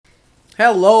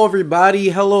Hello, everybody.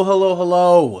 Hello, hello,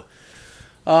 hello.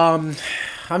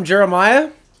 I'm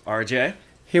Jeremiah, RJ.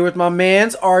 here with my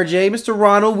man's RJ, Mr.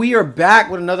 Ronald. We are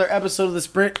back with another episode of the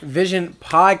Sprint Vision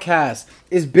podcast.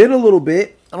 It's been a little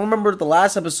bit. I don't remember if the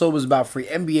last episode was about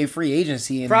NBA free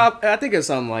agency. And I think it's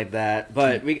something like that,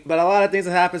 but a lot of things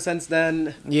have happened since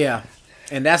then. yeah,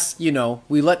 and that's,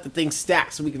 we let the things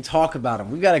stack so we can talk about them.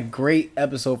 We've got a great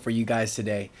episode for you guys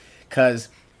today because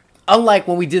unlike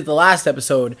when we did the last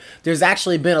episode, there's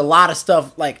actually been a lot of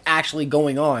stuff like actually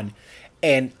going on.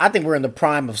 And I think we're in the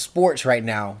prime of sports right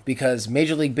now because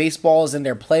Major League Baseball is in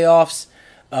their playoffs.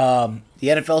 The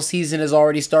NFL season has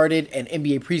already started and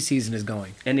NBA preseason is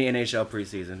going. And the NHL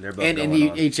preseason. They're both And going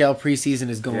the on. NHL preseason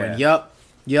is going. Yeah.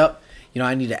 Yep.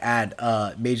 I need to add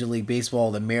Major League Baseball,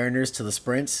 the Mariners, to the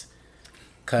sprints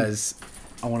because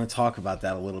I want to talk about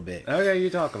that a little bit. Okay,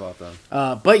 you talk about them.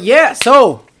 But yeah,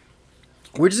 so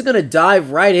we're just going to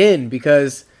dive right in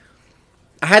because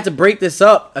I had to break this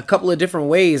up a couple of different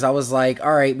ways. I was like,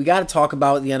 all right, we got to talk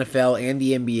about the NFL and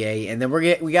the NBA. And then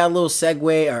we got a little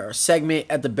segue or segment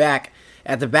at the back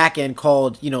end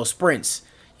called, sprints.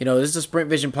 This is a Sprint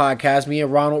Vision podcast. Me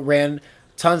and Ronald ran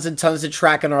tons and tons of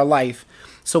track in our life.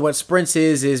 So what sprints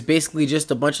is basically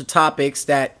just a bunch of topics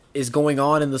that is going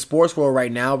on in the sports world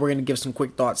right now. We're going to give some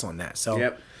quick thoughts on that. So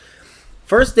Yep.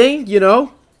 first thing,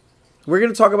 we're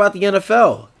going to talk about the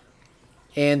NFL.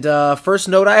 And first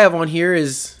note I have on here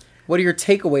is, what are your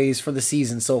takeaways for the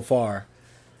season so far?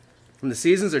 From the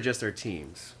seasons or just their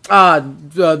teams?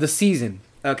 The season.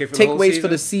 Okay, for the whole Takeaways season? for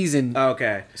the season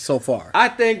Okay. so far. I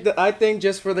think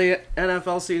just for the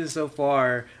NFL season so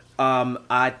far,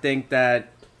 I think that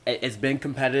it's been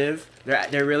competitive.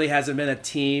 There really hasn't been a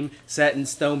team set in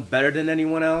stone better than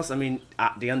anyone else. I mean,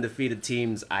 the undefeated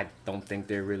teams, I don't think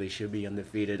they really should be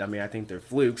undefeated. I mean, I think they're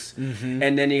flukes. Mm-hmm.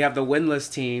 And then you have the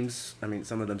winless teams. I mean,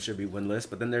 some of them should be winless,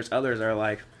 but then there's others that are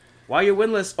like, why are you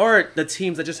winless? Or the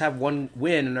teams that just have one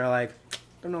win and they're like, I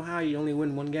don't know how you only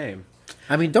win one game.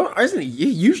 I mean, it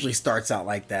usually starts out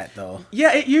like that, though.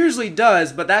 Yeah, it usually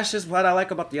does, but that's just what I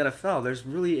like about the NFL. There's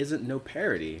really isn't no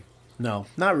parity. No,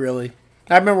 not really.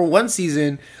 I remember one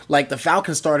season, like, the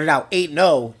Falcons started out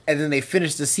 8-0, and then they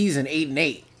finished the season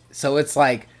 8-8. So it's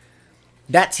like,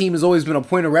 that team has always been a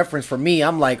point of reference for me.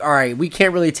 I'm like, all right, we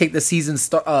can't really take the season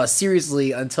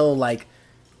seriously until, like,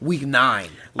 week 9.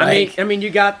 Like, I mean,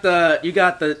 you got the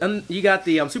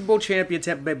Super Bowl champion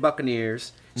Tampa Bay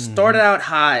Buccaneers started out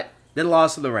hot, then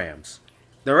lost to the Rams.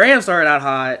 The Rams started out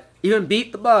hot, even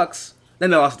beat the Bucs,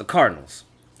 then they lost to the Cardinals.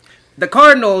 The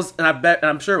Cardinals, and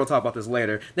I'm sure we'll talk about this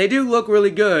later, they do look really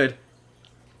good,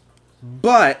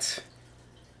 but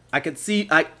I could see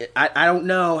I don't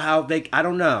know how I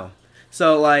don't know.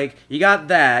 So like you got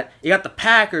that, you got the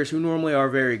Packers who normally are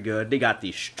very good. They got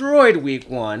destroyed week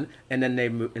 1, and then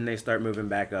they start moving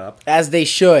back up. as they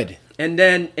should. And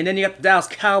then you got the Dallas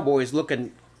Cowboys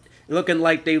looking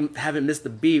like they haven't missed a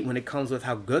beat when it comes with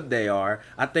how good they are.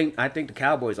 I think the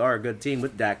Cowboys are a good team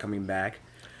with Dak coming back.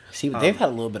 See, they've had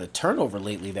a little bit of turnover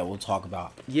lately that we'll talk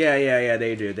about. Yeah,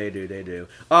 they do.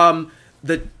 And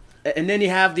then you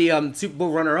have the Super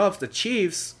Bowl runner-ups, the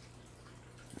Chiefs.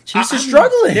 Chiefs are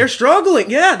struggling. They're struggling.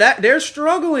 Yeah, they're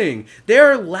struggling.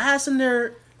 They're last in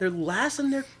their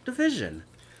division.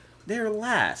 They're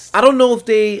last. I don't know if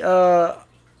they are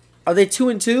they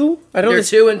 2-2? I know They're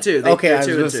 2-2. Okay, I was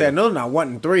gonna say I know they're not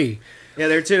 1-3. Yeah,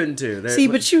 they're 2-2. See,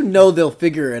 but they'll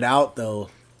figure it out though.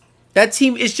 That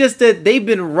team, it's just that they've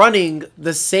been running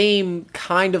the same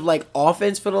kind of like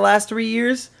offense for the last 3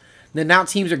 years. Then now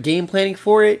teams are game planning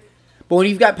for it. But when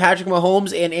you've got Patrick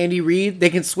Mahomes and Andy Reid, they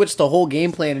can switch the whole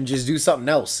game plan and just do something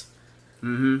else.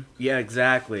 Mm-hmm. Yeah,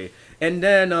 exactly. And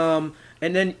then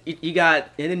you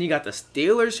got the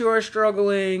Steelers who are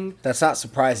struggling. That's not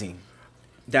surprising.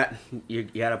 That you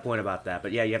had a point about that,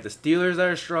 but yeah, you have the Steelers that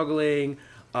are struggling,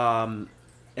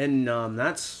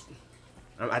 that's.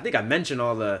 I think I mentioned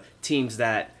all the teams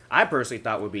that I personally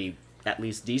thought would be at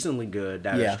least decently good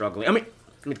that are struggling. I mean,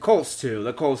 Colts too.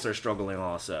 The Colts are struggling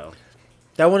also.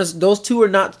 Those two are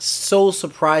not so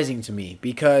surprising to me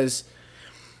because,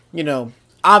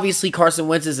 obviously Carson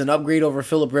Wentz is an upgrade over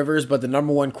Phillip Rivers, but the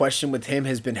number one question with him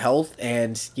has been health,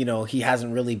 and he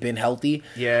hasn't really been healthy.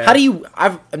 Yeah.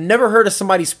 I've never heard of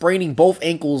somebody spraining both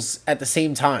ankles at the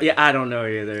same time. Yeah, I don't know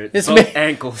either. Both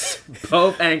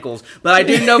ankles. But I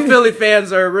do know Philly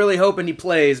fans are really hoping he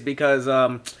plays because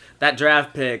that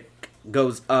draft pick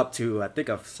goes up to I think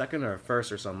a second or a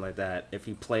first or something like that if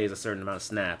he plays a certain amount of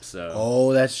snaps. So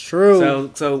oh, that's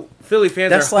true. So Philly fans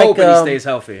That's are like, hoping he stays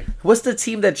healthy. What's the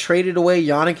team that traded away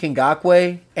Yannick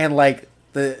Ngakoue and like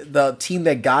the team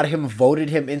that got him voted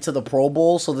him into the Pro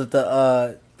Bowl so that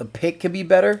the pick could be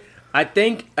better? I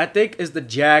think it's the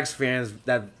Jags fans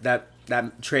that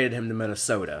traded him to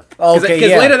Minnesota. Okay,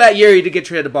 Because yeah. later that year he did get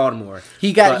traded to Baltimore.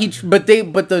 But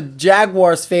the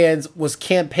Jaguars fans was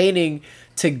campaigning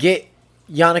to get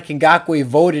Yannick Ngakoue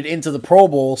voted into the Pro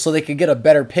Bowl so they could get a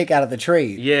better pick out of the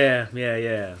trade.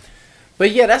 Yeah.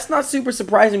 But yeah, that's not super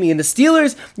surprising to me. And the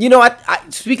Steelers,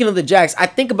 speaking of the Jags, I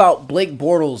think about Blake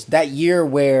Bortles that year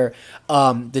where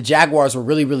the Jaguars were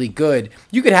really, really good.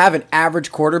 You could have an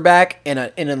average quarterback and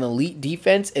an elite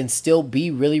defense and still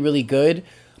be really, really good.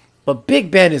 But Big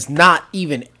Ben is not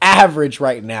even average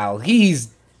right now. He's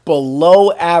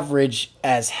below average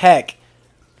as heck.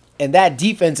 And that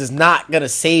defense is not going to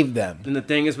save them. And the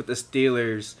thing is with the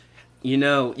Steelers,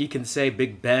 you can say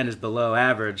Big Ben is below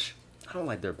average. I don't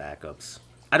like their backups.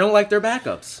 I don't like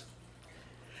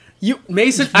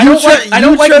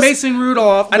Mason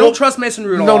Rudolph. I don't trust Mason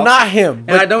Rudolph. No, not him.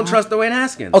 And I don't trust Dwayne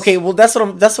Haskins. Okay, well that's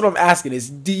what I'm asking is,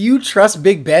 do you trust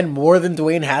Big Ben more than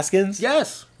Dwayne Haskins?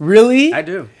 Yes. Really? I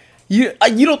do. You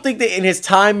don't think that in his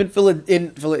time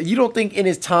you don't think in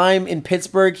his time in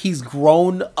Pittsburgh he's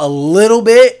grown a little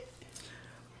bit?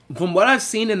 From what I've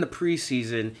seen in the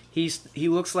preseason, he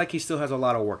looks like he still has a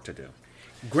lot of work to do.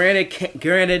 Granted,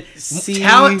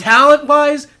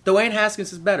 talent-wise, Dwayne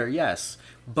Haskins is better, yes.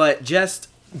 But just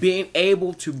being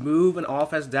able to move an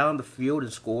offense down the field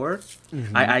and score,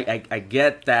 I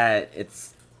get that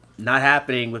it's not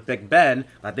happening with Big Ben.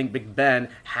 I think Big Ben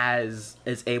is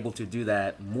able to do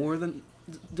that more than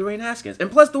Dwayne Haskins. And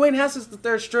plus, Dwayne Haskins is the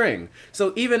third string.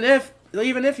 So even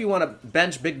if you want to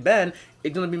bench Big Ben,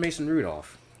 it's going to be Mason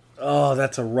Rudolph. Oh,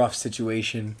 that's a rough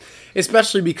situation.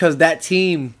 Especially because that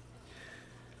team,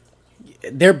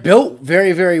 they're built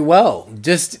very, very well.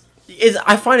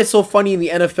 I find it so funny in the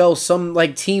NFL, some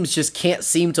teams just can't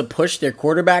seem to push their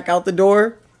quarterback out the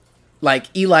door.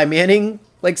 Like Eli Manning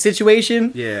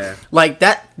situation. Yeah.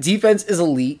 That defense is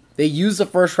elite. They use the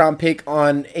first round pick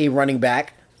on a running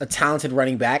back, a talented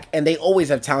running back, and they always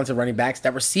have talented running backs.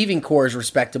 That receiving core is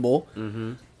respectable.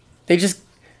 Mm-hmm.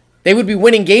 They would be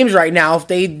winning games right now if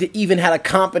they even had a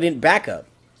competent backup.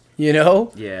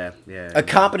 Yeah. A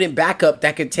competent backup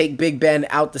that could take Big Ben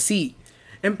out the seat.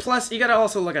 And plus, you got to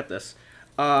also look at this.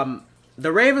 The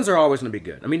Ravens are always going to be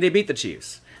good. I mean, they beat the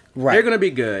Chiefs. Right. They're going to be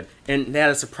good. And they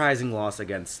had a surprising loss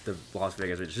against the Las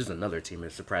Vegas, which is another team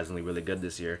that's surprisingly really good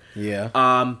this year. Yeah.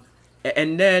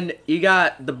 And then you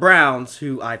got the Browns,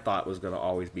 who I thought was going to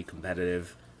always be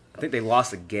competitive. I think they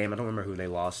lost a game. I don't remember who they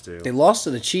lost to. They lost to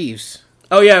the Chiefs.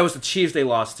 Oh, yeah, it was the Chiefs they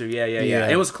lost to. Yeah.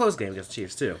 And it was a close game against the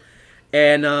Chiefs, too.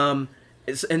 And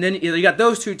then you got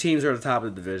those two teams are at the top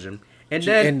of the division. And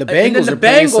the Bengals are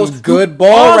playing some good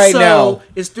ball right now.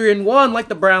 It's 3-1 like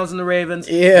the Browns and the Ravens.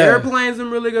 Yeah. They're playing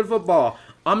some really good football.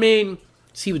 I mean,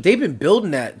 see, they've been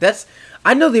building that.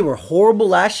 I know they were horrible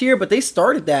last year, but they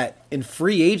started that in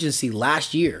free agency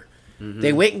last year. Mm-hmm.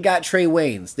 They went and got Trey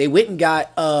Waynes. They went and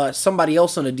got somebody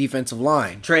else on the defensive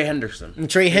line. Trey Henderson.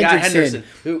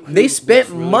 They spent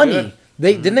really money.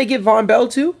 Didn't they get Von Bell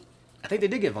too? I think they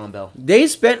did get Von Bell. They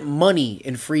spent money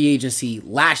in free agency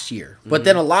last year, but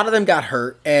then a lot of them got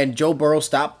hurt, and Joe Burrow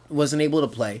wasn't able to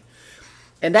play.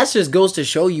 And that just goes to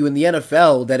show you in the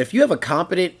NFL that if you have a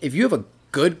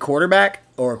good quarterback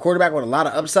or a quarterback with a lot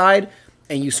of upside,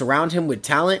 and you surround him with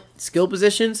talent, skill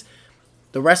positions,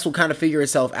 the rest will kind of figure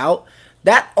itself out.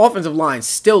 That offensive line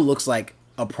still looks like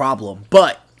a problem,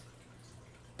 but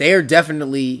they are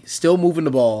definitely still moving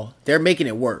the ball. They're making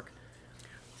it work.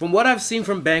 From what I've seen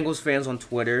from Bengals fans on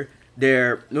Twitter,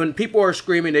 when people are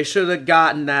screaming they should have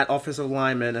gotten that offensive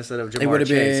lineman instead of Jamar Chase. It would have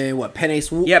been, Penei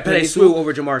Sewell? Yeah, Penei Sewell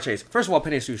over Jamar Chase. First of all,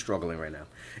 Penei Sewell's struggling right now.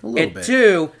 A little bit.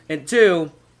 Two,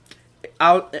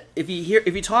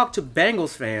 if you talk to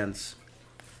Bengals fans,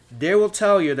 they will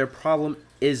tell you their problem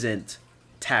isn't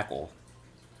tackle.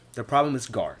 Their problem is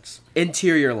guards.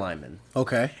 Interior linemen.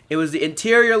 Okay. It was the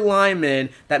interior linemen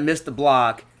that missed the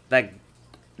block that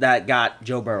got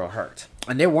Joe Burrow hurt.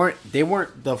 And they weren't.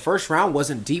 The first round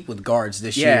wasn't deep with guards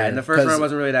this year. Yeah, and the first round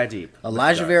wasn't really that deep.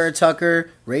 Elijah Vera Tucker,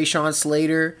 Rashawn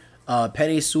Slater,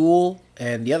 Penei Sewell,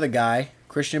 and the other guy,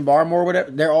 Christian Barmore,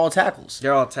 whatever. They're all tackles.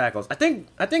 I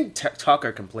think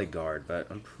Tucker can play guard, but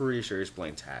I'm pretty sure he's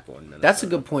playing tackle in Minnesota. That's a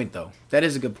good point, though. That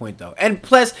is a good point, though. And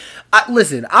plus,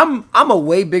 listen, I'm a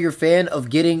way bigger fan of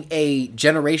getting a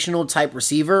generational type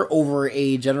receiver over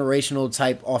a generational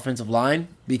type offensive line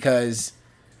because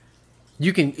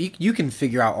you can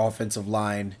figure out offensive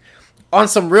line on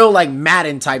some real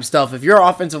Madden type stuff. If your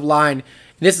offensive line,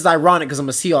 and this is ironic because I'm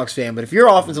a Seahawks fan, but if your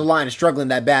offensive line is struggling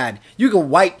that bad, you can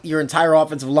wipe your entire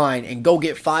offensive line and go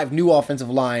get 5 new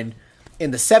offensive line in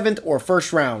the 7th or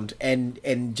 1st round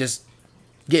and just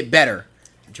get better.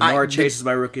 Jamar Chase is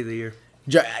my rookie of the year.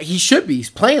 He should be. He's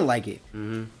playing like it.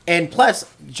 Mm-hmm. And plus,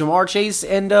 Jamar Chase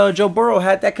and Joe Burrow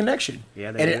had that connection. Yeah,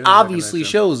 and they it did have obviously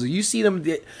that connection. shows. You see them,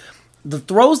 the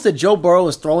throws that Joe Burrow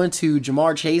is throwing to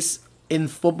Jamar Chase in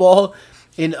football,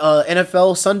 in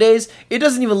NFL Sundays, it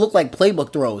doesn't even look like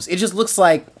playbook throws. It just looks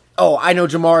like, oh, I know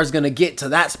Jamar is going to get to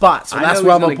that spot, so I that's know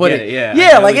where he's I'm going to gonna put get it. it, yeah. I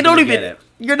Yeah, know like he's it don't gonna get even, it.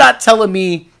 you're not telling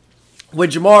me when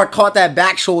Jamar caught that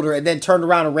back shoulder and then turned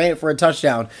around and ran it for a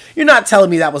touchdown, you're not telling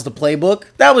me that was the playbook.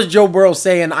 That was Joe Burrow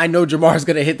saying, I know Jamar's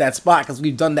going to hit that spot because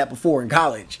we've done that before in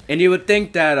college. And you would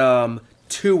think that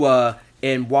Tua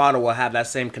and Waddle will have that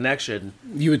same connection.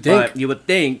 You would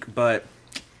think. But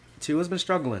Tua's been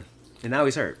struggling, and now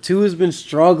he's hurt. Tua's been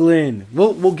struggling.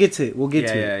 We'll get to it. We'll get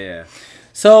to it. Yeah.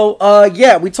 So,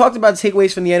 we talked about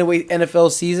takeaways from the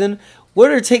NFL season.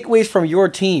 What are takeaways from your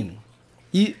team?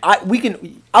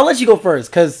 I'll let you go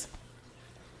first because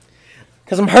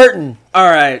I'm hurting. All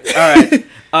right.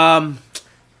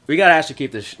 We gotta actually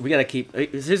keep this. We gotta keep.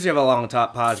 Since we have a long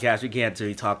top podcast, we can't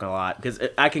be talking a lot because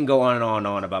I can go on and on and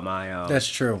on about my. That's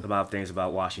true. About things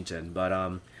about Washington, but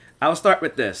I will start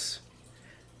with this.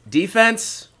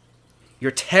 Defense,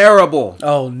 you're terrible.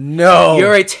 Oh no!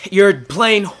 You're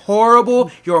playing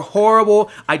horrible. You're horrible.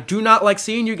 I do not like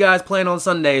seeing you guys playing on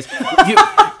Sundays.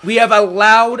 We have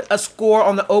allowed a score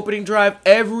on the opening drive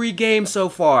every game so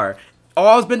far.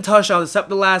 All has been touchdowns except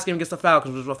the last game against the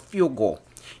Falcons, which was a field goal.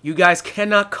 You guys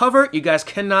cannot cover. You guys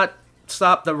cannot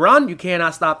stop the run. You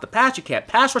cannot stop the pass. You can't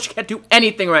pass rush. You can't do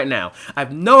anything right now. I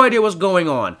have no idea what's going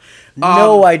on.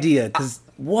 No idea. Because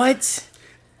what?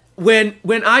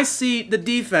 When I see the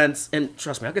defense, and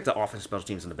trust me, I'll get to offense and special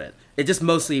teams in a bit. It just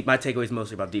mostly, my takeaway is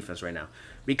mostly about defense right now.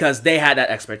 Because they had that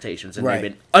expectations and they've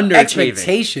been underachieving.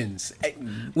 Expectations.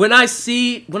 When I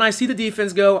see the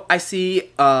defense go, I see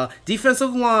a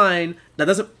defensive line that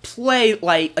doesn't play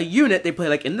like a unit. They play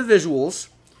like individuals.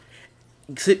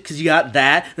 Because you got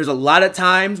that. There's a lot of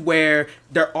times where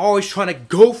they're always trying to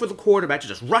go for the quarterback. They're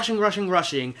just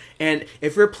rushing. And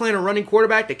if you're playing a running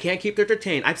quarterback, they can't keep their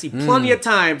contain. I've seen plenty of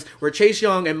times where Chase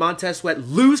Young and Montez Sweat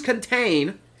lose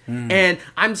contain. And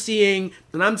I'm seeing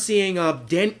Daniel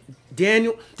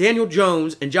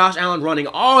Jones and Josh Allen running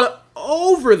all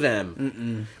over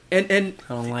them. And I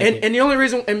don't like it. And the only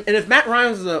reason, and if Matt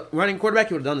Ryan was a running quarterback,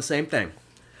 he would have done the same thing.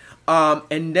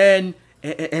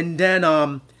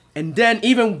 And then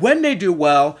even when they do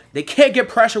well, they can't get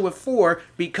pressure with 4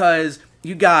 because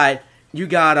you got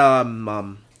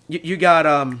the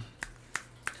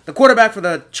quarterback for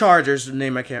the Chargers. The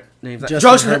name I can't name.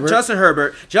 Justin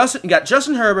Herbert. You got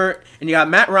Justin Herbert and you got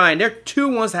Matt Ryan. They're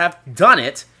two ones that have done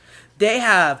it. They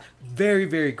have very,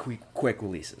 very quick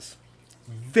releases.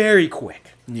 Very quick.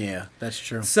 Yeah, that's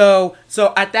true. So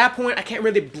at that point, I can't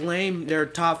really blame their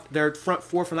front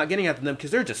 4 for not getting at them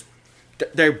because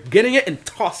they're getting it and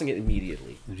tossing it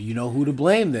immediately. You know who to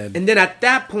blame then. And then at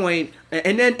that point,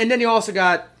 and then you also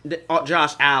got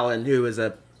Josh Allen,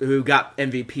 who got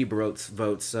MVP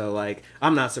votes. So like,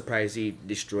 I'm not surprised he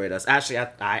destroyed us. Actually,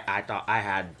 I thought I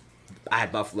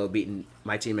had Buffalo beating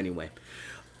my team anyway.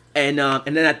 And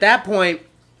then at that point,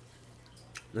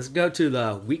 let's go to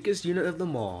the weakest unit of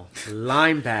them all,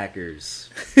 linebackers.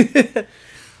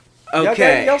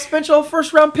 Okay. Y'all spent your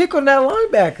first round pick on that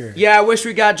linebacker. Yeah, I wish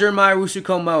we got Jeremiah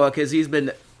Wusu-Komoa because he's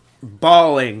been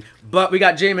balling. But we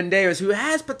got Jamin Davis, who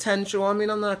has potential. I mean,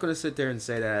 I'm not going to sit there and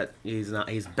say that he's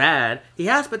bad. He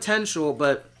has potential,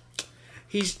 but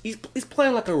he's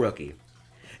playing like a rookie.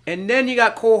 And then you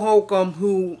got Cole Holcomb,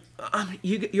 who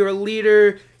you're a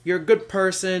leader, you're a good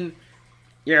person,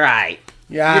 you're right.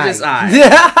 You're just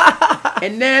right.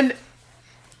 And then,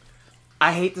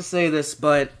 I hate to say this,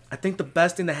 but I think the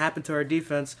best thing that happened to our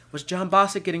defense was John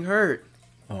Bostic getting hurt.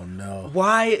 Oh, no.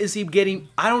 Why is he getting...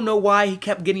 I don't know why he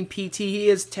kept getting PT. He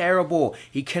is terrible.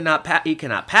 He cannot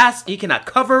pass. He cannot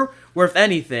cover worth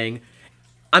anything.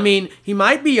 I mean, he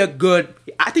might be a good...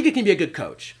 I think he can be a good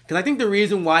coach. Because I think the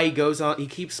reason why he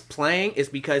keeps playing is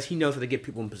because he knows how to get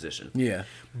people in position. Yeah.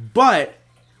 But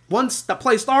once the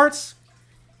play starts,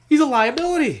 he's a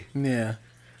liability. Yeah.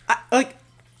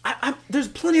 There's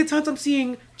plenty of times I'm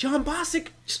seeing John Bostic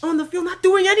just on the field not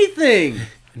doing anything.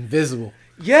 Invisible.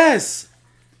 Yes.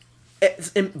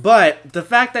 But the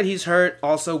fact that he's hurt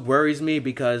also worries me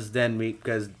because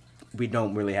we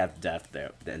don't really have depth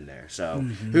there. So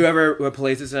whoever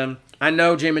replaces him, I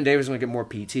know Jamin Davis is going to get more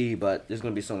PT, but there's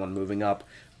going to be someone moving up,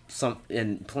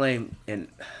 and playing, and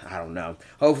I don't know.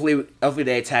 Hopefully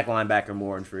they attack linebacker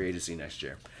more in free agency next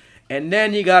year. And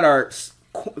then you got our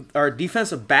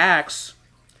defensive backs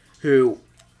who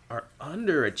are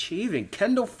underachieving.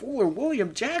 Kendall Fuller,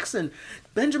 William Jackson,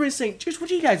 Benjamin St. Just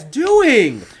what are you guys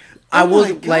doing? I was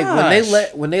my like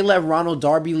gosh. when they let Ronald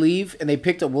Darby leave and they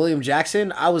picked up William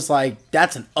Jackson, I was like,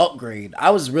 that's an upgrade. I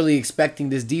was really expecting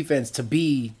this defense to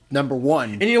be number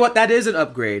one. And you know what? That is an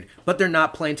upgrade, but they're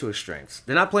not playing to his strengths.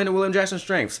 They're not playing to William Jackson's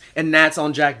strengths, and that's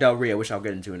on Jack Del Rio, which I'll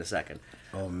get into in a second.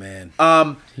 Oh man,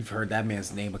 you've heard that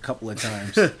man's name a couple of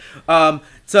times.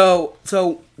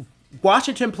 So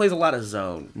Washington plays a lot of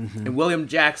zone, and William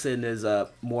Jackson is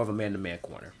more of a man-to-man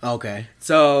corner. Okay,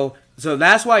 So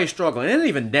that's why he's struggling. And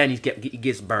even then, he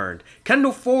gets burned.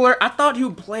 Kendall Fuller, I thought he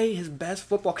would play his best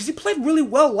football because he played really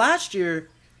well last year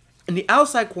in the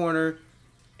outside corner,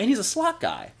 and he's a slot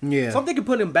guy. Yeah. So I'm thinking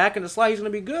putting him back in the slot, he's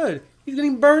going to be good. He's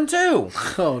getting burned too.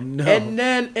 oh no, And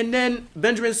then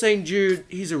Benjamin St. Jude,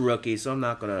 he's a rookie, so I'm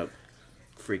not going to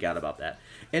freak out about that.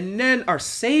 And then our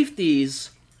safeties,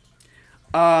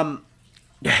 Cam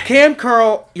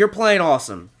Curl, you're playing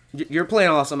awesome. You're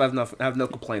playing awesome. I have no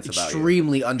complaints about you.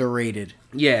 extremely underrated.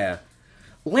 Yeah.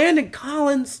 Landon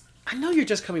Collins, I know you're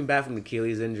just coming back from the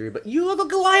Achilles injury, but you look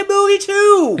like a liability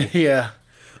too. Yeah,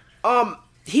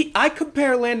 I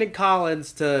compare Landon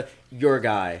Collins to your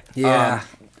guy. Yeah.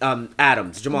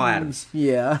 Adams, Jamal Adams.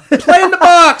 yeah, Play in the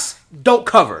box, don't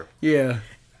cover. yeah.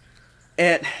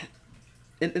 And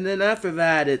then after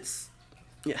that, it's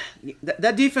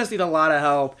that defense needs a lot of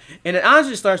help, and it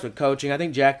honestly starts with coaching. I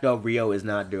think Jack Del Rio is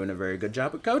not doing a very good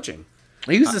job with coaching.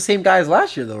 He was the same guy as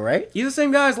last year, though, right? He's the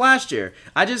same guy as last year.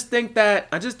 I just think that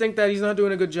he's not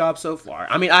doing a good job so far.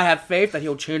 I mean, I have faith that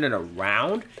he'll turn it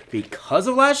around because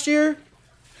of last year.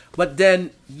 But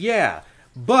then, yeah.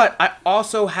 But I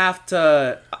also have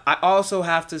to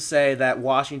say that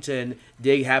Washington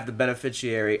did have the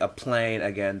beneficiary of playing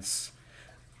against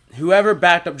whoever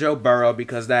backed up Joe Burrow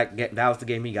because that was the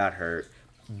game he got hurt.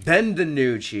 Ben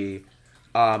DiNucci,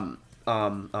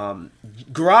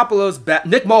 Garoppolo's back.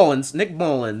 Nick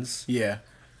Mullins, Yeah.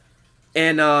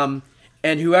 and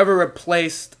whoever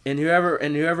replaced the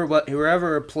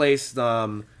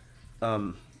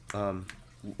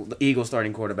Eagles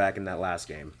starting quarterback in that last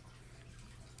game.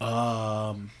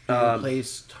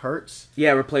 Replaced Hurts.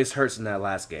 Yeah, replaced Hurts in that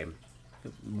last game.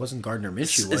 It wasn't Gardner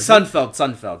Minshew, was it? Sunfeld.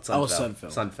 Oh,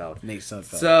 Sunfeld. Nate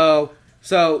Sunfeld.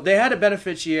 So they had a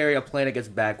beneficiary of playing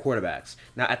against bad quarterbacks.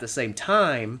 Now, at the same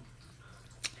time,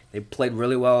 they played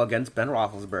really well against Ben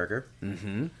Roethlisberger.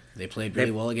 Mm-hmm. They played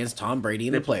really well against Tom Brady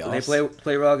in the playoffs. They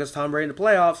played well against Tom Brady in the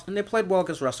playoffs, and they played well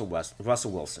against Russell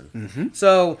Wilson. Mm-hmm.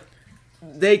 So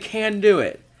they can do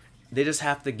it. They just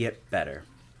have to get better.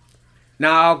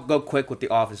 Now, I'll go quick with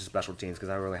the offense and special teams because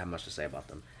I don't really have much to say about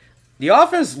them. The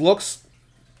offense looks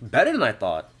better than I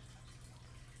thought.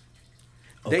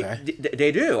 Okay.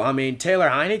 They do. I mean, Taylor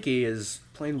Heineke is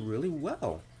playing really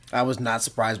well. I was not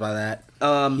surprised by that.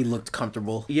 He looked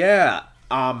comfortable. Yeah.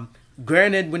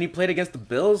 Granted, when he played against the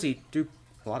Bills, he threw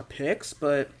a lot of picks,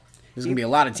 but There's gonna be a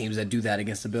lot of teams that do that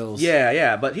against the Bills.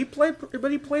 yeah. But he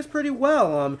plays pretty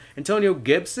well. Antonio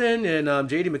Gibson and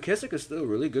J.D. McKissick is still a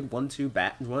really good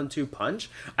 1-2 punch.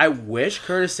 I wish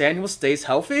Curtis Samuel stays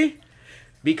healthy.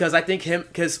 Because I think him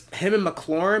and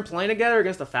McLaurin playing together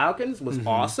against the Falcons was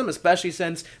awesome, especially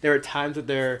since there are times where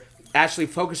they're actually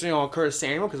focusing on Curtis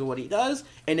Samuel because of what he does,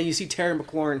 and then you see Terry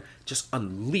McLaurin just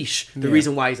unleash the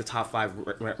reason why he's a top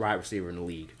 5 wide receiver in the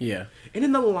league. Yeah. And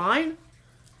in the line,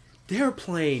 they're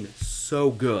playing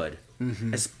so good,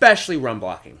 especially run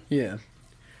blocking. Yeah.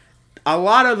 A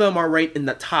lot of them are right in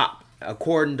the top,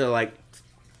 according to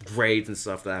grades and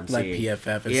stuff that I'm Like seeing. PFF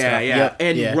and stuff. Yeah. Yep.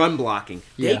 And Yeah. run blocking.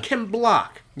 They Yeah. can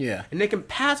block. Yeah. And they can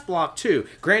pass block too.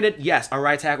 Granted, yes, our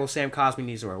right tackle Sam Cosmi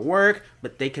needs more work,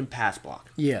 but they can pass block.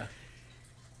 Yeah.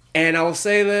 And I will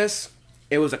say this,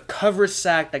 it was a coverage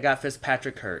sack that got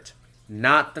Fitzpatrick hurt,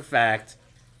 not the fact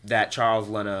that Charles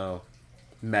Leno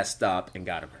messed up and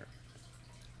got him hurt.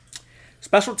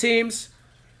 Special teams,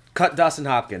 cut Dustin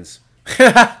Hopkins.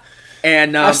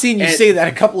 And I've seen you say that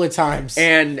a couple of times.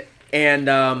 And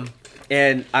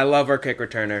I love our kick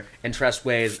returner. And Tress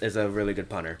Way is a really good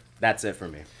punter. That's it for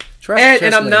me.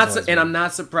 And I'm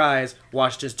not surprised.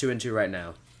 Washington's 2-2 right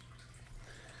now.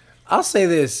 I'll say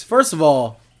this. First of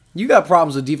all, you got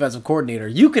problems with defensive coordinator.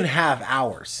 You can have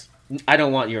ours. I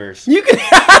don't want yours. You can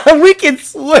have. We can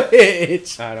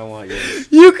switch. I don't want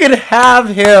yours. You can have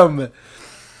him.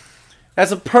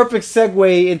 That's a perfect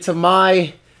segue into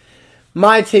my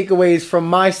takeaways from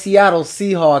my Seattle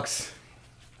Seahawks.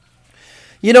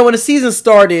 You know, when the season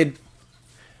started,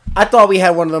 I thought we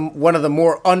had one of the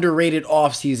more underrated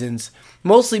off seasons,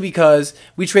 mostly because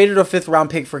we traded a 5th-round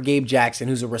pick for Gabe Jackson,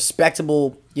 who's a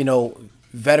respectable,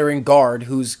 veteran guard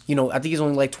who's, I think he's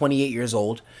only like 28 years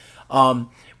old.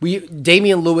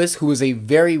 Damian Lewis, who was a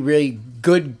very, very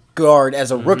good guard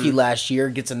as a rookie last year,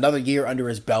 gets another year under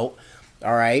his belt.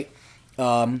 All right.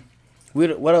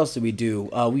 What else did we do?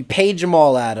 We paid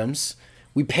Jamal Adams.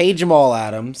 We paid Jamal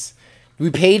Adams. We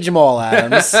paid Jamal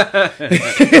Adams.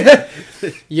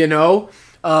 You know,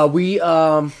 we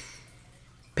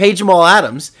paid Jamal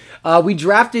Adams. We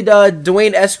drafted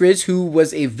Dwayne Eskridge, who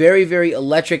was a very, very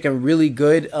electric and really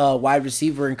good wide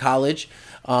receiver in college.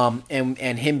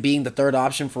 And him being the third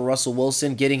option for Russell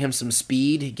Wilson, getting him some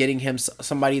speed, getting him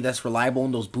somebody that's reliable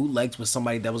in those bootlegs was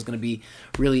somebody that was going to be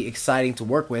really exciting to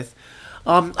work with.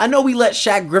 I know we let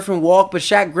Shaq Griffin walk, but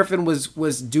Shaq Griffin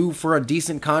was due for a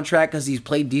decent contract because he's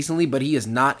played decently, but he is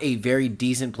not a very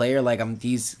decent player. Like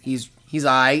he's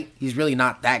alright. He's really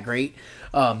not that great.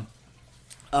 But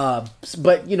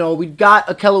you know, we got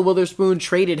Ahkello Witherspoon,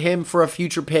 traded him for a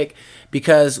future pick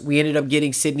because we ended up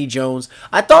getting Sidney Jones.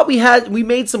 I thought we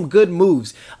made some good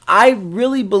moves. I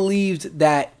really believed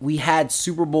that we had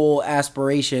Super Bowl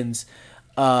aspirations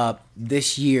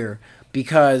this year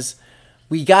because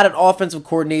we got an offensive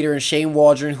coordinator in Shane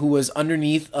Waldron who was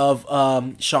underneath of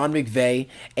Sean McVay,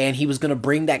 and he was going to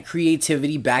bring that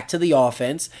creativity back to the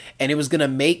offense, and it was going to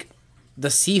make the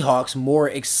Seahawks more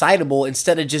excitable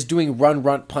instead of just doing run,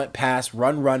 punt, pass,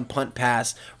 punt,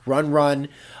 pass, run,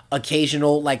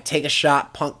 occasional, like take a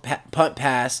shot, punt,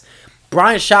 pass.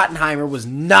 Brian Schottenheimer was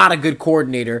not a good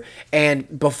coordinator,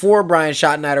 and before Brian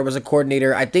Schottenheimer was a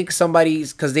coordinator, I think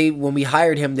because when we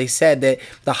hired him, they said that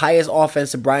the highest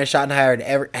offense that Brian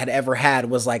Schottenheimer had ever had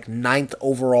was like 9th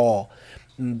overall,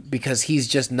 because he's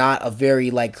just not a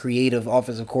very like creative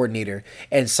offensive coordinator,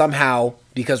 and somehow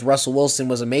because Russell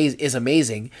Wilson is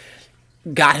amazing,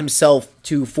 got himself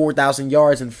to 4,000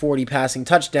 yards and 40 passing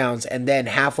touchdowns, and then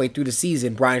halfway through the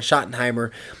season, Brian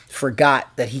Schottenheimer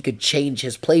forgot that he could change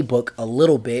his playbook a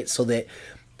little bit so that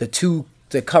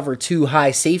the cover 2 high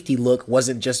safety look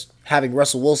wasn't just having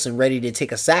Russell Wilson ready to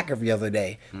take a sack every other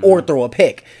day or throw a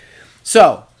pick.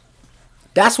 So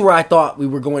that's where I thought we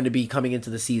were going to be coming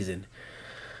into the season.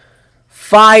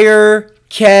 Fire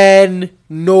Ken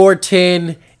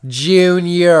Norton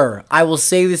Jr. I will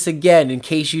say this again in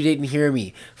case you didn't hear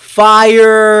me.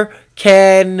 Fire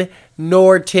Ken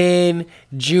Norton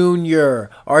Jr.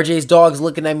 RJ's dog's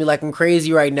looking at me like I'm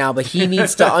crazy right now, but he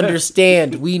needs to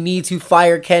understand we need to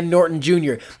fire Ken Norton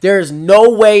Jr. There is no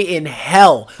way in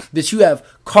hell that you have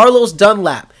Carlos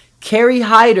Dunlap, Kerry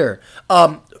Hyder,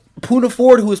 Poona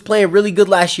Ford, who was playing really good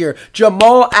last year,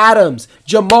 Jamal Adams.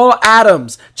 I'm going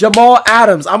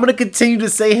to continue to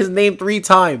say his name 3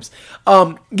 times.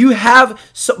 You have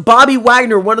Bobby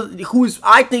Wagner, who's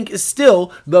I think is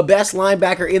still the best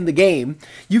linebacker in the game.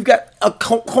 You've got a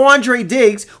Quandre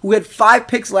Diggs, who had 5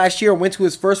 picks last year and went to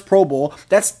his first Pro Bowl.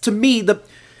 That's, to me,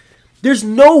 there's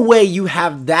no way you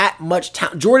have that much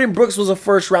talent. Jordan Brooks was a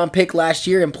first-round pick last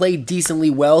year and played decently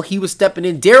well. He was stepping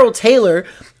in. Darrell Taylor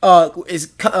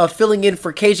is filling in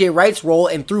for KJ Wright's role,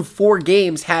 and through 4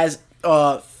 games has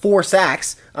 4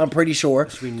 sacks, I'm pretty sure.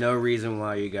 There's no reason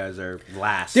why you guys are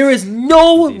last. There is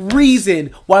no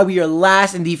reason why we are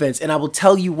last in defense, and I will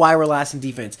tell you why we're last in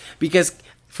defense. Because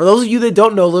for those of you that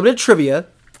don't know, a little bit of trivia,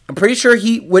 I'm pretty sure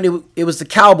when it was the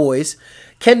Cowboys,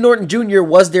 Ken Norton Jr.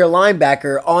 was their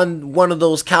linebacker on one of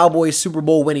those Cowboys Super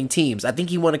Bowl winning teams. I think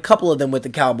he won a couple of them with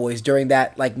the Cowboys during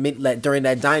that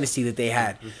dynasty that they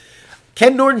had.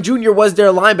 Ken Norton Jr. was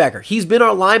their linebacker. He's been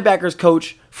our linebackers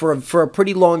coach for a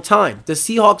pretty long time. The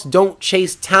Seahawks don't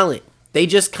chase talent. They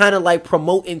just kind of like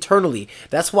promote internally.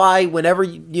 That's why whenever,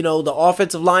 the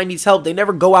offensive line needs help, they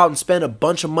never go out and spend a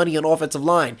bunch of money on offensive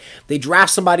line. They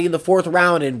draft somebody in the 4th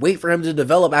round and wait for him to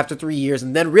develop after 3 years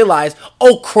and then realize,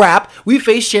 oh crap, we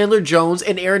face Chandler Jones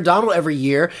and Aaron Donald every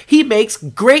year. He makes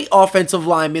great offensive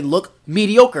linemen look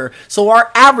mediocre. So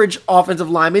our average offensive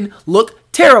linemen look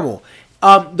terrible.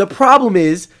 The problem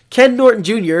is, Ken Norton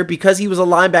Jr., because he was a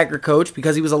linebacker coach,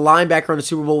 because he was a linebacker on a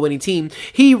Super Bowl winning team,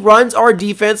 he runs our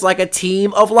defense like a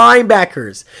team of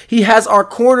linebackers. He has our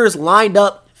corners lined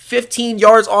up 15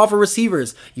 yards off of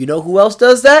receivers. You know who else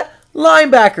does that?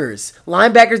 Linebackers.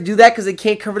 Linebackers do that because they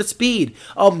can't cover the speed.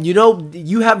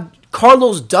 You have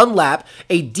Carlos Dunlap,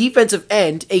 a defensive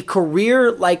end, a career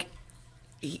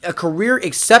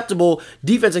acceptable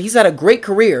defensive. He's had a great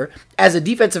career as a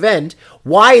defensive end.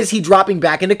 Why is he dropping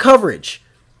back into coverage?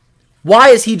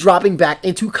 It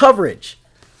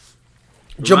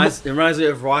reminds me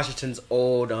of Washington's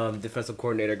old defensive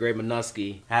coordinator, Greg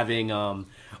Minuski, having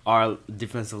our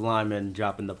defensive linemen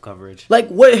dropping up coverage. Like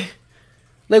what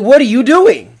are you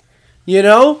doing?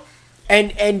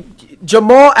 And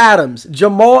Jamal Adams.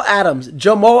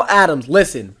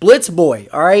 Listen, blitz boy,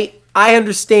 all right? I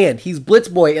understand he's blitz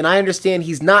boy, and I understand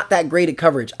he's not that great at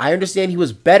coverage. I understand he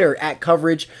was better at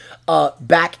coverage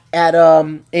back at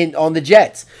on the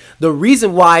Jets. The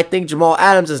reason why I think Jamal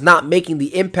Adams is not making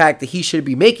the impact that he should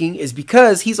be making is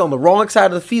because he's on the wrong side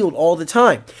of the field all the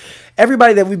time.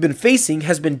 Everybody that we've been facing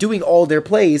has been doing all their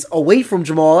plays away from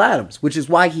Jamal Adams, which is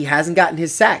why he hasn't gotten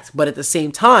his sacks. But at the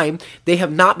same time, they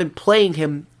have not been playing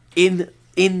him in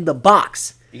the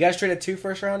box. You guys traded 2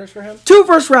 first-rounders for him? 2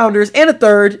 first-rounders and a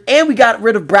third, and we got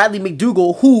rid of Bradley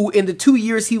McDougall, who in the 2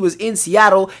 years he was in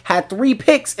Seattle had 3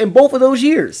 picks in both of those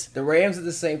years. The Rams did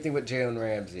the same thing with Jalen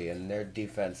Ramsey, and their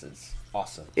defense is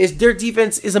awesome. Their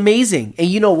defense is amazing, and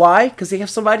you know why? Because they have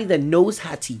somebody that knows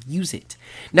how to use it.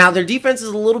 Now, their defense is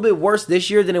a little bit worse this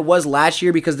year than it was last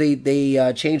year because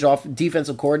they changed off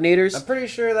defensive coordinators. I'm pretty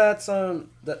sure that's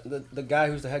the guy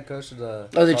who's the head coach of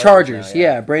the Chargers. Now,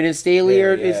 yeah. Brandon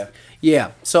Staley.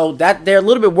 Yeah. So that they're a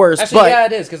little bit worse. Actually, yeah,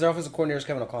 it is because their offensive coordinator is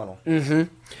Kevin O'Connell.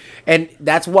 Mm-hmm. And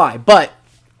that's why. But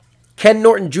Ken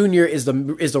Norton Jr. is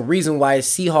the reason why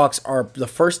Seahawks are the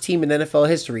first team in NFL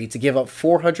history to give up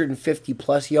 450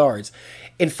 plus yards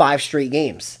in 5 straight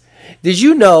games. Did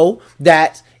you know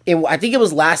that I think it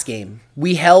was last game,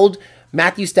 we held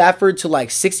Matthew Stafford to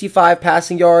like 65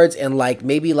 passing yards and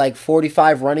maybe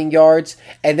 45 running yards.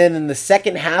 And then in the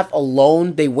second half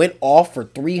alone, they went off for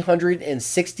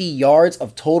 360 yards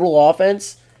of total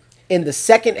offense in the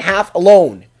second half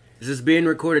alone. This is being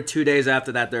recorded 2 days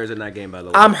after that Thursday night game, by the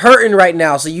way. I'm hurting right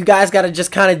now, so you guys got to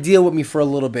just kind of deal with me for a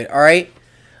little bit, all right?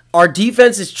 Our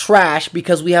defense is trash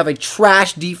because we have a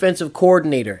trash defensive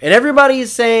coordinator. And everybody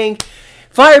is saying,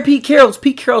 fire Pete Carroll. It's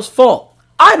Pete Carroll's fault.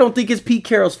 I don't think it's Pete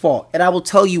Carroll's fault, and I will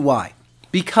tell you why.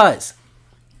 Because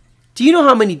do you know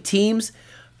how many teams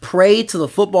pray to the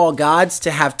football gods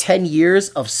to have 10 years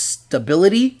of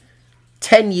stability,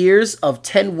 10 years of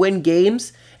 10-win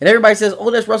games, and everybody says,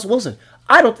 oh, that's Russell Wilson.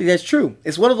 I don't think that's true.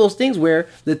 It's one of those things where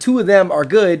the two of them are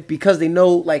good because they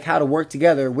know how to work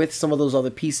together with some of those other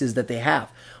pieces that they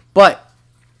have. But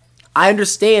I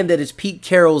understand that it's Pete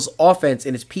Carroll's offense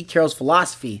and it's Pete Carroll's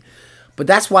philosophy. But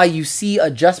that's why you see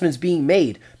adjustments being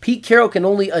made. Pete Carroll can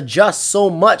only adjust so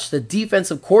much. The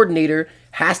defensive coordinator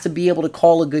has to be able to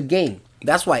call a good game.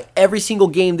 That's why every single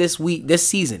game this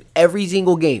season, every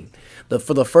single game,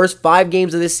 for the first 5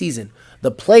 games of this season,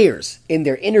 the players in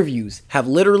their interviews have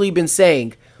literally been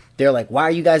saying, they're like, why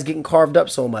are you guys getting carved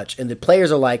up so much? And the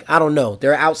players are like, I don't know.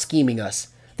 They're out scheming us.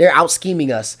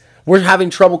 We're having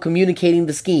trouble communicating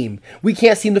the scheme. We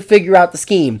can't seem to figure out the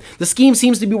scheme. The scheme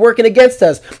seems to be working against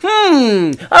us.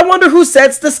 I wonder who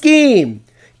sets the scheme.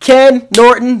 Ken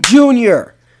Norton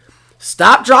Jr.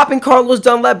 Stop dropping Carlos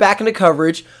Dunlap back into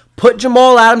coverage. Put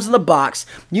Jamal Adams in the box.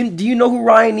 Do you know who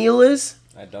Ryan Neal is?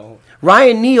 I don't.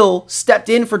 Ryan Neal stepped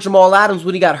in for Jamal Adams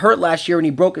when he got hurt last year and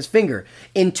he broke his finger.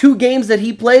 In 2 games that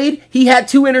he played, he had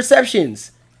 2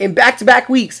 interceptions in back-to-back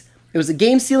weeks. It was a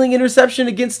game-sealing interception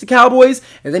against the Cowboys,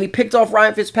 and then he picked off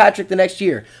Ryan Fitzpatrick the next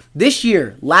year. This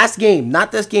year, last game,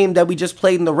 not this game that we just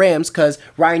played in the Rams because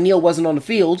Ryan Neal wasn't on the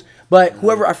field, but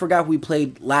I forgot who we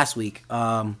played last week.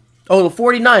 The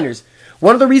 49ers.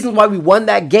 One of the reasons why we won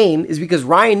that game is because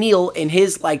Ryan Neal, in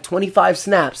his 25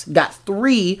 snaps, got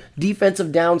 3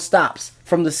 defensive down stops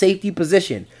from the safety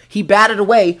position. He batted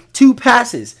away 2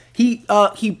 passes. He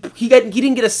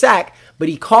didn't get a sack, but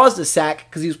he caused a sack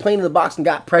because he was playing in the box and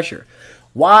got pressure.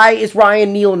 Why is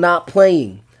Ryan Neal not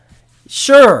playing?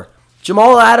 Sure,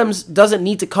 Jamal Adams doesn't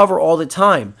need to cover all the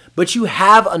time, but you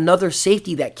have another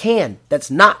safety that can.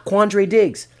 That's not Quandre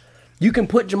Diggs. You can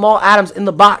put Jamal Adams in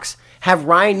the box, have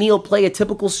Ryan Neal play a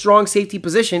typical strong safety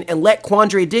position, and let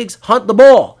Quandre Diggs hunt the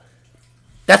ball.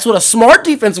 That's what a smart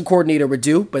defensive coordinator would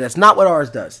do, but that's not what ours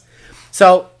does.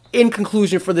 So, in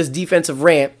conclusion for this defensive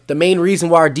rant, the main reason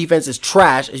why our defense is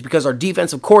trash is because our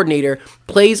defensive coordinator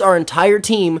plays our entire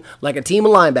team like a team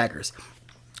of linebackers.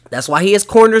 That's why he has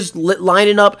corners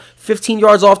lining up 15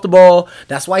 yards off the ball.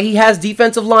 That's why he has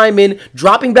defensive linemen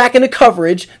dropping back into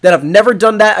coverage that have never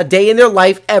done that a day in their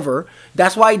life ever.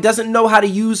 That's why he doesn't know how to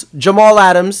use Jamal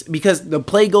Adams because the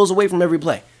play goes away from every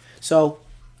play. So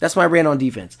that's my rant on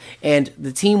defense. And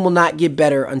the team will not get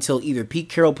better until either Pete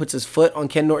Carroll puts his foot on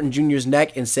Ken Norton Jr.'s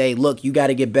neck and say, look, you got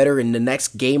to get better in the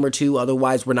next game or 2.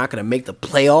 Otherwise, we're not going to make the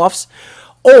playoffs.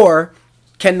 Or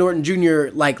Ken Norton Jr.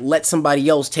 let somebody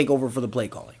else take over for the play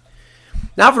calling.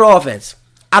 Now for the offense.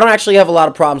 I don't actually have a lot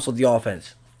of problems with the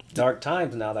offense. Dark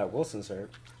times now that Wilson's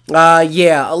hurt.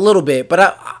 Yeah, a little bit.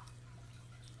 But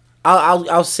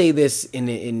I'll say this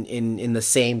in the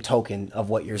same token of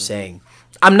what you're saying.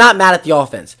 I'm not mad at the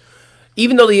offense.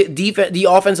 Even though the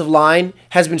offensive line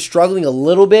has been struggling a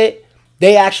little bit,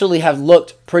 they actually have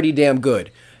looked pretty damn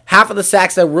good. half of the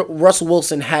sacks that Russell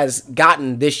Wilson has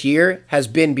gotten this year has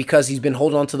been because he's been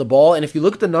holding on to the ball. And if you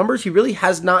look at the numbers, he really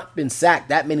has not been sacked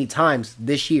that many times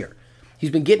this year. He's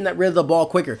been getting rid of the ball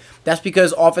quicker. That's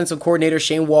because offensive coordinator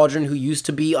Shane Waldron, who used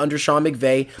to be under Sean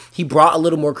McVay, he brought a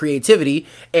little more creativity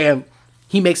and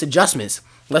he makes adjustments.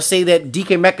 Let's say that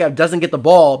DK Metcalf doesn't get the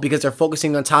ball because they're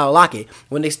focusing on Tyler Lockett.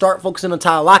 When they start focusing on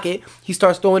Tyler Lockett, he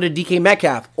starts throwing to DK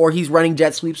Metcalf, or he's running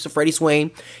jet sweeps to Freddie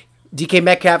Swain. DK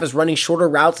Metcalf is running shorter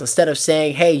routes instead of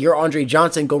saying, hey, you're Andre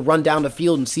Johnson, go run down the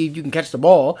field and see if you can catch the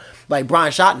ball, like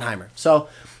Brian Schottenheimer. So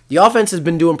the offense has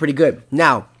been doing pretty good.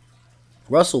 Now,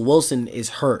 Russell Wilson is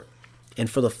hurt, and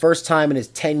for the first time in his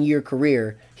 10-year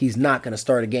career, he's not going to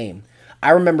start a game. I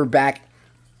remember back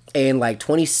in like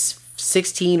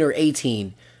 2016 or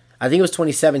 18, I think it was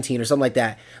 2017 or something like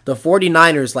that, the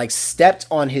 49ers like stepped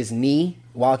on his knee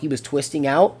while he was twisting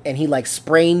out, and he like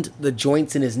sprained the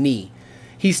joints in his knee.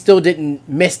 He still didn't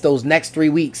miss those next 3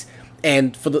 weeks,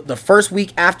 and for the first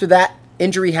week after that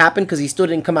injury happened, because he still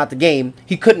didn't come out the game,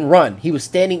 he couldn't run. He was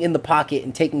standing in the pocket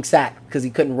and taking sack because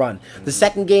he couldn't run. The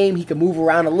second game, he could move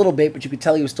around a little bit, but you could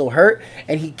tell he was still hurt,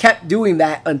 and he kept doing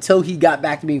that until he got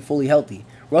back to being fully healthy.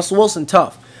 Russell Wilson,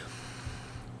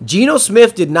 Geno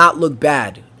Smith did not look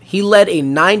bad. He led a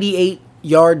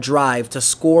 98-yard drive to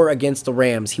score against the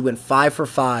Rams. He went 5 for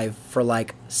 5 for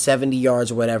like 70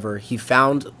 yards or whatever. He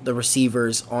found the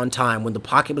receivers on time. When the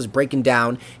pocket was breaking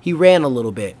down, he ran a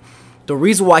little bit. The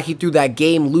reason why he threw that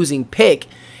game-losing pick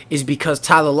is because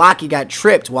Tyler Lockett got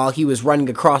tripped while he was running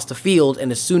across the field,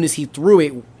 and as soon as he threw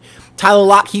it,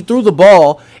 he threw the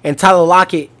ball, and Tyler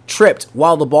Lockett tripped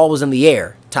while the ball was in the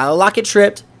air. Tyler Lockett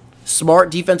tripped. Smart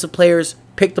defensive players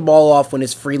pick the ball off when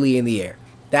it's freely in the air.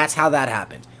 That's how that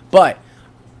happened. But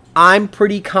I'm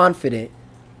pretty confident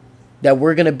that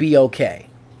we're going to be okay.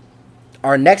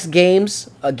 Our next games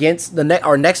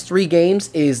our next 3 games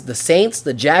is the Saints,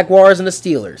 the Jaguars, and the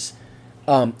Steelers.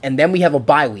 And then we have a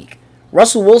bye week.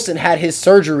 Russell Wilson had his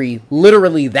surgery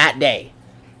literally that day.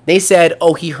 They said,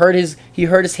 oh, he hurt his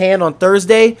hand on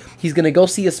Thursday. He's going to go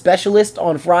see a specialist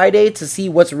on Friday to see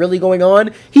what's really going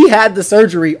on. He had the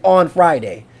surgery on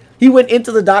Friday. He went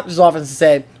into the doctor's office and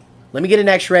said, let me get an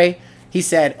x-ray. He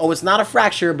said, oh, it's not a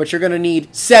fracture, but you're going to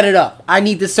set it up. I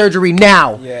need this surgery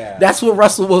now. Yeah. That's what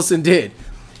Russell Wilson did.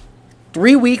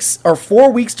 3 weeks or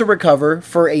 4 weeks to recover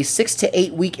for a 6 to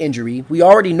 8 week injury. We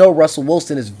already know Russell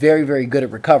Wilson is very, very good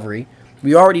at recovery.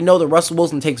 We already know that Russell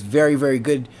Wilson takes very, very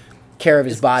good care of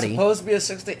his body. It's supposed to be a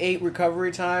 6 to 8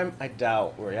 recovery time. I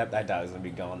doubt it's going to be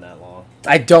gone that long.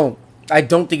 I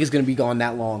don't think it's going to be gone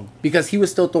that long because he was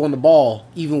still throwing the ball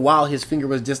even while his finger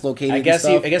was dislocated. I guess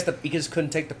he just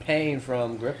couldn't take the pain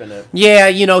from gripping it. Yeah,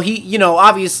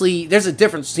 obviously there's a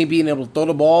difference between being able to throw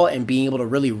the ball and being able to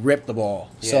really rip the ball.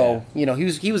 Yeah. So,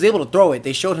 he was able to throw it.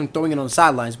 They showed him throwing it on the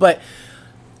sidelines, but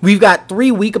we've got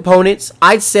 3 weak opponents.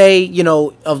 I'd say,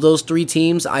 of those 3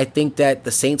 teams, I think that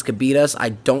the Saints could beat us. I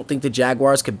don't think the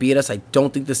Jaguars could beat us. I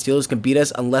don't think the Steelers can beat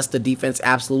us unless the defense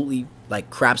absolutely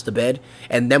craps the bed.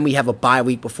 And then we have a bye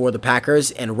week before the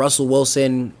Packers, and Russell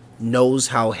Wilson knows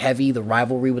how heavy the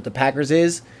rivalry with the Packers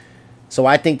is. So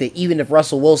I think that even if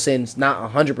Russell Wilson's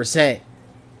not 100%,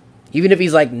 even if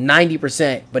he's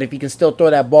 90%, but if he can still throw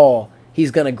that ball,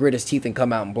 he's going to grit his teeth and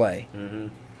come out and play. Mm-hmm.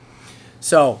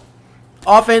 So,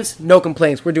 offense, no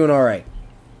complaints. We're doing all right.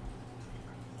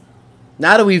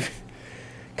 Now that we've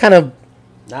kind of...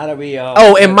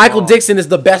 and Michael Dixon is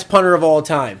the best punter of all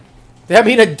time. Did that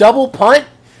mean a double punt?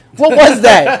 What was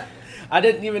that? I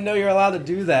didn't even know you're allowed to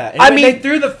do that. And they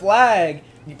threw the flag.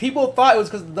 People thought it was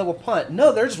because of the double punt.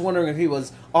 No, they're just wondering if he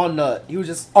was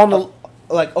just over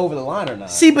the line or not.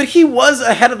 See, but he was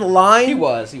ahead of the line.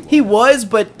 He was,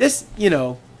 but this,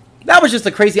 that was just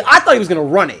a crazy. I thought he was going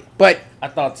to run it, but I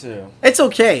thought too. It's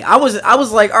okay. I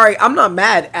was like, all right, I'm not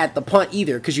mad at the punt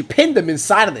either because you pinned them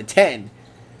inside of the 10.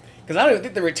 Because I don't even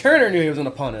think the returner knew he was going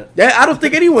to punt it. Yeah, I don't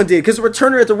think anyone did because the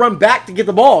returner had to run back to get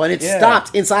the ball, and it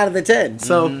stopped inside of the 10.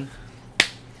 So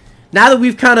now that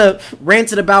we've kind of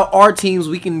ranted about our teams,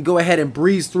 we can go ahead and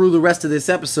breeze through the rest of this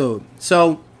episode.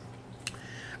 So,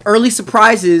 early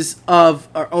surprises of...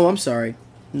 I'm sorry.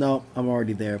 No, I'm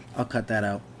already there. I'll cut that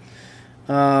out.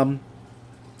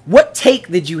 What take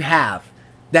did you have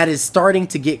that is starting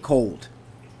to get cold?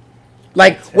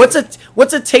 What's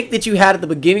a take that you had at the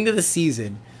beginning of the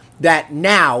season that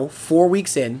now, 4.5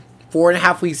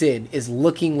 weeks in, is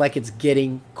looking like it's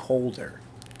getting colder?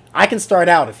 I can start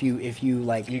out if you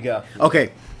like. You go.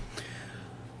 Okay.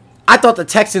 I thought the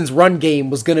Texans' run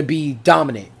game was going to be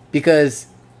dominant because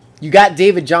you got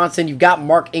David Johnson, you've got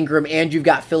Mark Ingram, and you've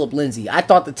got Phillip Lindsay. I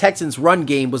thought the Texans' run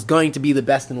game was going to be the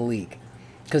best in the league.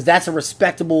 because that's a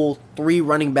respectable 3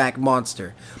 running back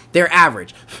monster. They're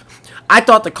average. I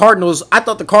thought the Cardinals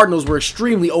were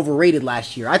extremely overrated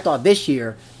last year. I thought this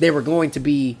year they were going to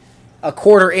be a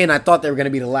quarter in. I thought they were going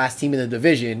to be the last team in the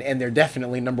division, and they're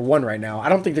definitely number 1 right now. I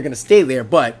don't think they're going to stay there,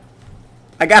 but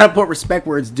I got to put respect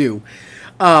where it's due.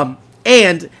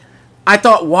 And I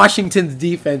thought Washington's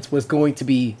defense was going to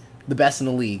be the best in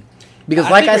the league.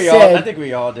 Because I think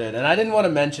we all did, and I didn't want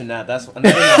to mention that. I didn't want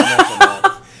to mention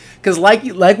that. Because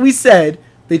like we said,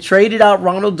 they traded out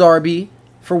Ronald Darby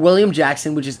for William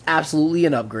Jackson, which is absolutely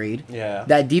an upgrade. Yeah.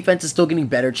 That defense is still getting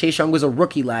better. Chase Young was a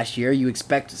rookie last year. You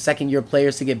expect second-year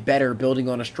players to get better building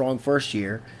on a strong first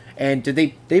year. And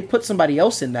did they put somebody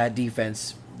else in that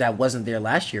defense that wasn't there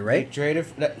last year, right?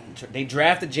 They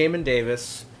drafted Jamin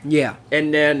Davis. Yeah.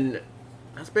 And then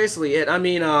that's basically it. I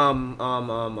mean, Bobby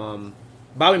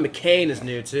McCain is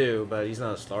new too, but he's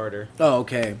not a starter. Oh,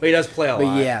 okay. But he does play a lot.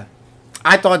 But yeah,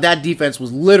 I thought that defense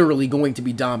was literally going to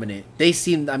be dominant. They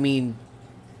seemed, I mean,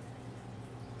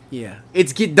 yeah.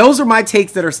 Those are my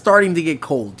takes that are starting to get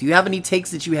cold. Do you have any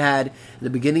takes that you had at the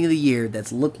beginning of the year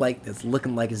that's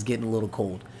looking like it's getting a little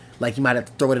cold? Like you might have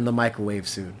to throw it in the microwave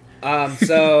soon.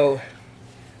 So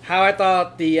how I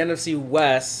thought the NFC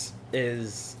West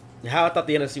is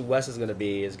going to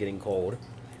be is getting cold.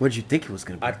 What did you think it was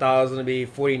going to be? I thought it was going to be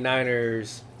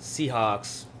 49ers,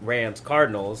 Seahawks, Rams,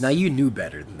 Cardinals. Now you knew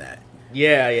better than that.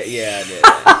 Yeah, I did.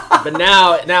 But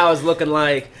now it's looking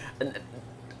like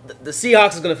the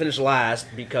Seahawks is going to finish last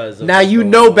because of now you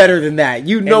know better than that.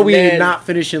 You know we did not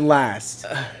finish in last.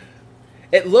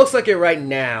 It looks like it right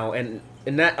now, and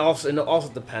that also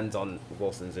depends on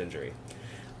Wilson's injury.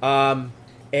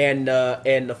 And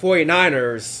the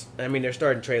 49ers, I mean, they're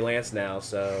starting Trey Lance now,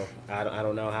 so I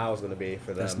don't know how it's going to be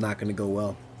for them. That's not going to go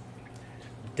well.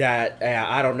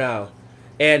 I don't know.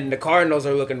 And the Cardinals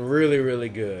are looking really, really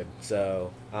good,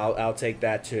 so I'll take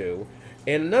that too.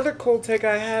 And another cold take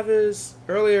I have is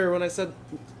earlier when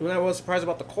I was surprised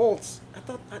about the Colts, I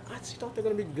actually thought they're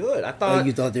going to be good.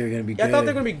 You thought they were going to be good? I thought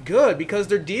they were going to be good because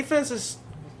their defense is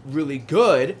really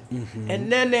good,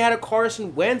 and then they had a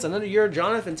Carson Wentz, another year of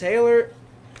Jonathan Taylor.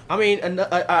 I mean,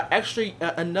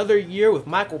 another year with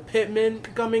Michael Pittman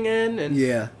coming in, and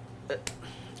yeah,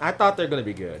 I thought they're going to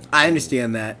be good. I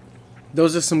understand that.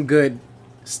 Those are some good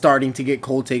starting to get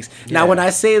cold takes. Yeah. Now, when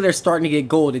I say they're starting to get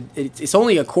cold, it's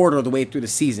only a quarter of the way through the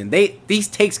season. These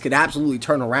takes could absolutely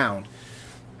turn around.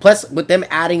 Plus, with them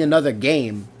adding another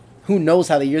game, who knows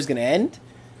how the year's going to end?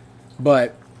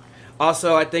 But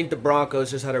also, I think the Broncos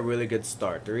just had a really good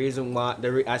start. The reason why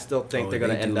I still think they're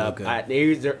going to end up, I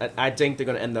think they're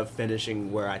going to end up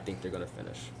finishing where I think they're going to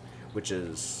finish, which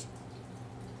is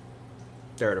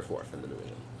 3rd or 4th in the division.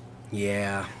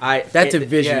 Yeah, that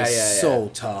division is so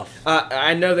tough.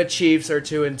 I know the Chiefs are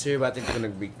 2-2, but I think they're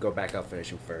going to go back up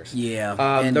finishing first.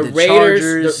 Yeah, and the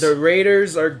Raiders, the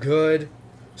Raiders are good,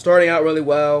 starting out really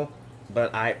well.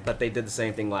 But they did the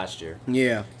same thing last year.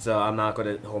 Yeah. So I'm not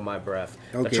going to hold my breath.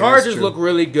 Okay, the Chargers look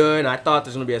really good. I thought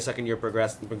there's going to be a second-year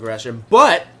progression.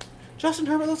 But Justin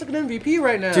Herbert looks like an MVP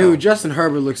right now. Dude, Justin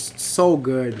Herbert looks so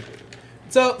good.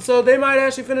 So they might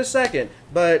actually finish second.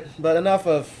 But enough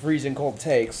of freezing cold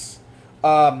takes.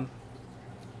 What's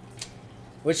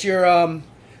your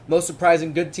most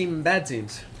surprising good team and bad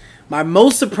teams? My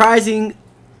most surprising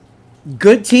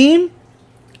good team?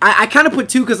 I kind of put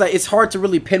 2 because it's hard to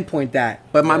really pinpoint that.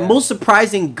 But my most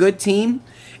surprising good team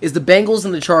is the Bengals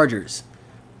and the Chargers.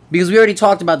 Because we already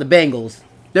talked about the Bengals.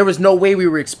 There was no way we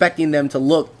were expecting them to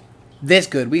look this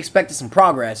good. We expected some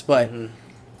progress, but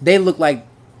they look like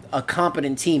a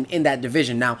competent team in that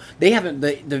division. Now,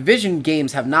 the division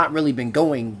games have not really been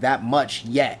going that much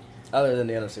yet. Other than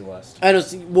the NFC West.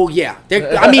 Well, yeah. The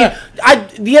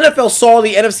NFL saw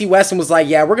the NFC West and was like,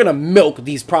 yeah, we're going to milk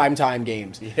these primetime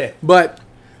games. Yeah.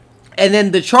 And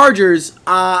then the Chargers,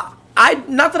 not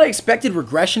that I expected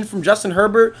regression from Justin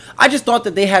Herbert. I just thought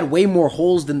that they had way more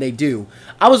holes than they do.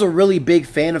 I was a really big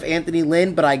fan of Anthony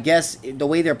Lynn, but I guess the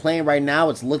way they're playing right now,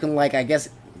 it's looking like, I guess,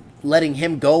 letting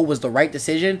him go was the right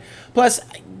decision. Plus,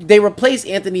 they replaced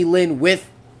Anthony Lynn with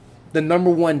the number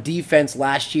 1 defense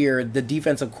last year, the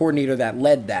defensive coordinator that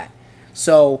led that.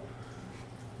 So,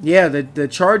 yeah, the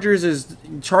Chargers and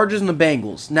the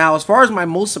Bengals. Now, as far as my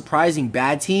most surprising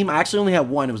bad team, I actually only have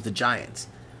one. It was the Giants.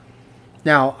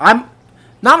 Now, I'm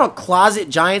not a closet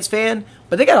Giants fan,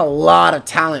 but they got a lot of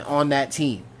talent on that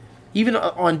team. Even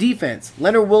on defense.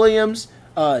 Leonard Williams,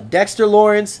 Dexter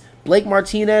Lawrence, Blake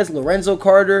Martinez, Lorenzo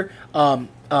Carter.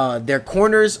 Their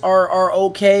corners are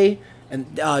okay. And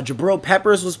Jabril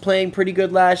Peppers was playing pretty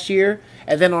good last year.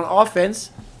 And then on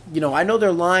offense, I know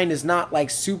their line is not like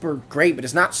super great, but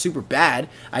it's not super bad.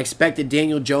 I expected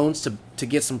Daniel Jones to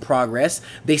get some progress.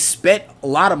 They spent a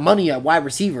lot of money at wide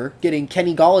receiver, getting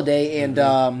Kenny Golladay and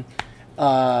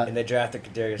and they drafted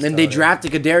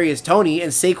Kadarius Toney,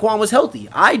 and Saquon was healthy.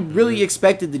 I really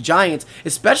expected the Giants,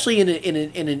 especially in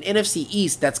an NFC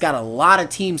East that's got a lot of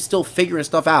teams still figuring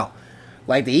stuff out.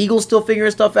 Like the Eagles still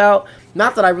figuring stuff out.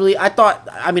 Not that I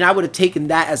would have taken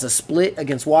that as a split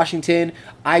against Washington.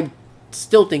 I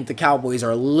still think the Cowboys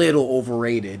are a little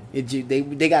overrated.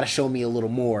 They got to show me a little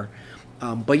more.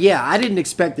 But yeah, I didn't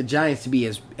expect the Giants to be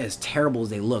as terrible as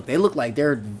they look. They look like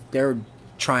they're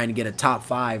trying to get a top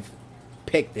 5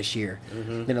 pick this year.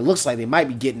 And it looks like they might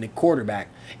be getting a quarterback.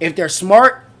 If they're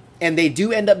smart and they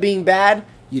do end up being bad,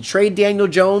 you trade Daniel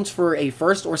Jones for a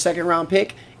first or second round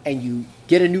pick and you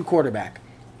get a new quarterback.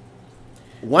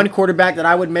 One quarterback that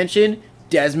I would mention,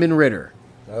 Desmond Ridder.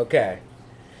 Okay.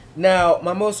 Now,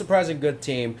 my most surprising good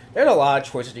team, there's a lot of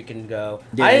choices you can go.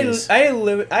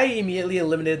 I immediately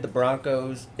eliminated the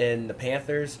Broncos and the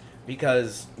Panthers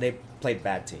because they played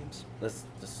bad teams. Let's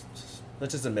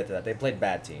just admit to that. They played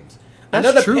bad teams.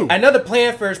 That's true. I know the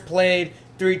Panthers played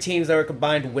 3 teams that were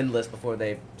combined winless before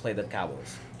they played the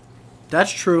Cowboys.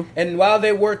 That's true. And while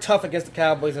they were tough against the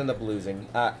Cowboys, they ended up losing.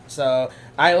 So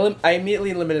I immediately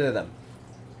eliminated them.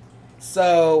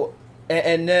 So,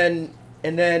 and then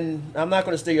I'm not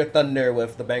going to steal your thunder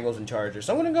with the Bengals and Chargers.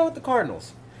 So I'm going to go with the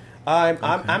Cardinals.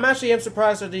 I'm actually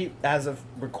surprised that as of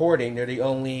recording, they're the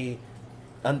only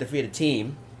undefeated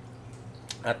team.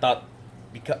 I thought.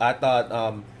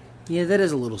 Yeah, that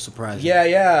is a little surprising.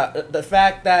 Yeah. The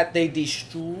fact that they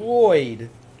destroyed.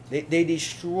 They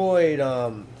destroyed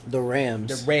the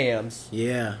Rams. The Rams.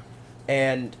 Yeah.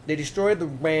 And they destroyed the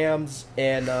Rams,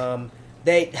 and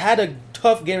they had a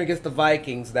tough game against the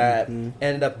Vikings that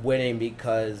ended up winning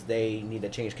because they need to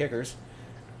change kickers.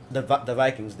 The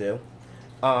Vikings do.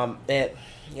 And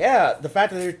yeah, the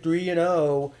fact that they're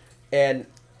 3-0 and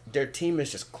their team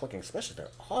is just clicking, especially their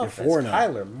offense.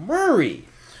 Kyler Murray.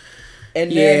 And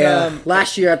then,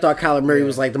 last year I thought Kyler Murray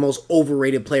was like the most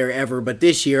overrated player ever, but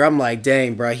this year I'm like,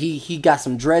 dang, bro, he got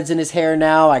some dreads in his hair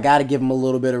now. I got to give him a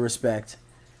little bit of respect.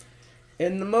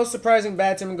 And the most surprising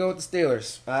bad team, go with the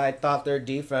Steelers. I thought their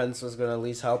defense was going to at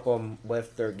least help them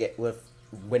with with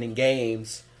winning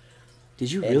games.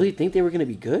 Did you really think they were going to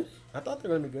be good? I thought they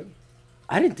were going to be good.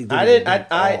 I didn't think they were going to be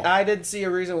good. I didn't see a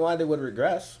reason why they would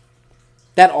regress.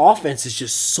 That offense is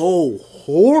just so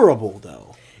horrible,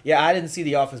 though. Yeah, I didn't see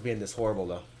the offense being this horrible,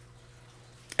 though.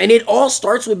 And it all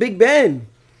starts with Big Ben.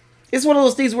 It's one of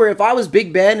those things where if I was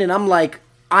Big Ben and I'm like,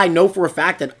 I know for a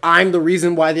fact that I'm the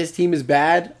reason why this team is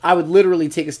bad, I would literally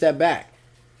take a step back.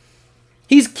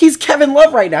 He's Kevin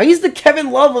Love right now. He's the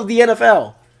Kevin Love of the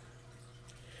NFL.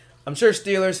 I'm sure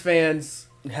Steelers fans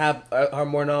are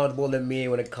more knowledgeable than me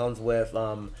when it comes with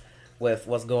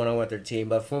what's going on with their team.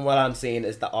 But from what I'm seeing,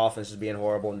 is the offense is being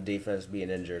horrible and the defense being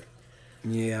injured.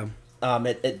 Yeah.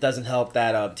 It doesn't help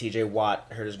that T.J. Watt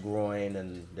hurt his groin,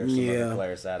 and there's some other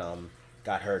players that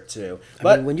got hurt too.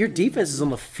 But I mean, when your defense is on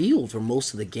the field for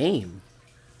most of the game.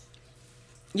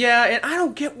 Yeah, and I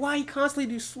don't get why he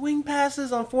constantly do swing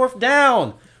passes on 4th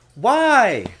down.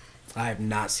 Why? I have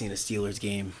not seen a Steelers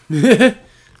game. Yeah,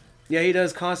 he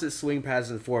does constant swing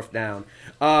passes on 4th down.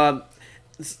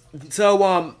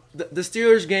 So the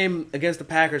Steelers game against the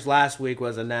Packers last week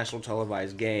was a national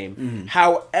televised game. Mm-hmm.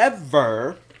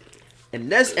 However, in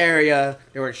this area,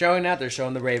 they weren't showing that. They're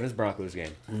showing the Ravens-Broncos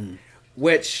game,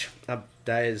 which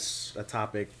that is a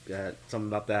topic, something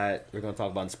about that we're going to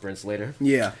talk about in sprints later.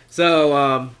 Yeah.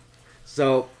 So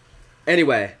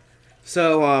anyway.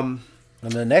 And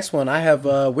the next one, I have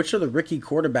which of the rookie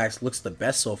quarterbacks looks the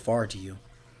best so far to you?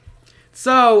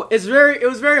 So it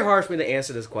was very hard for me to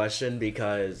answer this question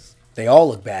because they all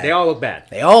look bad. They all look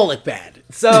bad.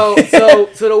 So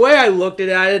the way I looked at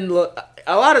it, I didn't look.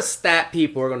 A lot of stat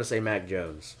people are going to say Mac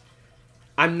Jones.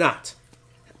 I'm not.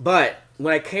 But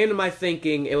when I came to my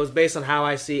thinking, it was based on how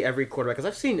I see every quarterback. Because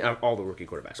I've seen all the rookie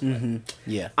quarterbacks play. Mm-hmm.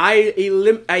 Yeah. I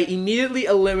immediately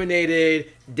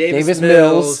eliminated Davis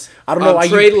Mills. I don't know why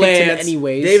Trey you picked Lance, him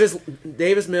anyways.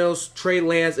 Davis Mills, Trey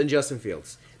Lance, and Justin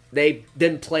Fields. They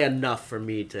didn't play enough for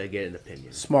me to get an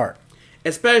opinion. Smart.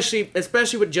 Especially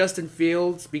with Justin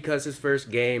Fields, because his first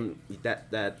game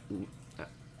that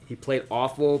he played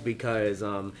awful because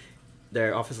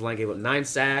their offensive line gave up 9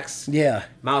 sacks. Yeah.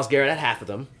 Myles Garrett had half of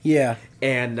them. Yeah.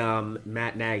 And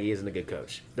Matt Nagy isn't a good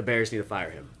coach. The Bears need to fire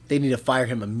him. They need to fire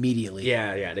him immediately.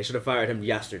 Yeah. They should have fired him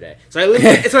yesterday. So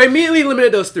I immediately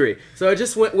eliminated those 3. So I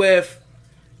just went with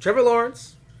Trevor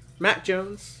Lawrence, Mac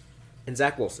Jones, and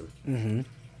Zach Wilson. Mm-hmm.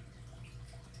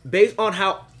 Based on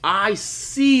how I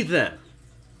see them,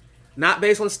 not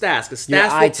based on stats, because Your stats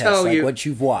eye will test, tell like you what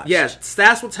you've watched. Yes,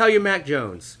 stats will tell you Mac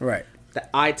Jones. Right.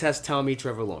 The eye test tell me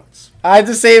Trevor Lawrence. I have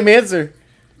the same answer.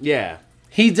 Yeah.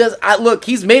 He does. Look,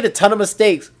 he's made a ton of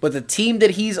mistakes, but the team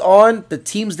that he's on, the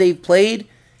teams they've played,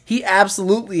 he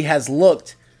absolutely has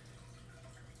looked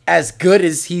as good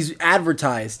as he's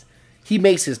advertised. He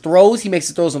makes his throws. He makes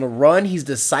his throws on a run. He's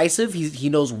decisive. He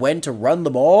knows when to run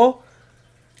the ball.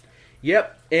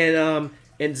 Yep.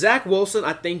 And Zach Wilson,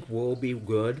 I think, will be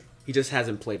good. He just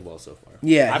hasn't played well so far.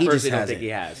 Yeah, I he just personally don't hasn't. think he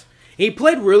has. He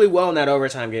played really well in that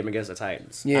overtime game against the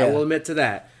Titans. Yeah. I will admit to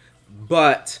that.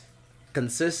 But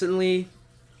consistently,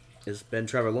 it's been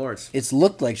Trevor Lawrence. It's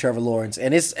looked like Trevor Lawrence,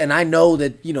 and I know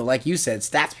that, like you said,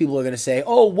 stats people are going to say,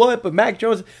 "Oh, what?" But Mac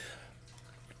Jones,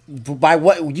 by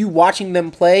what you watching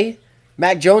them play,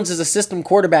 Mac Jones is a system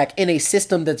quarterback in a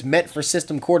system that's meant for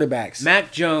system quarterbacks.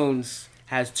 Mac Jones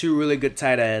has two really good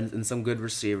tight ends and some good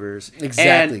receivers.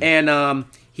 Exactly. And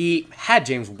he had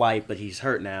James White, but he's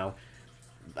hurt now.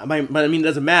 But I mean, it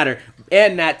doesn't matter.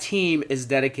 And that team is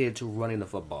dedicated to running the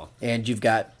football. And you've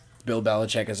got Bill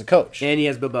Belichick as a coach. And he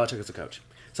has Bill Belichick as a coach.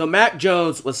 So Mac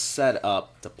Jones was set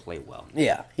up to play well.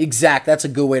 Yeah, exact. That's a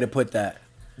good way to put that.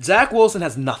 Zach Wilson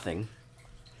has nothing.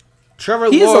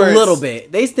 Trevor He is Lawrence a little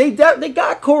bit. They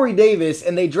got Corey Davis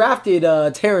and they drafted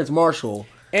Terrence Marshall.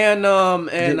 And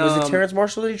Was it Terrence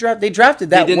Marshall that he drafted? They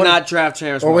drafted that. They did one, not draft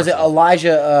Terrence or was it Marshall.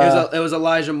 Elijah? It was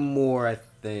Elijah Moore, I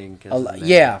think. is his name.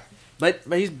 Yeah. But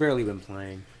he's barely been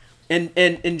playing.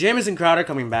 And Jamison Crowder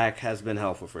coming back has been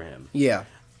helpful for him. Yeah.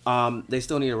 They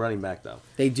still need a running back though.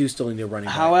 They do still need a running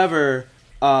back. However,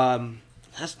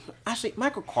 actually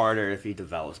Michael Carter, if he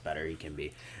develops better, he can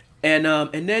be. And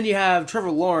then you have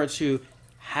Trevor Lawrence, who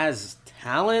has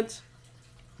talent,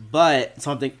 but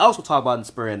something else we'll talk about in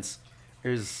sprints.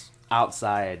 There's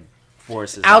outside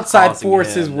forces.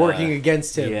 Working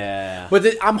against him. Yeah. But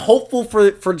I'm hopeful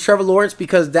for Trevor Lawrence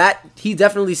because he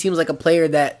definitely seems like a player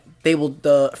that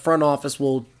the front office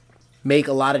will make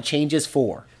a lot of changes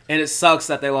for. And it sucks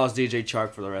that they lost DJ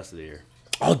Chark for the rest of the year.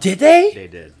 Oh, did they? They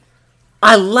did.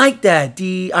 I like that.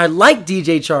 I like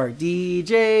DJ Chark.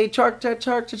 DJ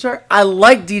Chark. I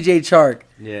like DJ Chark.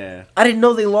 Yeah. I didn't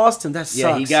know they lost him. That sucks.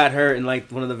 Yeah, he got hurt in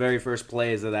like one of the very first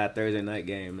plays of that Thursday night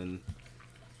game and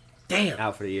damn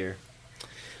out for the year.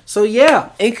 So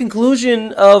yeah, in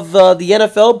conclusion of the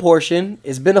NFL portion,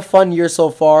 it's been a fun year so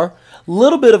far.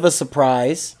 Little bit of a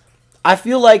surprise. I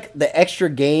feel like the extra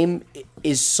game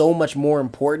is so much more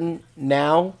important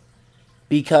now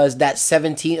because they have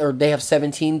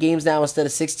 17 games now instead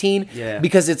of 16. Yeah.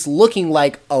 Because it's looking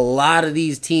like a lot of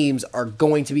these teams are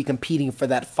going to be competing for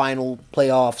that final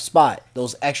playoff spot,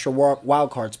 those extra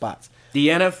wild card spots. The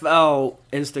NFL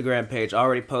Instagram page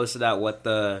already posted out what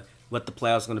the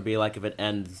playoffs is going to be like if it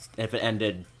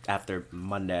ended after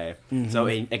Monday. Mm-hmm. So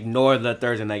ignore the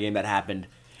Thursday night game that happened.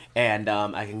 And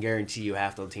I can guarantee you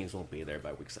half those teams won't be there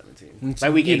by week 17. By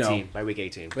week 18. By week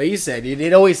 18. But you said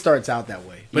it always starts out that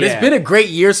way. But Yeah. It's been a great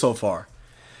year so far.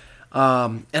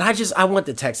 And I want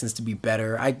the Texans to be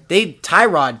better.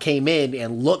 Tyrod came in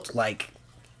and looked like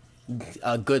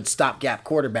a good stopgap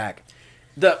quarterback.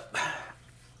 There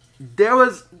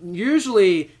was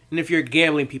usually, and if you're a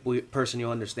gambling person,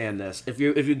 you'll understand this. If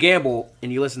you gamble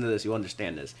and you listen to this, you'll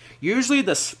understand this. Usually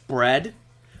the spread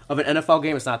of an NFL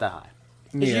game is not that high.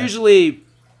 It's Yeah. usually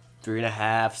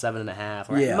 3.5, 7.5,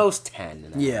 or Yeah. at most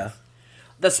 10. Yeah.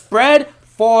 The spread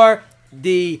for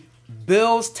the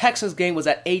Bills-Texans game was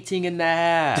at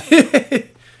 18.5.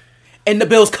 And the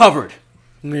Bills covered.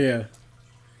 Yeah.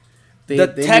 They The knew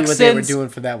what they were Texans- doing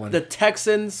for that one. The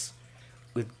Texans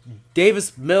with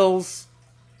Davis Mills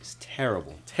is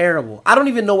terrible. Terrible. I don't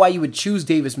even know why you would choose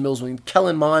Davis Mills when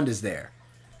Kellen Mond is there.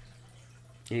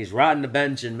 And he's rotting the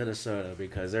bench in Minnesota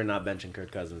because they're not benching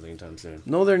Kirk Cousins anytime soon.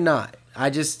 No, they're not.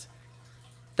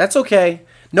 That's okay.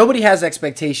 Nobody has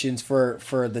expectations for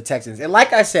the Texans. And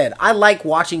like I said, I like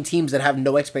watching teams that have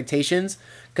no expectations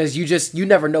because you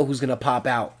never know who's going to pop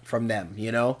out from them,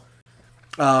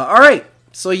 All right.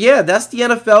 So, yeah, that's the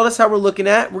NFL. That's how we're looking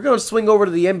at. We're going to swing over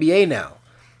to the NBA now.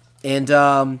 And,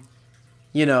 we're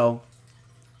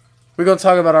going to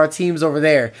talk about our teams over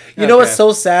there. You know what's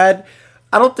so sad?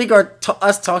 I don't think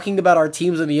us talking about our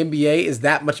teams in the NBA is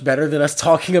that much better than us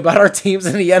talking about our teams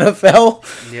in the NFL.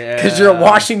 Yeah. Because you're a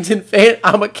Washington fan,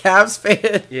 I'm a Cavs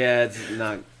fan. Yeah, it's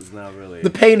not really. The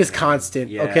pain is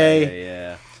constant, okay?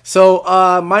 Yeah. So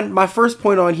my first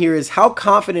point on here is how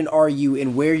confident are you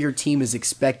in where your team is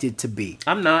expected to be?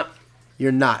 I'm not.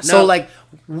 You're not. No. So,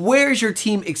 where's your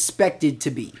team expected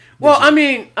to be? Well, I'm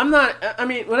not.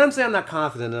 When I'm saying I'm not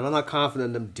confident in them, I'm not confident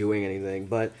in them doing anything.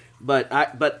 But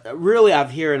really, I'm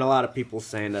hearing a lot of people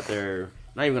saying that they're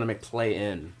not even going to make play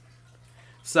in.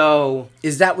 So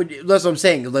Is that what? That's what I'm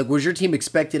saying. Like, was your team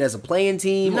expected as a play-in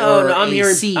team? no, or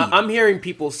no, seed? I'm hearing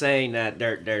people saying that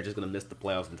they're just gonna miss the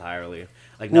playoffs entirely.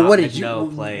 Like, Well, not what did make you? no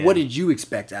play-in. What did you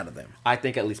expect out of them? I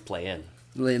think at least play in.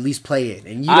 At least play in,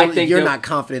 and I think you're they'll- not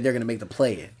confident they're going to make the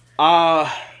play in.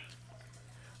 I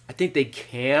think they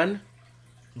can,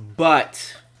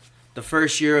 but the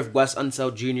first year of Wes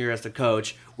Unseld Jr. as the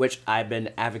coach, which I've been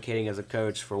advocating as a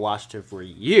coach for Washington for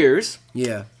years,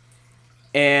 Yeah.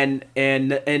 and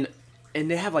they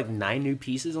have like 9 new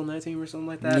pieces on that team or something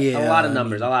like that. Yeah, a lot of I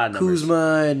numbers. mean, A lot of numbers.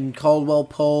 Kuzma and Caldwell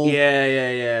Pope.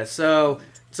 Yeah. So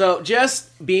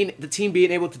just being the team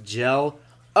being able to gel.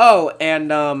 Oh,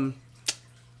 and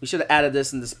we should have added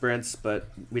this in the sprints, but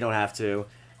we don't have to.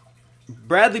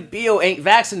 Bradley Beal ain't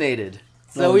vaccinated,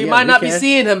 so Oh, we yeah, might we not can. be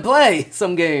seeing him play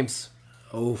some games.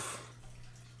 Oof.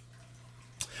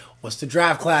 What's the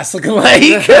draft class looking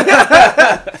like?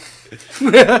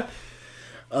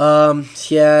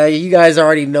 Yeah, you guys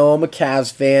already know I'm a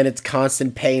Cavs fan. It's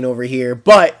constant pain over here,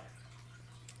 but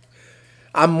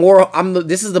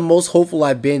this is the most hopeful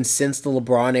I've been since the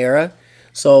LeBron era.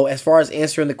 So as far as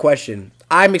answering the question,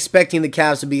 I'm expecting the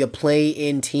Cavs to be a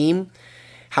play-in team.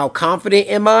 How confident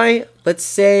am I? Let's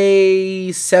say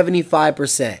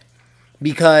 75%.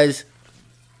 Because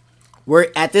we're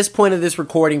at this point of this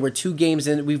recording, we're 2 games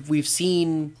in. We've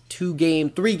seen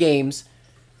 3 games,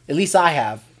 at least I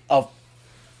have, of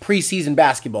preseason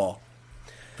basketball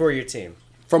For your team.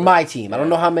 from my team. I don't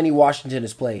know how many Washington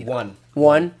has played. One?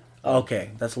 Okay,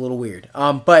 that's a little weird.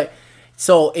 But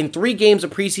so in 3 games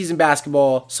of preseason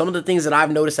basketball, some of the things that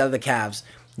I've noticed out of the Cavs,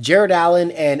 Jared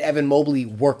Allen and Evan Mobley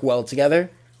work well together.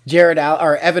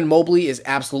 Evan Mobley is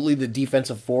absolutely the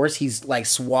defensive force. He's like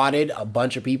swatted a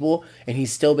bunch of people, and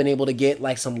he's still been able to get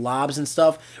like some lobs and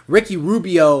stuff. Ricky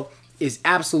Rubio is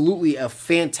absolutely a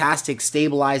fantastic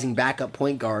stabilizing backup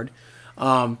point guard.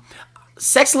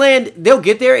 Sexland, they'll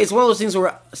get there. It's one of those things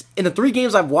where in the 3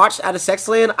 games I've watched out of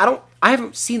Sexland, I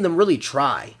haven't seen them really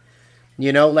try.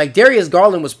 You know, like Darius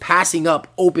Garland was passing up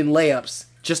open layups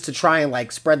just to try and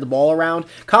like spread the ball around.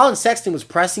 Colin Sexton was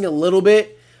pressing a little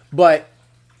bit, but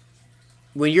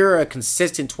when you're a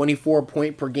consistent 24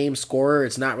 point per game scorer,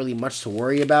 it's not really much to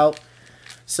worry about.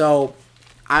 So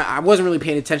I wasn't really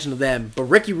paying attention to them. But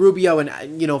Ricky Rubio and,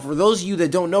 for those of you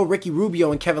that don't know, Ricky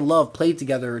Rubio and Kevin Love played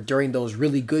together during those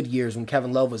really good years when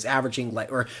Kevin Love was averaging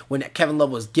or when Kevin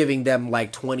Love was giving them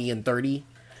like 20 and 30,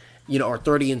 or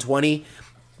 30 and 20.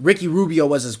 Ricky Rubio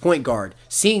was his point guard.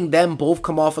 Seeing them both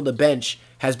come off of the bench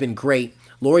has been great.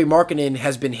 Lauri Markkanen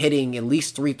has been hitting at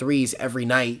least 3 threes every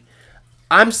night.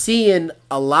 I'm seeing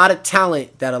a lot of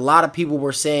talent that a lot of people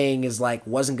were saying is like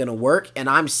wasn't going to work, and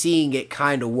I'm seeing it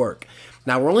kind of work.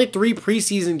 Now, we're only 3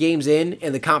 preseason games in,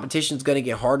 and the competition's going to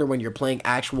get harder when you're playing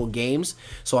actual games.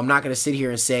 So I'm not going to sit here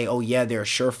and say, oh, yeah, they're a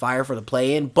surefire for the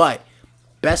play-in. But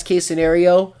best case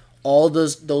scenario, all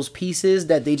those pieces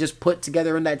that they just put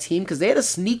together in that team, because they had a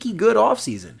sneaky good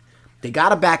offseason. They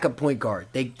got a backup point guard.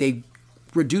 They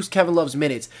reduced Kevin Love's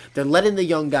minutes. They're letting the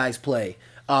young guys play.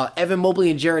 Evan Mobley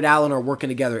and Jared Allen are working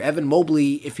together. Evan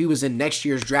Mobley, if he was in next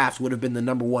year's draft, would have been the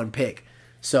number 1 pick.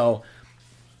 So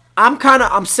I'm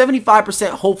 75%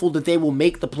 hopeful that they will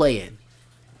make the play-in.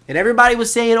 And everybody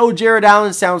was saying, oh, Jared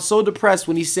Allen sounds so depressed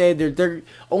when he said they're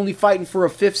only fighting for a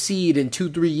 5th seed in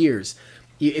 2-3 years.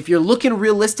 If you're looking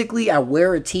realistically at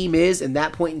where a team is in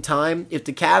that point in time, if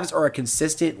the Cavs are a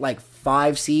consistent like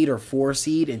 5 seed or 4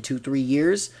 seed in 2-3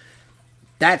 years,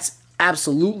 that's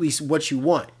absolutely what you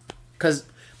want. Because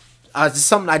this is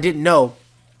something I didn't know.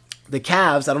 The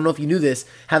Cavs, I don't know if you knew this,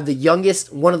 have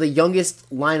one of the youngest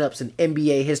lineups in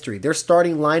NBA history. Their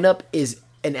starting lineup is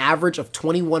an average of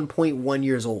 21.1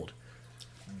 years old.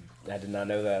 I did not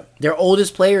know that. Their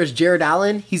oldest player is Jared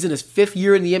Allen. He's in his 5th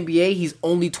year in the NBA. He's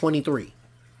only 23.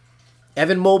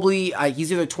 Evan Mobley,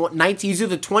 he's either 19, he's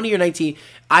either 20 or 19.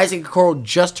 Isaac Okoro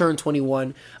just turned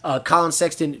 21. Colin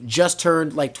Sexton just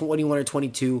turned like 21 or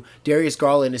 22. Darius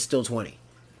Garland is still 20.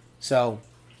 So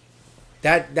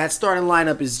that starting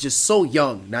lineup is just so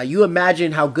young. Now you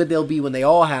imagine how good they'll be when they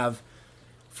all have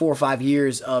 4 or 5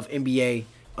 years of NBA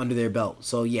under their belt.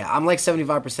 So yeah, I'm like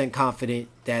 75% confident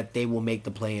that they will make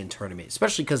the play-in tournament,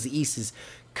 especially because the East is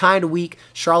kind of weak.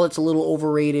 Charlotte's a little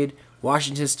overrated.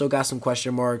 Washington's still got some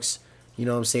question marks. You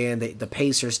know what I'm saying? The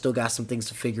Pacers still got some things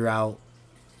to figure out.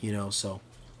 So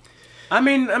I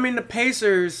mean, the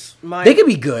Pacers might. they could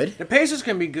be good. The Pacers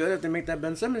can be good if they make that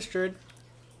Ben Simmons trade.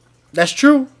 That's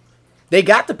true. They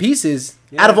got the pieces.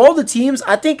 Yeah. Out of all the teams,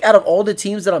 I think out of all the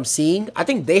teams that I'm seeing, I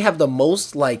think they have the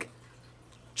most like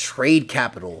trade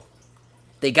capital.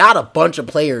 They got a bunch of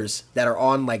players that are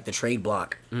on like the trade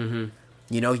block. Mm-hmm.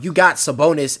 You got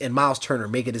Sabonis and Miles Turner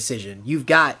make a decision. You've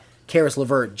got Karis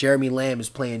LeVert, Jeremy Lamb is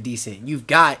playing decent. You've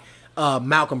got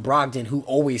Malcolm Brogdon, who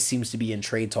always seems to be in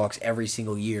trade talks every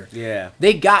single year. Yeah.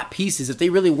 They got pieces. If they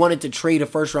really wanted to trade a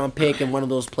first-round pick and one of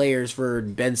those players for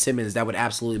Ben Simmons, that would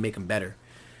absolutely make them better.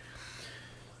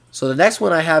 So the next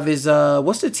one I have is,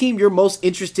 what's the team you're most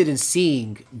interested in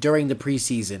seeing during the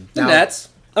preseason? The Nets.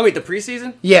 Oh, wait, the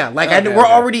preseason? Yeah, like Okay, we're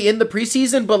okay. already in the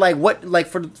preseason, but like what, like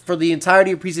for the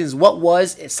entirety of preseasons, what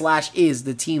was / is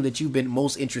the team that you've been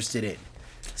most interested in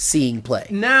seeing play?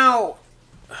 Now,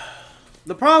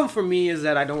 the problem for me is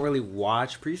that I don't really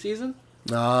watch preseason.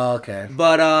 Oh, okay.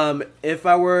 But if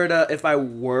I were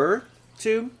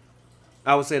to,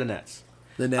 I would say the Nets.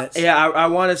 The Nets. Yeah, I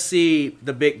want to see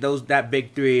that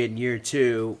big three in year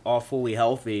 2 all fully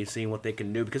healthy, seeing what they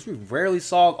can do, because we rarely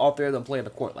saw all three of them play on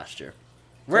the court last year.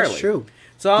 Rarely. That's true.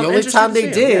 So I'm the only interested time to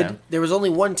they see 'em, did, yeah. there was only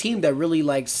one team that really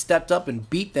like stepped up and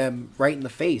beat them right in the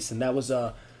face, and that was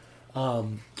a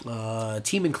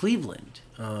team in Cleveland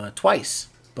twice.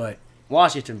 But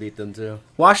Washington beat them too.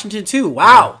 Washington too.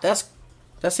 Wow, that's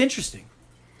interesting.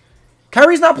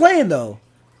 Kyrie's not playing though.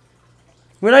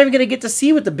 We're not even gonna get to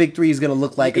see what the big three is gonna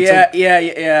look like. Yeah,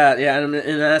 and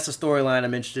that's a storyline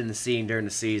I'm interested in seeing during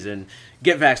the season.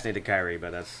 Get vaccinated, Kyrie,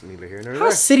 but that's neither here nor How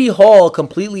there. City Hall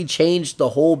completely changed the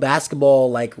whole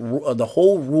basketball, like the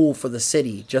whole rule for the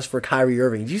city just for Kyrie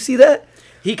Irving. Did you see that?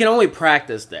 He can only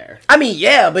practice there. I mean,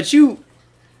 yeah, but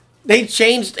they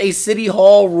changed a City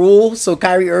Hall rule so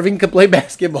Kyrie Irving could play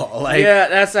basketball. Like, Yeah,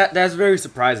 that's very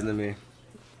surprising to me.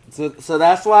 So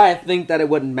that's why I think that it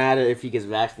wouldn't matter if he gets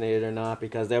vaccinated or not,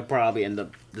 because they'll probably end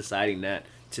up deciding that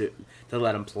to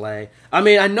let him play. I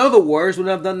mean, I know the Warriors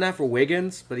wouldn't have done that for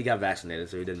Wiggins, but he got vaccinated,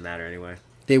 so it didn't matter anyway.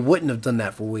 they wouldn't have done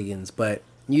that for Wiggins, but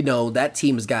you know that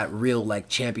team has got real like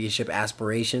championship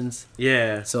aspirations.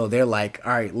 Yeah. So they're like,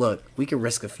 all right, look, we can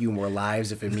risk a few more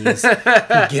lives if it means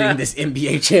getting this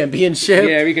NBA championship.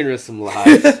 Yeah, we can risk some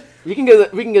lives. we can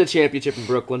get a championship in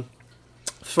Brooklyn.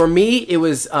 For me, it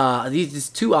was these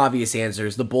two obvious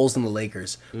answers: the Bulls and the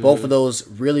Lakers. Both of those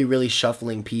really, really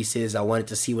shuffling pieces. I wanted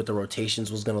to see what the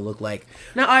rotations was going to look like.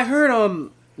 Now I heard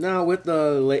now with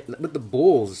the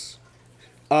Bulls,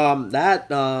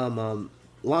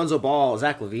 Lonzo Ball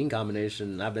Zach LaVine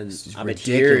combination I've been ridiculous.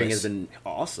 hearing has been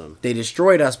awesome. They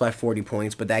destroyed us by 40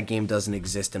 points, but that game doesn't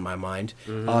exist in my mind.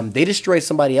 They destroyed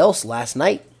somebody else last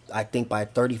night, I think, by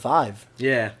 35.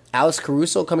 Yeah. Alex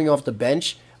Caruso coming off the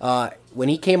bench. When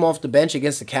he came off the bench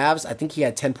against the Cavs, I think he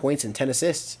had 10 points and 10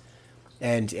 assists.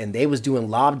 And they was doing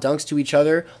lob dunks to each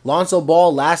other. Lonzo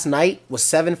Ball last night was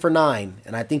 7 for 9,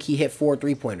 and I think he hit 4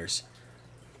 3-pointers.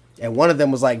 And one of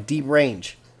them was like deep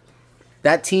range.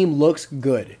 That team looks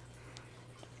good.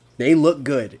 They look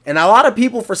good. And a lot of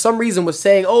people, for some reason, was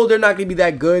saying, oh, they're not going to be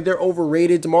that good. They're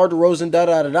overrated. DeMar DeRozan,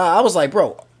 da-da-da-da. I was like,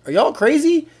 bro, are y'all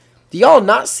crazy? Do y'all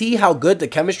not see how good the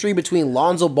chemistry between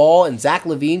Lonzo Ball and Zach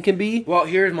LaVine can be? Well,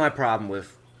 here's my problem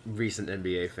with recent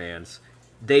NBA fans.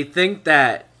 They think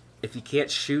that if you can't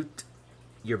shoot,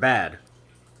 you're bad.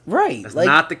 Right. That's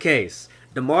not the case.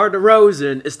 DeMar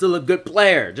DeRozan is still a good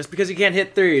player. Just because he can't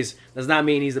hit threes does not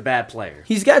mean he's a bad player.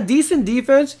 He's got decent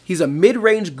defense. He's a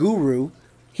mid-range guru.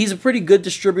 He's a pretty good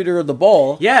distributor of the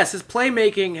ball. Yes, his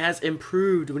playmaking has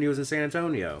improved when he was in San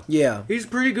Antonio. Yeah. He's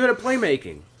pretty good at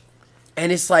playmaking.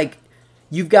 And it's like,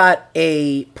 you've got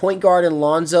a point guard in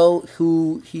Lonzo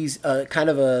who he's kind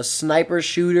of a sniper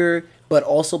shooter, but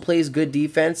also plays good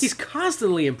defense. He's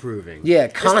constantly improving. Yeah,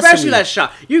 constantly. Especially that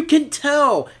shot. You can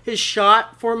tell his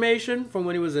shot formation from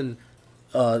when he was in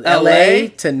LA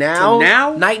to now,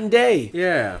 night and day.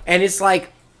 Yeah. And it's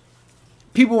like,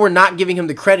 people were not giving him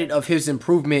the credit of his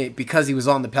improvement because he was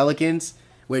on the Pelicans,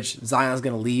 which Zion's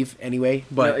going to leave anyway.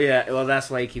 But yeah, well, that's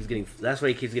why he keeps getting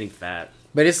fat.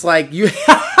 But it's like you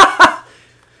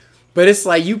But it's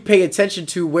like you pay attention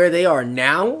to where they are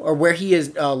now, or where he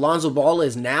is Lonzo Ball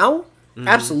is now.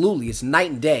 Absolutely, it's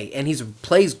night and day, and he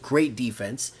plays great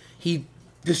defense. He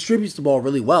distributes the ball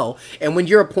really well, and when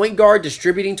you're a point guard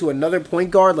distributing to another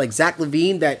point guard like Zach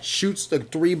LaVine that shoots the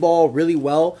 3 ball really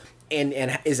well and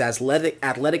is as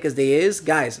athletic as they is,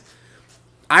 guys.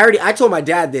 I told my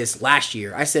dad this last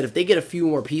year. I said if they get a few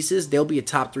more pieces, they'll be a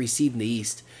top 3 seed in the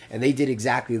East. And they did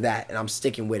exactly that, and I'm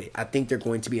sticking with it. I think they're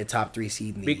going to be a top 3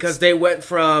 seed in the Because East. they went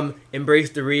from embrace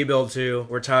the rebuild to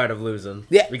we're tired of losing.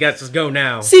 Yeah. We got to just go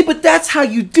now. See, but that's how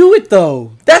you do it,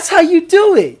 though. That's how you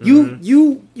do it.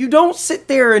 You don't sit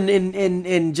there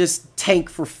and just tank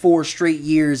for 4 straight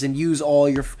years and use all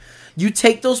your. You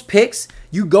take those picks,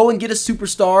 you go and get a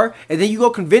superstar, and then you go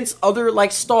convince other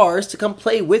like stars to come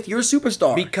play with your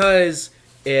superstar. Because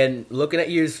in looking at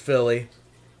you as Philly,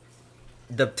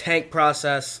 the tank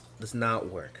process does not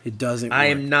work. It doesn't I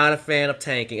work. am not a fan of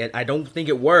tanking. I don't think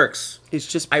it works. It's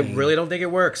just I pain. really don't think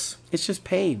it works. It's just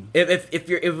pain. If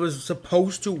it was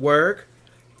supposed to work,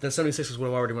 then 76ers would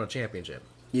have already won a championship.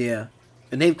 Yeah.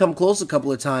 And they've come close a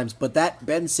couple of times, but that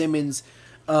Ben Simmons,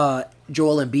 Joel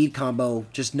Embiid combo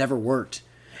just never worked.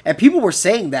 And people were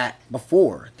saying that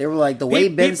before. They were like, the way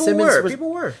Ben Simmons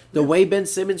People were. The way Ben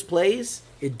Simmons plays,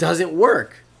 it doesn't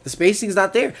work. The spacing's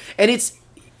not there. And it's,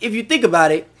 if you think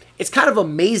about it, it's kind of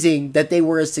amazing that they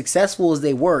were as successful as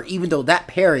they were, even though that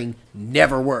pairing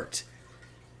never worked.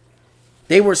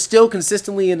 They were still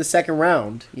consistently in the second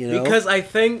round, you know? Because I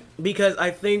think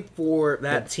for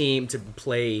that team to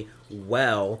play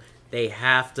well, they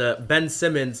have to. Ben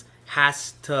Simmons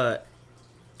has to.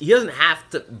 He doesn't have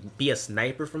to be a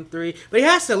sniper from three, but he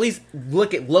has to at least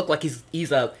look like he's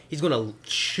gonna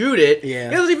shoot it. Yeah.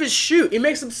 He doesn't even shoot. It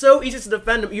makes him so easy to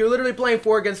defend him. You're literally playing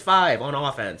 4 against 5 on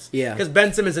offense. Yeah. Because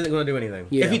Ben Simmons isn't gonna do anything.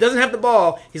 Yeah. If he doesn't have the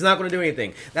ball, he's not gonna do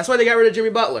anything. That's why they got rid of Jimmy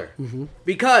Butler.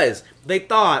 Because they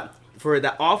thought for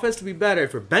the offense to be better,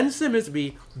 for Ben Simmons to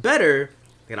be better,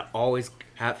 they gotta always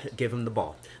give him the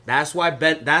ball. That's why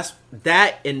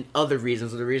that and other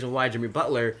reasons are the reason why Jimmy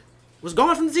Butler was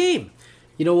gone from the team.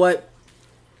 You know what?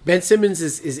 Ben Simmons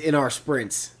is in our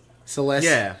sprints. So let's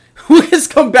let's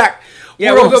come back.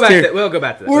 Yeah, we'll go back to that. We'll go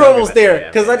back to that. We're almost there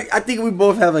because I think we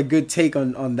both have a good take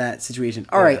on that situation.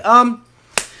 All right.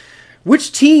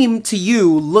 Which team to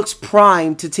you looks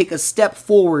primed to take a step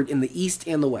forward in the East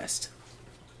and the West?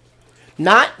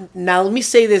 Now, let me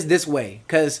say this way,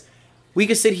 because we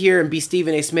could sit here and be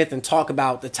Stephen A. Smith and talk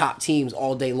about the top teams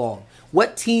all day long.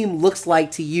 What team looks like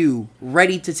to you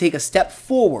ready to take a step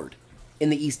forward in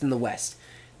the East and the West?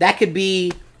 That could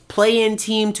be play-in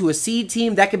team to a seed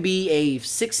team. That could be a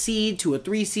 6 seed to a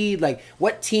 3 seed. Like,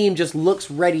 what team just looks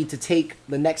ready to take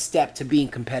the next step to being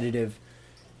competitive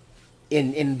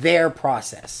in their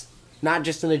process, not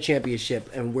just in the championship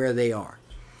and where they are?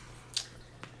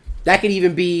 That could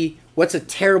even be, what's a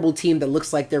terrible team that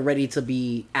looks like they're ready to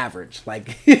be average?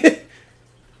 Like,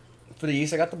 for the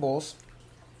East, I got the Bulls.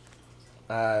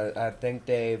 I think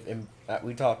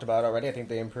we talked about it already. I think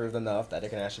they improved enough that they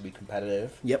can actually be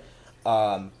competitive. Yep.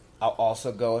 I'll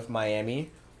also go with Miami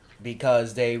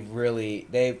because I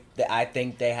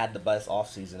think they had the best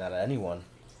offseason out of anyone.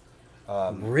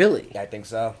 Really? I think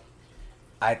so.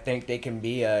 I think they can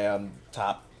be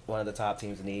one of the top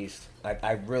teams in the East.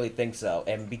 I really think so.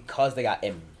 And because they got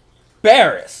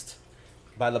embarrassed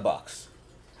by the Bucks,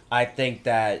 I think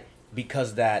that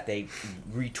because that they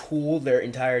retooled their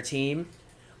entire team.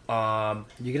 You're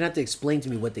going to have to explain to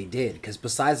me what they did, because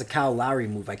besides the Kyle Lowry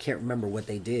move, I can't remember what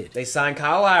they did. They signed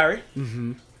Kyle Lowry.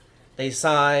 Mm-hmm. They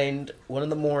signed one of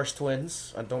the Morris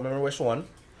twins. I don't remember which one.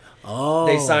 Oh.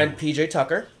 They signed PJ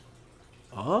Tucker.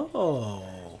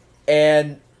 Oh.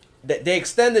 And they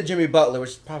extended Jimmy Butler, which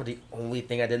is probably the only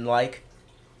thing I didn't like.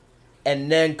 And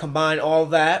then combine all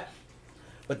that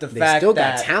with the fact still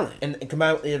that got talent, and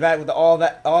combine that with all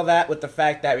that with the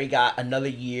fact that we got another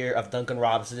year of Duncan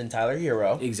Robinson and Tyler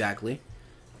Hero. Exactly.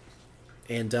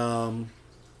 And Bam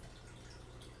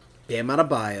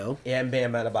Adebayo. And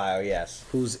Bam Adebayo, yes.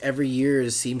 Who's every year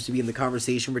seems to be in the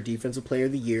conversation for Defensive Player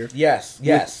of the Year.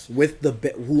 Yes. With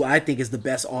who I think is the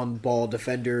best on-ball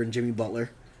defender in Jimmy Butler.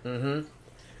 Mm-hmm.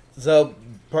 So,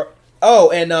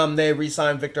 they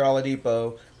re-signed Victor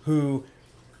Oladipo, who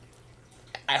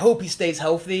I hope he stays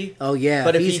healthy. Oh yeah,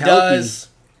 but if he does,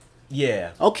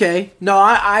 yeah. Okay, no,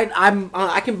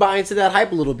 I can buy into that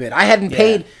hype a little bit. I hadn't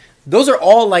paid. Those are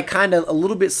all like kind of a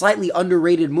little bit slightly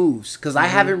underrated moves because I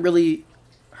haven't really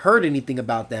heard anything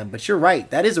about them. But you're right,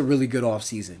 that is a really good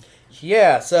offseason.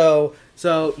 Yeah. So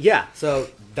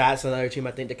that's another team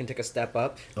I think that can take a step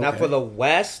up. Okay. Now for the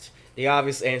West, the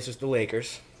obvious answer is the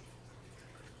Lakers.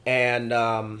 And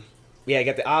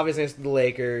get the obvious answer to the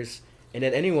Lakers, and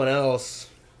then anyone else.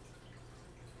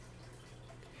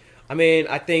 I mean,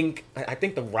 I think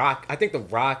the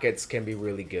Rockets can be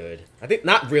really good. I think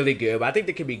not really good, but I think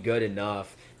they can be good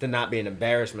enough to not be an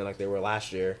embarrassment like they were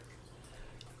last year.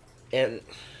 And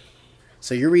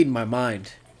so you're reading my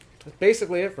mind. That's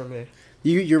basically it for me.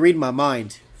 You're reading my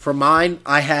mind. For mine,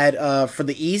 I had for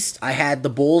the East, I had the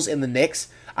Bulls and the Knicks.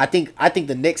 I think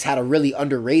the Knicks had a really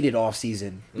underrated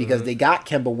offseason because they got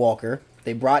Kemba Walker.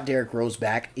 They brought Derrick Rose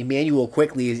back. Emmanuel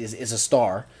Quickley is a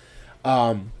star.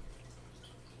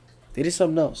 They did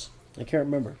something else. I can't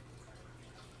remember.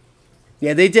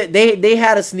 Yeah, they did. They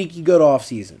had a sneaky good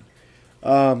offseason.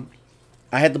 I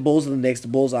had the Bulls and the Knicks. The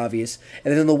Bulls, obvious.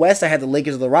 And then in the West, I had the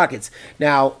Lakers and the Rockets.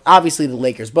 Now, obviously the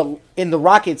Lakers. But in the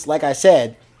Rockets, like I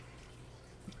said,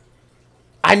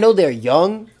 I know they're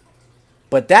young,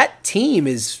 but that team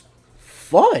is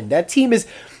fun. That team is...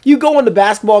 You go on the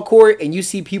basketball court and you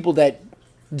see people that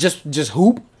just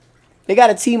hoop. They got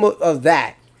a team of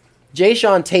that.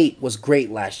 Jayshawn Tate was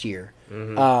great last year.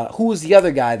 Who was the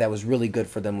other guy that was really good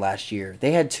for them last year?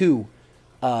 They had two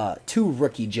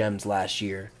rookie gems last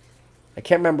year. I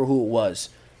can't remember who it was.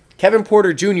 Kevin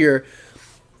Porter Jr.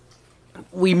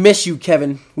 We miss you,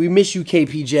 Kevin. We miss you,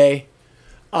 KPJ.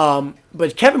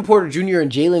 But Kevin Porter Jr.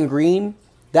 and Jalen Green,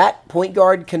 that point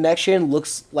guard connection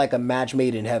looks like a match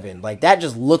made in heaven. Like, that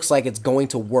just looks like it's going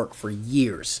to work for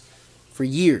years. For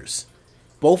years.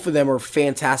 Both of them are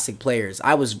fantastic players.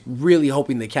 I was really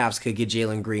hoping the Cavs could get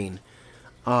Jalen Green.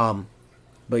 But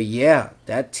yeah,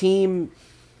 that team,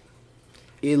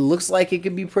 it looks like it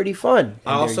could be pretty fun.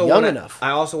 And they're young enough.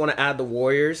 I also want to add the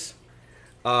Warriors.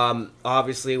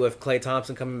 Obviously, with Klay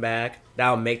Thompson coming back,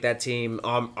 that'll make that team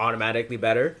automatically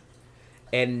better.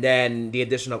 And then the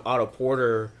addition of Otto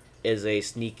Porter is a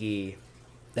sneaky.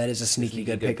 That is a sneaky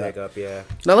good pickup. Yeah.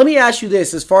 Now let me ask you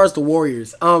this: as far as the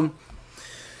Warriors,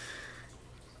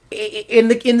 in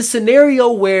the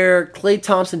scenario where Klay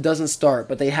Thompson doesn't start,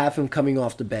 but they have him coming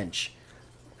off the bench,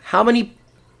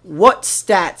 what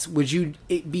stats would you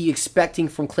be expecting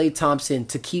from Klay Thompson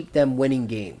to keep them winning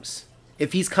games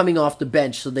if he's coming off the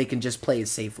bench so they can just play it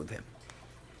safe with him?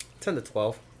 10 to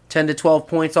 12. 10 to 12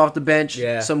 points off the bench.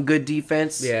 Yeah. Some good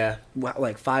defense. Yeah.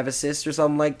 Like 5 assists or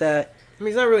something like that. I mean,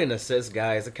 he's not really an assist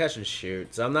guy. He's a catch and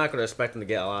shoot, so I'm not going to expect him to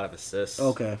get a lot of assists.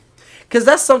 Okay. Because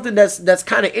that's something that's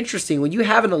kind of interesting. When you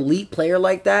have an elite player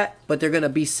like that, but they're going to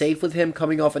be safe with him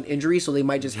coming off an injury, so they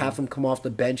might just have him come off the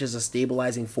bench as a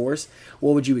stabilizing force,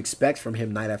 what would you expect from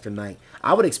him night after night?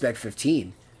 I would expect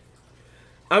 15.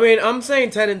 I mean, I'm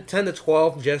saying 10 to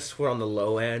 12 just for on the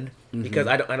low end, because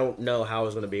I don't know how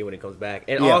it's going to be when he comes back.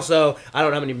 And also, I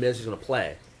don't know how many minutes he's going to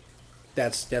play.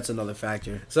 That's another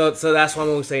factor. So that's why I'm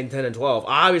only saying 10 and 12.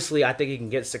 Obviously, I think he can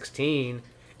get 16.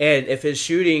 And if his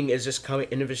shooting is just coming,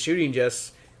 and if his shooting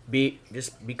just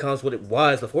becomes what it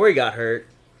was before he got hurt,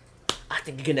 I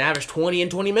think he can average 20 in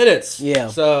 20 minutes. Yeah.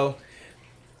 So,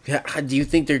 do you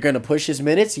think they're going to push his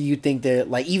minutes? Do you think they're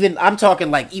I'm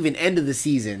talking even end of the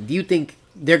season. Do you think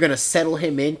they're going to settle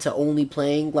him into only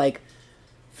playing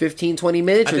 15, 20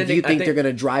 minutes, or do you think they're going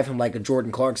to drive him like a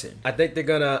Jordan Clarkson? I think they're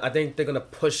gonna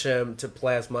push him to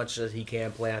play as much as he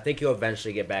can play. I think he'll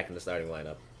eventually get back in the starting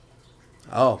lineup.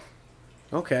 Oh.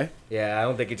 Okay. Yeah, I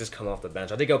don't think he'll just come off the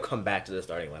bench. I think he'll come back to the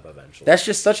starting lineup eventually. That's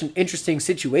just such an interesting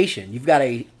situation. You've got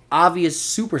a obvious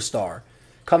superstar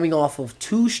coming off of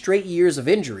 2 straight years of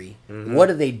injury. What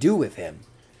do they do with him?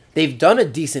 They've done a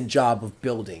decent job of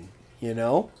building, you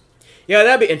know? Yeah,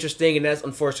 that'd be interesting, and that's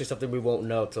unfortunately something we won't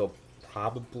know till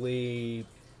probably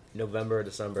November or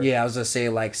December. Yeah, I was going to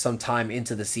say sometime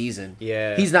into the season.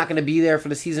 Yeah. He's not going to be there for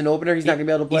the season opener? He's not going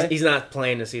to be able to play? He's not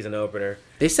playing the season opener.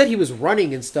 They said he was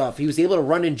running and stuff. He was able to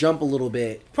run and jump a little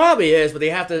bit. Probably is, but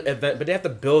they have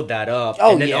to build that up.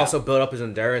 Oh, and then yeah. also build up his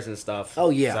endurance and stuff.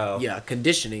 Oh, yeah. So, Yeah,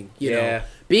 conditioning, you know.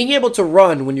 Being able to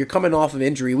run when you're coming off of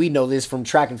injury, we know this from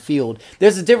track and field.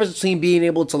 There's a difference between being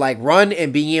able to run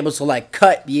and being able to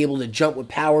cut, be able to jump with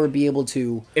power, be able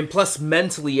to. And plus,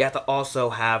 mentally, you have to also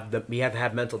have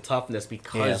mental toughness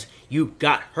because you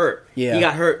got hurt. Yeah. You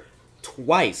got hurt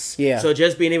twice. Yeah. So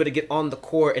just being able to get on the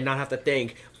court and not have to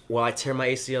think, well, I tear my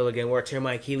ACL again, or I tear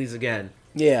my Achilles again.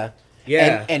 Yeah.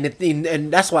 Yeah.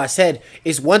 And that's why I said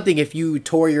it's one thing if you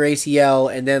tore your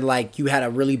ACL and then you had a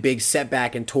really big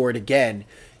setback and tore it again.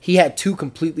 He had 2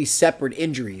 completely separate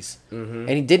injuries, and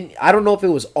he didn't. I don't know if it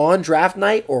was on draft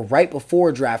night or right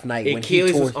before draft night. The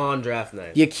Achilles was on draft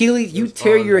night. The Achilles, you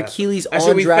tear your Achilles on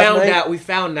draft night. We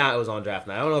found out it was on draft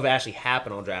night. I don't know if it actually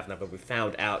happened on draft night, but we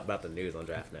found out about the news on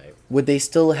draft night. Would they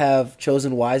still have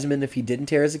chosen Wiseman if he didn't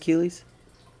tear his Achilles?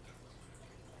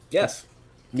 Yes.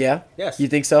 Yeah. Yes. You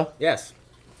think so? Yes.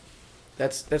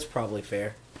 That's probably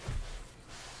fair.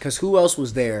 Because who else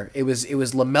was there? It was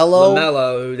LaMelo.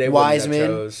 LaMelo, they Wiseman.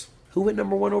 chose. Who went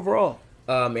number 1 overall?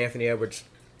 Anthony Edwards.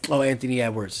 Oh, Anthony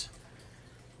Edwards.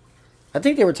 I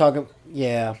think they were talking.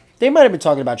 Yeah, they might have been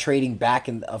talking about trading back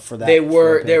for that. They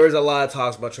were. There was a lot of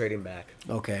talks about trading back.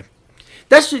 Okay,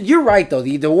 you're right though.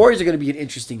 The Warriors are going to be an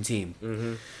interesting team.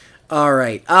 Mm-hmm. All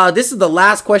right. This is the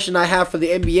last question I have for the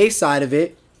NBA side of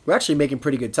it. We're actually making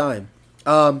pretty good time.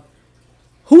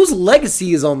 Whose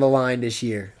legacy is on the line this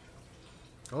year?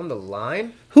 On the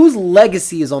line? Whose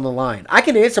legacy is on the line? I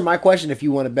can answer my question if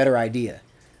you want a better idea.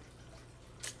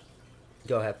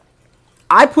 Go ahead.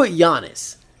 I put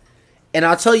Giannis. And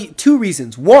I'll tell you 2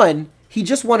 reasons. 1, he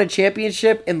just won a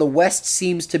championship and the West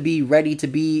seems to be ready to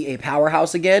be a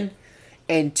powerhouse again.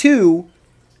 And 2,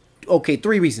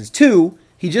 3 reasons. 2,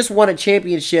 He just won a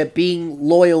championship being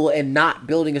loyal and not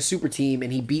building a super team,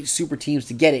 and he beat super teams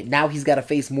to get it. Now he's got to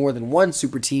face more than one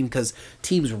super team because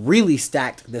teams really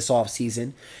stacked this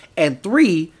offseason. And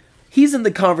 3, he's in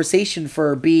the conversation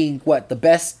for being, the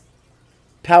best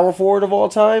power forward of all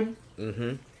time?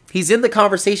 Mm-hmm. He's in the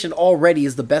conversation already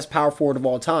as the best power forward of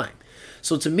all time.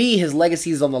 So to me, his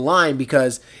legacy is on the line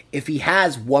because if he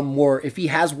has one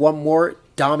more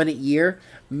dominant year,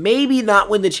 maybe not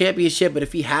win the championship, but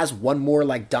if he has one more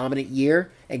dominant year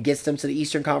and gets them to the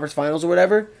Eastern Conference Finals or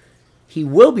whatever, he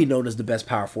will be known as the best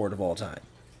power forward of all time.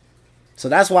 So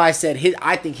that's why I said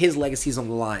I think his legacy is on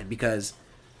the line because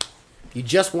you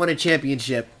just won a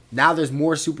championship. Now there's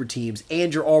more super teams,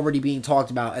 and you're already being talked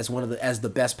about as as the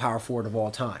best power forward of all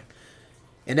time.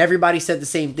 And everybody said the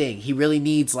same thing. He really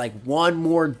needs one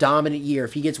more dominant year.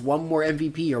 If he gets one more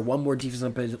MVP or one more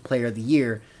Defensive Player of the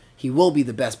Year, he will be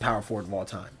the best power forward of all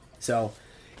time. So,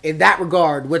 in that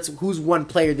regard, who's one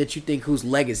player that you think whose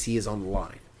legacy is on the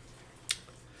line?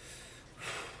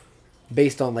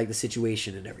 Based on the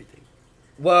situation and everything.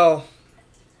 Well,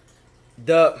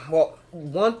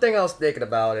 one thing I was thinking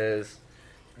about is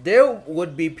there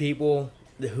would be people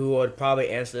who would probably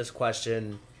answer this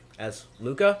question as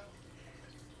Luka.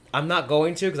 I'm not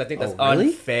going to because I think that's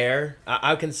unfair.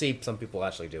 I can see some people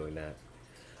actually doing that.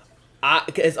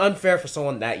 It's unfair for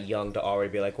someone that young to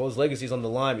already be like, well, his legacy's on the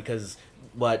line because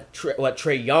what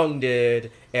Trae Young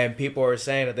did, and people are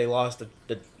saying that they lost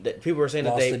the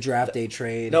draft day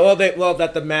trade. No,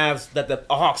 that the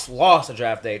Hawks lost the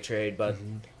draft day trade, but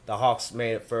the Hawks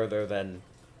made it further than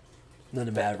the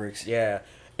Mavericks. Yeah,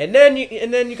 and then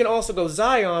you can also go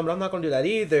Zion, but I'm not going to do that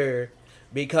either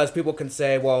because people can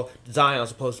say, well, Zion's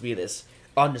supposed to be this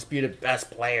undisputed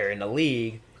best player in the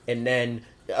league, and then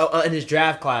in his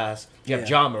draft class, you have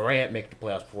John Morant make the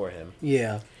playoffs before him.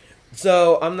 Yeah.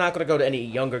 So I'm not going to go to any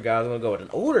younger guy. I'm going to go with an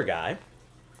older guy.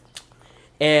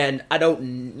 And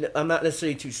I'm not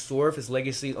necessarily too sure if his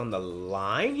legacy is on the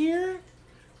line here,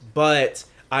 but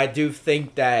I do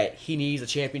think that he needs a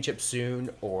championship soon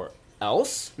or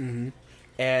else. Mm-hmm.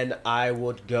 And I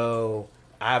would go.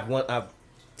 I have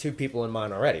 2 people in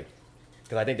mind already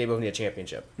because I think they both need a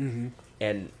championship. Mm-hmm.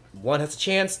 And one has a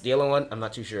chance. The other one, I'm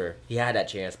not too sure. He had that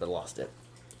chance but lost it.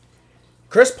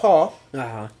 Chris Paul.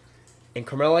 And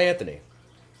Carmelo Anthony.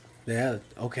 Yeah.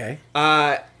 Okay.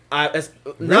 It's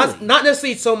not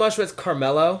necessarily so much with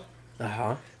Carmelo.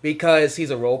 Because he's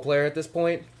a role player at this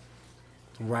point.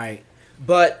 Right.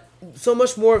 But so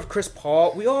much more of Chris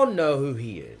Paul. We all know who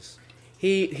he is.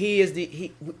 He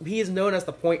is known as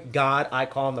the point god. I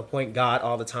call him the point god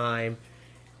all the time.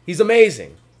 He's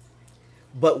amazing.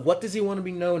 But what does he want to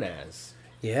be known as?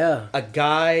 Yeah. A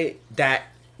guy that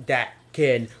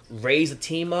can raise a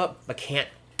team up but can't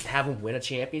have him win a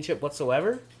championship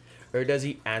whatsoever? Or does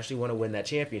he actually want to win that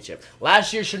championship?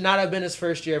 Last year should not have been his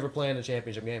first year ever playing a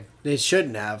championship game. It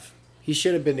shouldn't have. He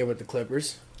should have been there with the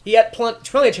Clippers. He had plenty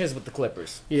of chances with the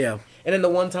Clippers. Yeah. And then the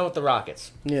one time with the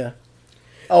Rockets. Yeah.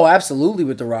 Oh, absolutely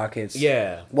with the Rockets.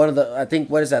 Yeah.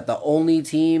 The only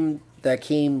team that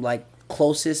came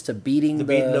closest to beating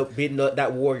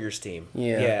that Warriors team.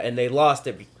 Yeah. Yeah, and they lost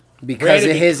it because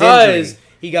his injury.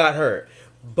 He got hurt.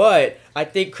 But I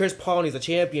think Chris Paul needs a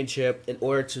championship in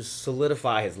order to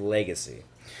solidify his legacy.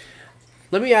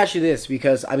 Let me ask you this,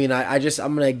 because I'm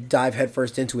gonna dive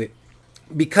headfirst into it.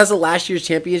 Because of last year's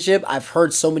championship, I've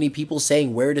heard so many people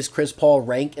saying, where does Chris Paul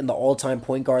rank in the all-time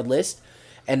point guard list?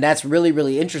 And that's really,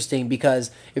 really interesting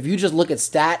because if you just look at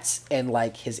stats and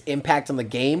his impact on the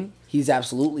game, he's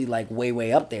absolutely way,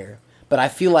 way up there. But I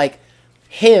feel like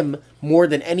him, more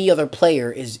than any other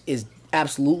player, is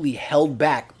absolutely held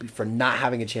back for not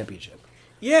having a championship.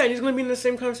 Yeah, and he's going to be in the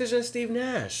same conversation as Steve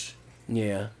Nash.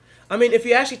 Yeah. I mean, if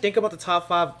you actually think about the top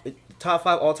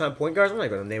five all-time point guards, I'm not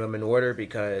going to name them in order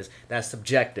because that's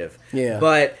subjective. Yeah.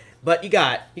 But you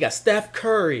got Steph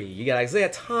Curry, you got Isaiah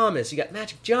Thomas, you got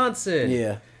Magic Johnson.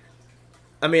 Yeah.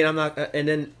 I mean, I'm not, and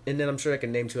then I'm sure I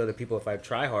can name 2 other people if I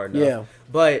try hard enough. Yeah.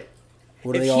 But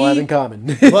what do they all have in common?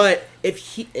 what do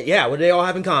they all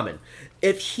have in common?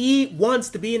 If he wants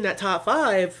to be in that top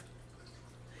 5,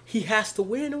 he has to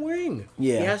win a ring.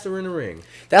 Yeah. He has to win a ring.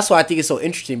 That's why I think it's so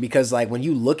interesting because when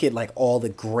you look at all the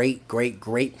great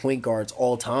point guards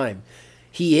all time,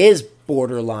 he is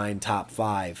borderline top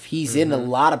 5. He's in a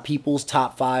lot of people's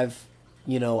top 5.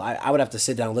 I would have to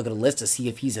sit down and look at a list to see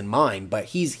if he's in mine, but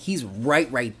he's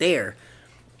right there.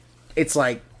 It's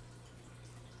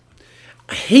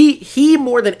he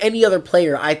more than any other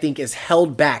player, I think, is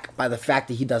held back by the fact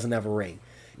that he doesn't have a ring.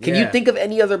 Can you think of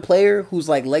any other player whose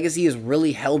legacy is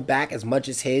really held back as much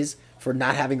as his for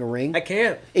not having a ring? I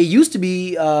can't. It used to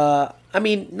be, not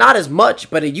as much,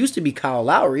 but it used to be Kyle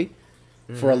Lowry.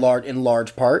 for in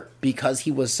large part because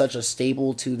he was such a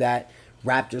staple to that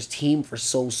Raptors team for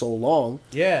so long.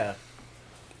 Yeah.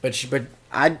 But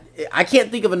I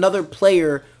can't think of another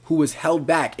player who was held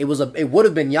back. It would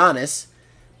have been Giannis,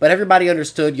 but everybody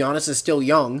understood Giannis is still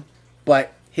young,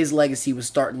 but his legacy was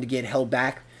starting to get held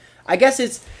back. I guess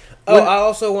it's. I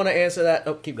also want to answer that.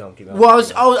 Oh, keep going. Well,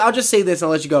 I'll just say this and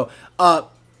I'll let you go.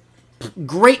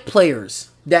 Great players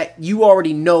that you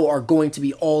already know are going to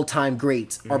be all-time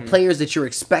greats are players that you're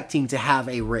expecting to have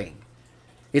a ring.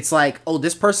 It's like, oh,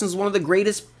 this person's one of the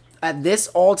greatest at this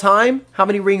all-time. How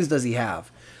many rings does he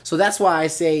have? So that's why I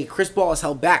say Chris Paul is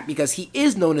held back because he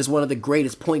is known as one of the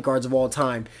greatest point guards of all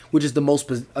time, which is the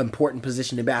most important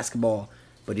position in basketball,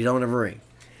 but he don't have a ring.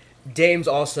 Dame's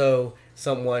also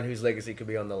someone whose legacy could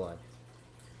be on the line.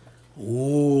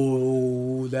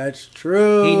 Ooh, that's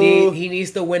true. He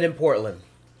needs to win in Portland.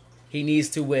 He needs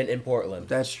to win in Portland.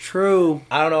 That's true.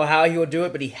 I don't know how he will do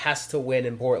it, but he has to win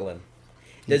in Portland.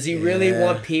 Does he really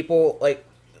want people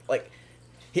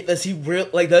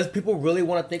does people really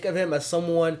want to think of him as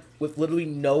someone with literally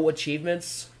no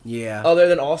achievements? Yeah. Other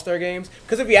than All-Star games?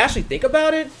 Because if you actually think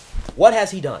about it, what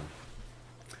has he done?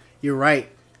 You're right.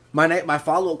 My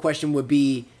follow-up question would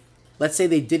be, let's say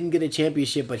they didn't get a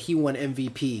championship, but he won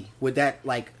MVP. Would that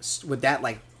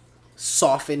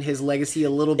soften his legacy a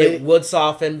little bit? It would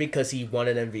soften because he won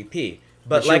an MVP.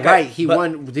 But you're right. He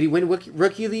won. Did he win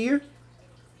Rookie of the Year?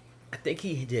 I think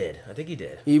he did.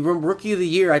 He won Rookie of the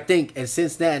Year, I think, and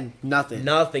since then,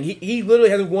 nothing. He literally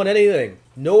hasn't won anything.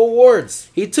 No awards.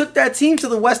 He took that team to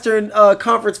the Western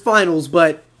Conference Finals,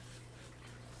 but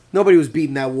nobody was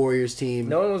beating that Warriors team.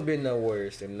 No one was beating that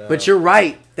Warriors team, no. But you're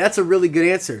right. That's a really good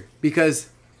answer because,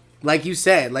 like you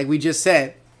said, like we just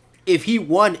said, if he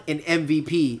won an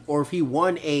MVP or if he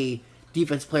won a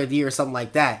Defensive Player of the Year or something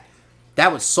like that,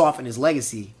 that would soften his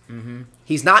legacy. Mm-hmm.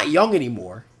 He's not young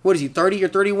anymore. What is he, 30 or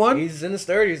 31? He's in his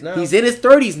 30s now. He's in his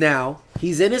 30s now.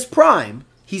 He's in his prime.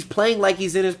 He's playing like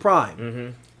he's in his prime. Mm-hmm.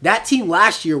 That team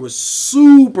last year was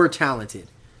super talented,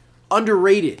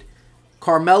 underrated.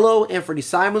 Carmelo, Anthony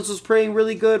Simons was playing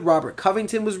really good. Robert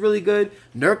Covington was really good.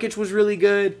 Nurkic was really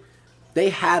good. They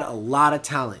had a lot of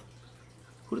talent.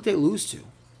 Who did they lose to?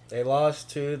 They lost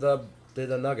to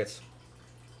the Nuggets.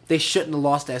 They shouldn't have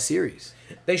lost that series.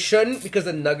 They shouldn't because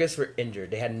the Nuggets were injured.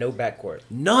 They had no backcourt.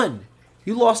 None.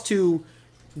 You lost to,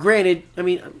 granted,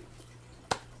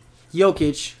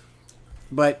 Jokic,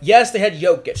 but... Yes, they had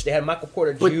Jokic. They had Michael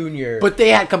Porter Jr. But they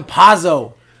had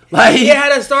Campazzo. They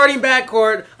had a starting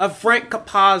backcourt of Frank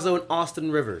Campazzo and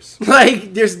Austin Rivers.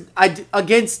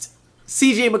 Against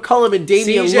C.J. McCollum and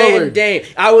Damian Lillard. C.J. and Dame.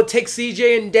 I would take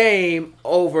C.J. and Dame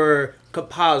over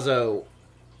Campazzo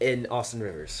and Austin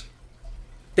Rivers.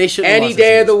 They should any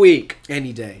day of the week.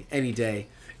 Any day.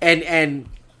 And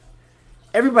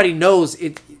everybody knows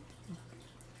it.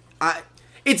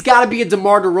 It's got to be a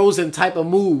DeMar DeRozan type of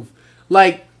move.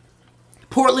 Like,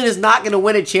 Portland is not going to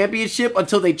win a championship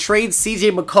until they trade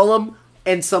C.J. McCollum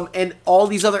and all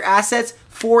these other assets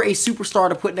for a superstar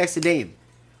to put next to Dame.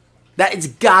 That it's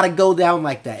got to go down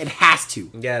like that. It has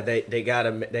to. Yeah, they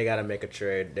gotta make a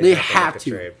trade. They have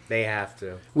to. They have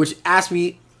to. Which let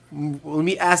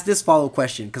me ask this follow-up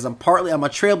question because I'm a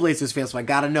Trailblazers fan, so I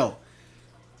got to know.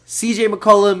 CJ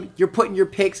McCollum, you're putting your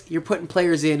picks, you're putting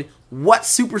players in. What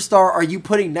superstar are you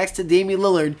putting next to Damian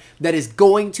Lillard that is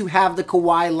going to have the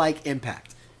Kawhi-like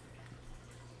impact?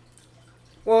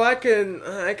 Well, I can.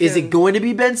 Is it going to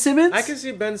be Ben Simmons? I can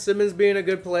see Ben Simmons being a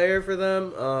good player for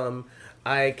them.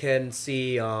 I can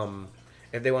see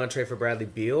if they want to trade for Bradley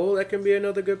Beal, that can be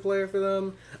another good player for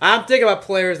them. I'm thinking about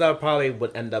players that probably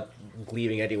would end up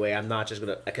leaving anyway. I'm not just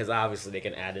gonna, because obviously they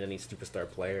can add in any superstar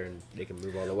player and they can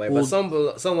move all the way. But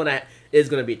someone that is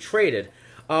going to be traded,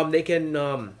 they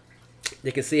can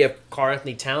see if Karl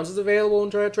Anthony Towns is available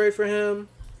and try to trade for him.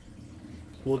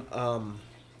 Well,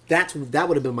 that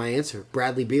would have been my answer.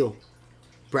 Bradley Beal.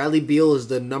 Bradley Beal is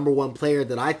the number one player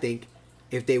that I think,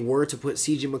 if they were to put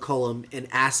C.J. McCollum and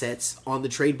assets on the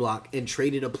trade block and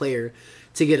traded a player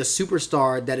to get a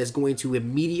superstar that is going to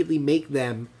immediately make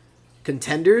them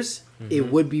contenders,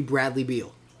 it would be Bradley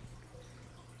Beal.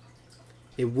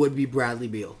 It would be Bradley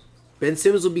Beal. Ben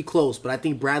Simmons would be close, but I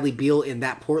think Bradley Beal in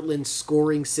that Portland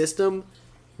scoring system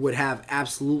would have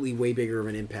absolutely way bigger of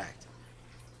an impact.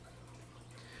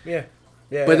 Yeah.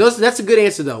 But that's a good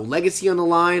answer, though. Legacy on the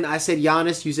line. I said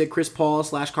Giannis. You said Chris Paul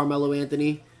 / Carmelo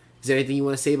Anthony. Is there anything you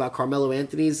want to say about Carmelo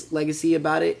Anthony's legacy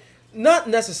about it? Not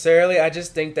necessarily. I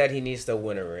just think that he needs to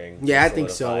win a ring. Yeah, I think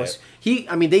so.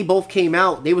 They both came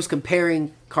out. They was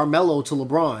comparing Carmelo to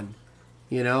LeBron.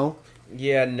 You know?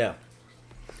 Yeah, no.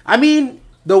 I mean,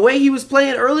 the way he was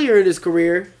playing earlier in his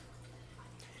career.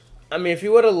 I mean, if he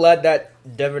would have led that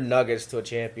Denver Nuggets to a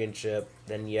championship,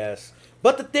 then yes.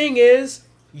 But the thing is,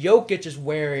 Jokic is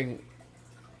wearing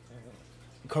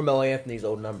Carmelo Anthony's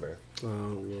old number. Oh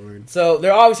Lord. So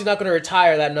they're obviously not going to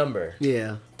retire that number.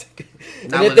 Yeah.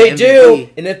 And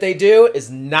if they do, it's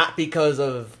not because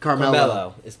of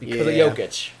Carmelo. It's because of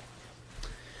Jokic.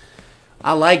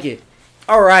 I like it.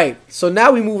 All right. So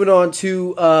now we're moving on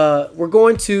to we're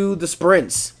going to the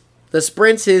sprints. The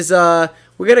sprints is we're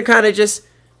gonna kind of just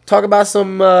talk about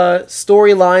some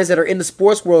storylines that are in the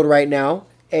sports world right now,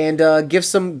 and give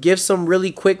some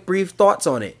really quick, brief thoughts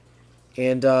on it.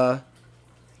 And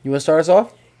you want to start us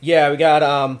off? Yeah, we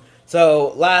got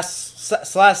so last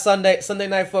Sunday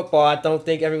Night Football. I don't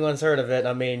think everyone's heard of it.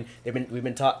 I mean,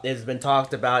 it's been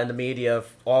talked about in the media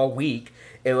all week.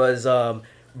 It was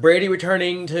Brady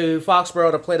returning to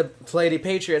Foxborough to play the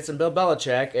Patriots and Bill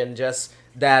Belichick, and just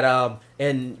that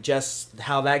and just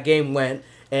how that game went.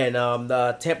 And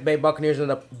the Tampa Bay Buccaneers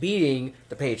ended up beating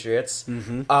the Patriots.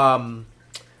 Mm-hmm.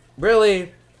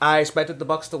 Really, I expected the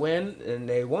Bucs to win, and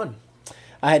they won.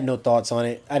 I had no thoughts on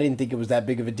it. I didn't think it was that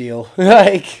big of a deal.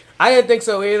 Like, I didn't think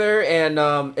so either, and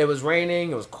it was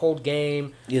raining. It was a cold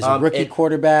game. He was a rookie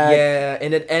quarterback. Yeah,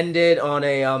 and it ended on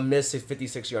a missed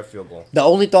 56-yard field goal. The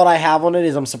only thought I have on it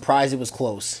is I'm surprised it was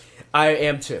close. I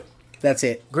am too. That's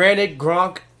it. Granted,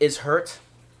 Gronk is hurt.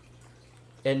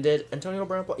 And did Antonio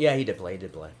Brown play? Yeah, he did play.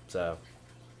 So,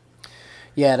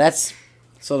 yeah, that's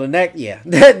so the next. Yeah,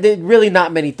 really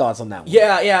not many thoughts on that one.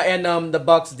 Yeah, and the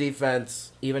Bucs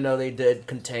defense, even though they did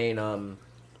contain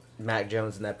Mac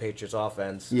Jones in that Patriots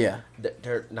offense, yeah,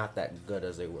 they're not that good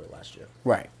as they were last year.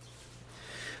 Right.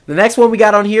 The next one we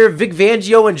got on here, Vic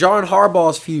Fangio and John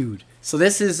Harbaugh's feud. So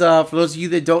this is for those of you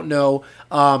that don't know.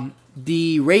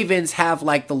 The Ravens have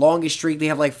like the longest streak. They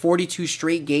have like 42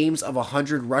 straight games of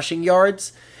 100 rushing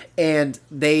yards, and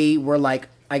they were like,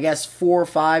 I guess, 4 or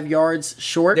 5 yards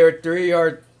short. They're 3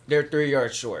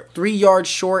 yards short. 3 yards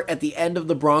short at the end of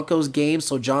the Broncos game.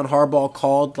 So John Harbaugh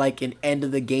called like an end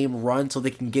of the game run so they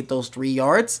can get those 3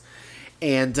 yards.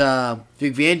 And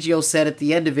Vic Fangio said at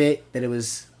the end of it that it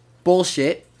was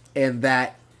bullshit and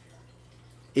that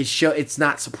it's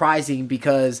not surprising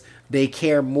because they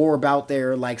care more about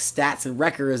their like stats and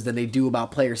records than they do about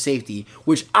player safety,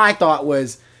 which I thought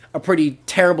was a pretty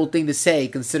terrible thing to say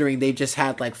considering they've just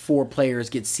had like 4 players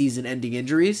get season-ending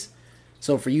injuries.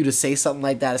 So for you to say something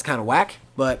like that is kind of whack.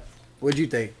 But what'd you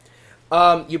think?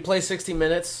 You play 60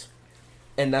 minutes,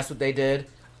 and that's what they did.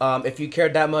 If you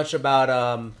cared that much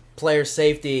about player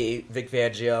safety, Vic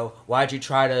Fangio, why'd you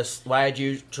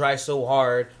try so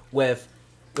hard with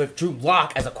Drew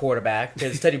Lock as a quarterback,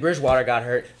 because Teddy Bridgewater got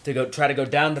hurt, to go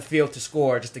down the field to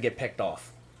score just to get picked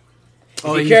off?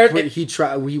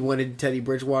 He wanted Teddy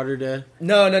Bridgewater to...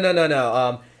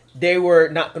 No. They were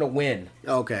not going to win.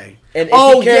 Okay. And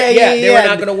they were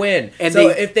not going to win. And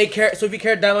if you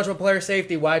cared that much about player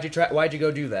safety, why'd you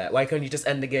go do that? Why couldn't you just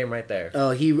end the game right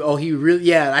there? He really,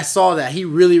 yeah, I saw that. He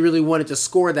really, really wanted to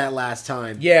score that last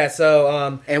time. Yeah,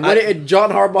 so and what did John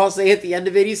Harbaugh say at the end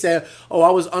of it? He said, "Oh, I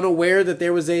was unaware that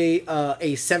there was a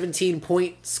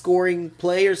 17-point scoring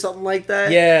play or something like that."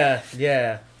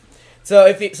 Yeah. So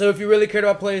if you really cared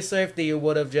about player safety, you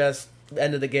would have just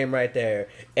ended the game right there.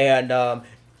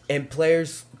 And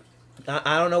players,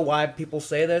 I don't know why people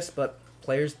say this, but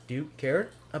players do care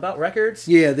about records.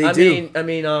 Yeah, they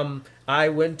do. I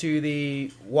went to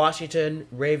the Washington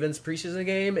Ravens preseason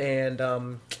game, and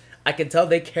I can tell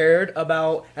they cared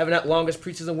about having that longest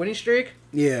preseason winning streak.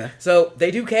 Yeah. So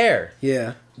they do care.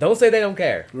 Yeah. Don't say they don't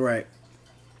care. Right.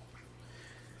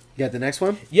 You got the next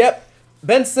one? Yep.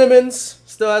 Ben Simmons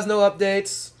still has no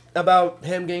updates about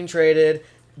him getting traded.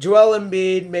 Joel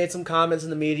Embiid made some comments in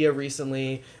the media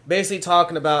recently, basically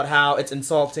talking about how it's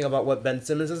insulting about what Ben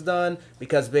Simmons has done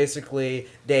because basically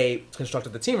they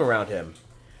constructed the team around him.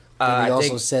 And he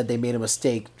also said they made a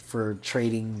mistake for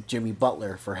trading Jimmy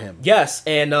Butler for him. Yes,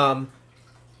 and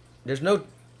there's no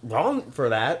wrong for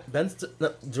that.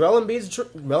 Joel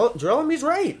Embiid's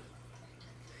right.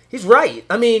 He's right.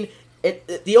 I mean,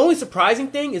 the only surprising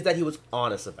thing is that he was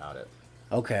honest about it.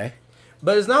 Okay.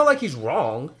 But it's not like he's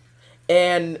wrong.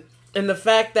 And the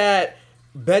fact that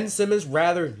Ben Simmons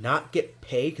rather not get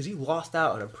paid because he lost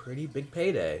out on a pretty big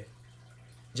payday,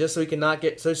 just so he can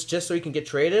get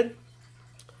traded.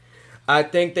 I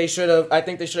think they should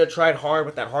have tried hard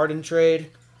with that Harden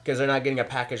trade because they're not getting a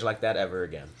package like that ever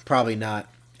again. Probably not.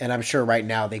 And I'm sure right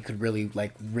now they could really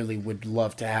would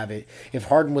love to have it. If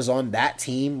Harden was on that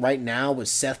team right now with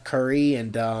Seth Curry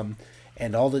and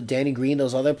all the Danny Green,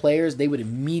 those other players, they would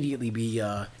immediately be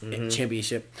in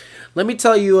championship. Let me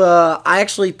tell you, I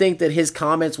actually think that his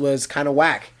comments was kind of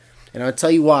whack. And I'll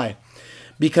tell you why.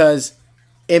 Because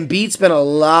Embiid spent a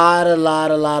lot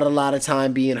of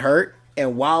time being hurt.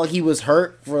 And while he was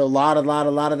hurt for a lot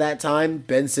of that time,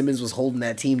 Ben Simmons was holding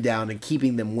that team down and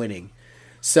keeping them winning.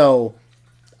 So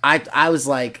I was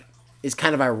like, it's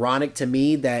kind of ironic to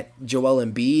me that Joel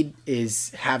Embiid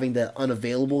is having the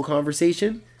unavailable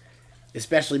conversation,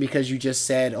 especially because you just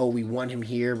said, oh, we want him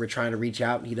here. We're trying to reach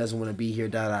out and he doesn't want to be here,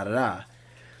 da-da-da-da.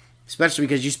 Especially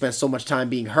because you spent so much time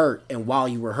being hurt, and while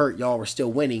you were hurt, y'all were still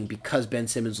winning because Ben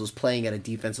Simmons was playing at a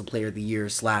Defensive Player of the Year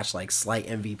 / like slight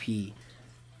MVP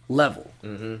level.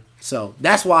 Mm-hmm. So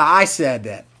that's why I said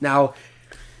that. Now,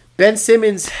 Ben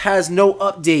Simmons has no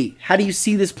update. How do you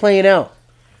see this playing out?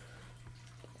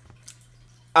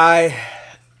 If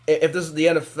this is the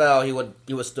NFL, he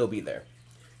would still be there.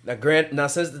 Now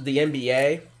since the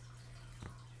NBA,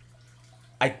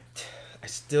 I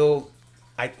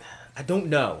don't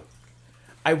know.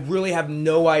 I really have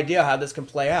no idea how this can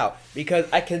play out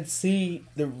because I can see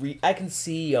Ben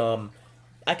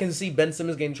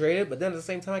Simmons getting traded, but then at the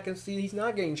same time I can see he's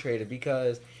not getting traded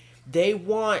because they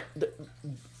want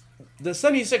the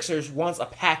 76ers wants a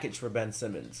package for Ben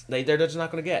Simmons. They're just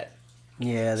not going to get.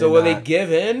 Yeah. So will they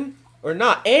give in or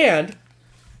not? And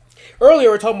earlier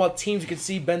we were talking about teams you could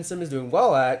see Ben Simmons doing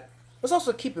well at. Let's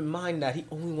also keep in mind that he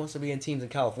only wants to be in teams in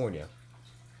California.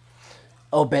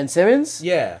 Oh, Ben Simmons?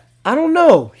 Yeah. I don't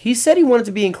know. He said he wanted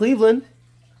to be in Cleveland.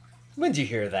 When did you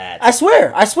hear that? I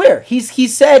swear. He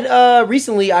said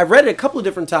recently, I've read it a couple of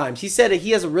different times. He said that he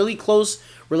has a really close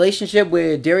relationship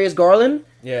with Darius Garland.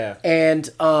 Yeah. And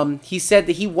he said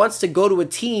that he wants to go to a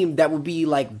team that would be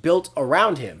like built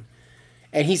around him.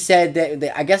 And he said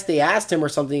that I guess they asked him or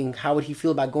something, how would he feel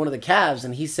about going to the Cavs?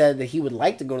 And he said that he would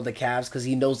like to go to the Cavs because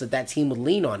he knows that team would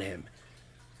lean on him.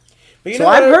 So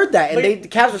I've heard that, and the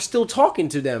Cavs are still talking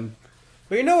to them.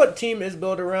 But you know what team is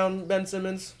built around Ben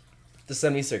Simmons? The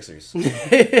 76ers.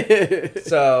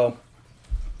 So,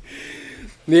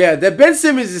 yeah, that Ben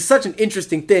Simmons is such an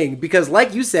interesting thing because,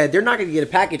 like you said, they're not going to get a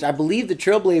package. I believe the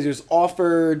Trailblazers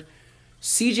offered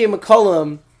C.J.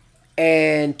 McCollum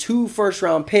and 2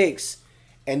 first-round picks,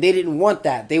 and they didn't want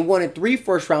that. They wanted 3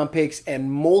 first-round picks and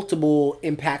multiple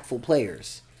impactful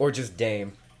players. Or just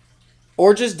Dame.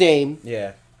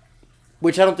 Yeah.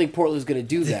 Which I don't think Portland's going to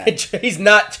do that. He's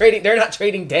not trading. They're not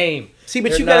trading Dame. See,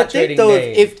 but you got to think, though,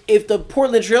 if the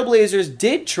Portland Trailblazers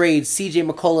did trade C.J.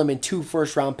 McCollum and 2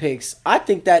 first-round picks, I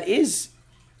think that is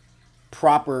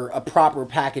a proper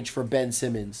package for Ben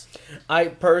Simmons. I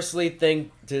personally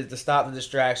think to stop the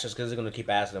distractions, because they're going to keep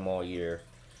asking him all year,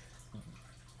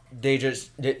 they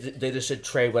just should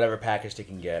trade whatever package they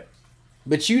can get.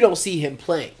 But you don't see him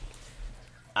playing.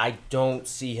 I don't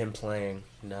see him playing.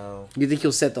 No. You think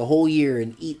he'll set the whole year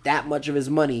and eat that much of his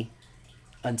money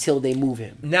until they move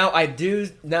him? Now I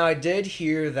did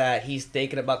hear that he's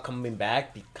thinking about coming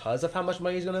back because of how much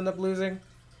money he's going to end up losing.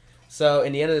 So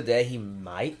in the end of the day, he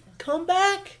might come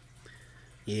back.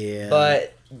 Yeah.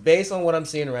 But based on what I'm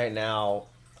seeing right now,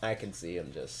 I can see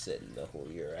him just sitting the whole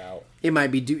year out. It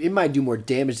might do more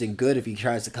damage than good if he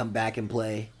tries to come back and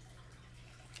play.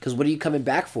 Because what are you coming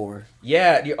back for?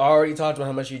 Yeah, you already talked about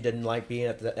how much you didn't like being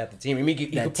at the team. I mean,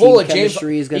 you that could pull team a James.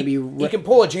 Chemistry is going to be. You can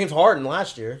pull a James Harden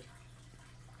last year.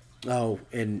 Oh,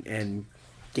 and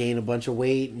gain a bunch of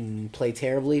weight and play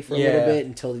terribly for a little bit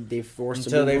until they force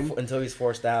him. Until he's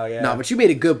forced out. Yeah. No, but you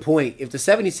made a good point. If the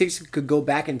 76ers could go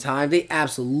back in time, they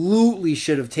absolutely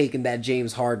should have taken that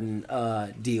James Harden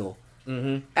Deal.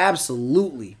 Mm-hmm.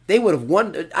 Absolutely, they would have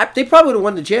won. They probably would have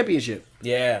won the championship.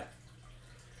 Yeah.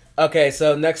 Okay,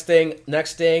 so next thing,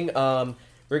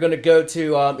 we're gonna go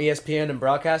to ESPN and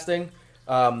broadcasting.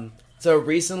 So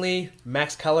recently,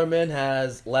 Max Kellerman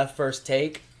has left First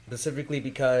Take specifically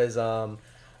because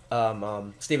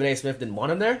Stephen A. Smith didn't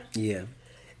want him there. Yeah,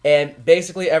 and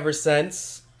basically ever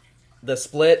since the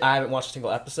split, I haven't watched a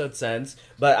single episode since,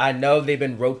 but I know they've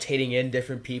been rotating in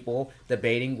different people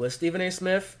debating with Stephen A.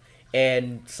 Smith,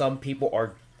 and some people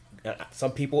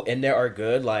in there are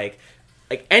good, like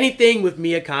anything with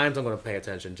Mia Kimes, I'm going to pay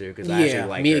attention to because I actually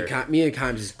like her. Mia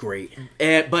Kimes is great.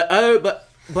 And then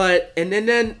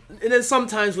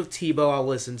sometimes with Tebow I'll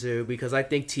listen to because I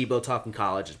think Tebow talking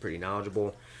college is pretty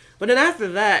knowledgeable. But then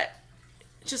after that,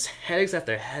 just headaches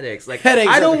after headaches. Like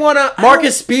headaches. I don't want to.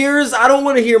 Marcus Spears. I don't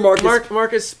want to hear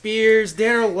Marcus Spears,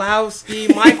 Dan Orlovsky,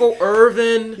 Michael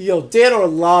Irvin. Yo, Dan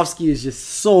Orlovsky is just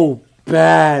so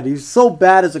bad. He's so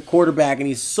bad as a quarterback, and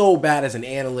he's so bad as an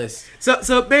analyst.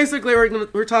 So basically,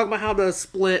 we're talking about how the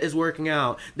split is working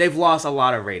out. They've lost a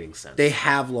lot of ratings since. They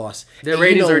have lost. Their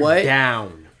ratings are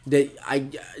down.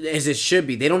 As it should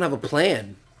be. They don't have a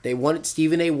plan.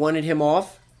 Stephen A. wanted him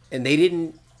off, and they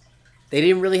didn't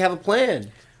really have a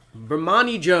plan.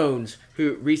 Bomani Jones,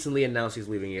 who recently announced he's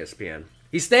leaving ESPN,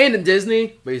 He's staying in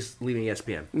Disney, but he's leaving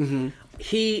ESPN. Mm-hmm.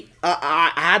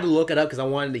 I had to look it up because I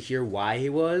wanted to hear why he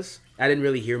was. I didn't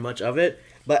really hear much of it,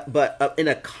 but in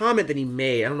a comment that he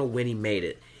made, I don't know when he made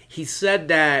it, he said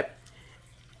that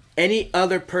any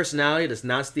other personality that's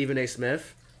not Stephen A.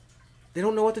 Smith, they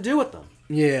don't know what to do with them.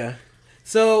 Yeah.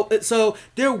 So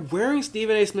they're wearing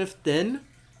Stephen A. Smith thin,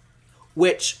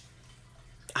 which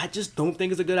I just don't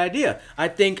think is a good idea. I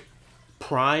think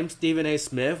prime Stephen A.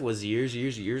 Smith was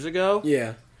years ago.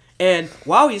 Yeah. And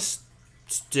while he's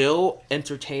still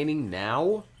entertaining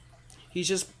now,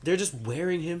 they're just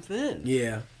wearing him thin.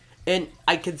 Yeah. And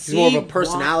I can see He's more of a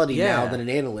personality why, now than an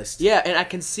analyst. Yeah, and I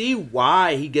can see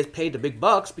why he gets paid the big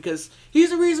bucks because he's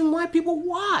the reason why people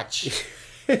watch.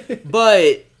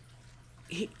 But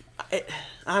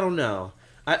I don't know.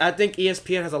 I think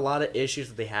ESPN has a lot of issues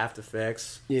that they have to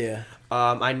fix. Yeah.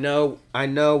 I know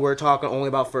we're talking only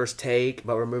about First Take,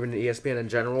 but we're moving to ESPN in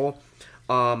general.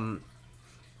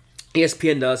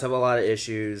 ESPN does have a lot of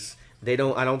issues. I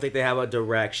don't think they have a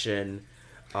direction.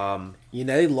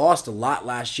 They lost a lot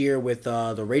last year with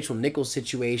the Rachel Nichols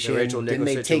situation. Didn't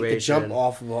they take the jump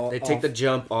off of all? They take the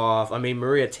jump off. I mean,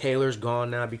 Maria Taylor's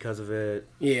gone now because of it.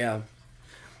 Yeah.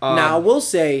 Now I will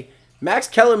say Max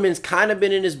Kellerman's kind of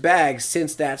been in his bag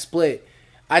since that split.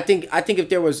 I think if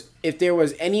there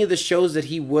was any of the shows that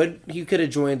he could have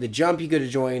joined the Jump. He could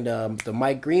have joined the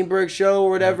Mike Greenberg show or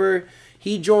whatever. Yeah.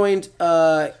 He joined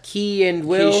Key and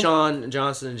Will. Keyshawn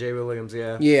Johnson and Jay Williams,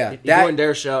 yeah. Yeah. He joined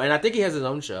their show, and I think he has his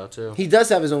own show, too. He does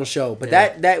have his own show, but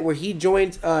that where he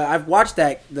joined, I've watched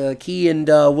the Key and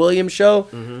Williams show.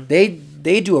 Mm-hmm.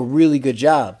 They do a really good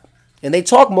job. And they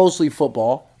talk mostly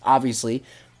football, obviously.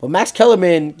 But Max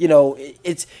Kellerman,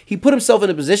 he put himself in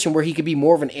a position where he could be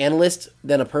more of an analyst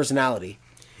than a personality.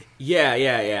 Yeah.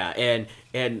 And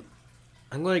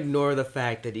I'm going to ignore the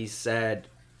fact that he said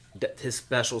his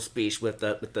special speech with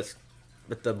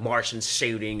the Martians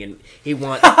shooting, and he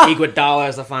wants Iguodala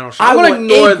as the final shot. I'm going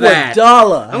to ignore that.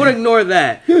 I'm going to ignore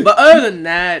that. But other than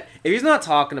that, if he's not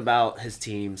talking about his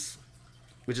teams,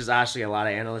 which is actually a lot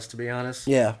of analysts, to be honest,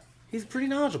 yeah, he's pretty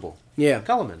knowledgeable. Yeah,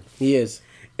 Kellerman. He is.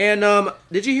 And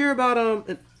did you hear about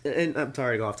and I'm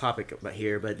sorry to go off topic about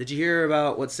here, but did you hear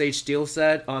about what Sage Steele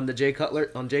said on Jay Cutler's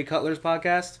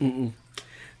podcast? Mm-mm.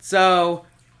 So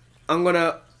I'm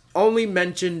gonna only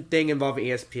mention thing involving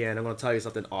ESPN. I'm gonna tell you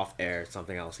something off air.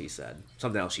 Something else she said.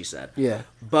 Yeah.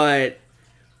 But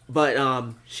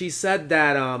she said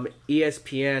that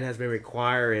ESPN has been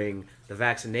requiring the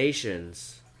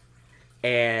vaccinations,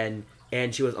 and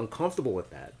she was uncomfortable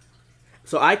with that.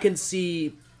 So I can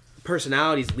see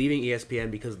personalities leaving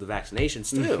ESPN because of the vaccinations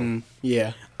too. Mm-hmm.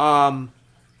 Yeah.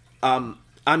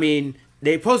 I mean,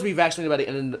 they're supposed to be vaccinated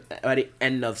by the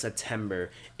end of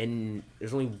September, and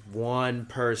there's only one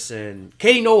person.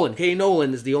 Katie Nolan. Katie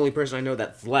Nolan is the only person I know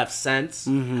that's left since.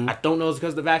 Mm-hmm. I don't know if it's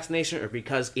because of the vaccination or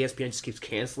because ESPN just keeps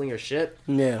canceling her shit.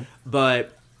 Yeah.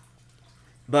 But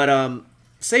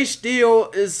Sage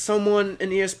Steele is someone in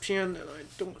ESPN that I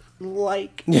don't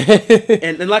like.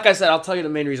 and like I said, I'll tell you the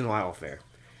main reason why off air.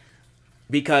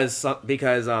 Because this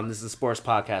is a sports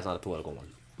podcast, not a political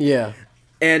one. Yeah.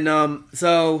 And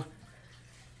so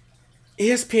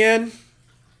ESPN,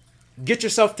 get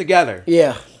yourself together.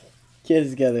 Yeah. Get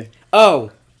it together.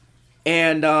 Oh,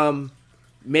 and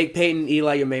make Peyton and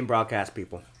Eli your main broadcast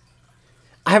people.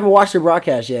 I haven't watched your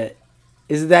broadcast yet.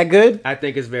 Is it that good? I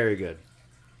think it's very good.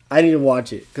 I need to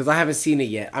watch it because I haven't seen it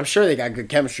yet. I'm sure they got good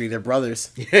chemistry. They're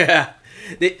brothers. Yeah.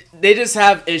 They just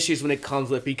have issues when it comes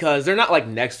with, because they're not like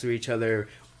next to each other.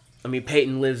 I mean,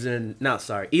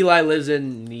 Eli lives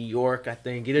in New York, I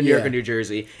think. Either New York or New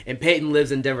Jersey. And Peyton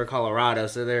lives in Denver, Colorado,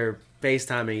 so they're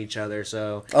FaceTiming each other.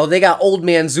 So they got old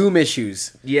man Zoom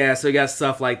issues. Yeah, so you got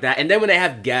stuff like that. And then when they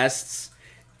have guests,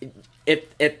 if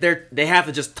they have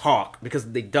to just talk, because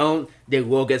if they don't, they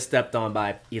will get stepped on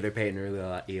by either Peyton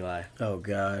or Eli. Oh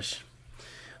gosh.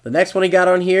 The next one he got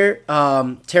on here,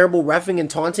 terrible reffing and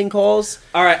taunting calls.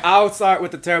 All right, I'll start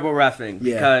with the terrible reffing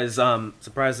because,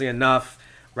 surprisingly enough,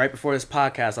 right before this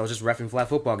podcast, I was just reffing flag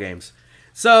football games.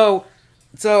 So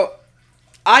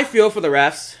I feel for the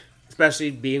refs,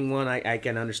 especially being one, I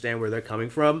can understand where they're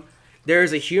coming from. There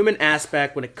is a human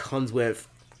aspect when it comes with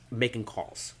making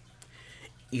calls.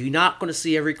 You're not going to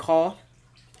see every call.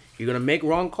 You're going to make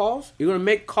wrong calls. You're going to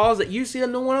make calls that you see that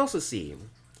no one else is seeing.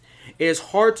 It is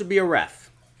hard to be a ref.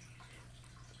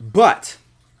 But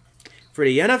for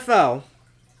the NFL,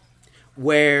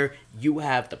 where you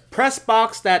have the press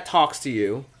box that talks to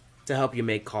you to help you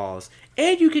make calls,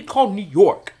 and you can call New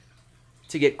York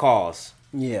to get calls.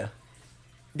 Yeah.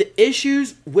 The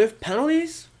issues with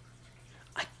penalties,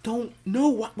 I don't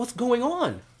know what's going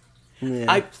on. Yeah.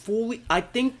 I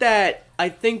think that a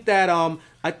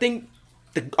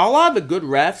lot of the good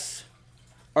refs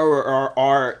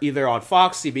are either on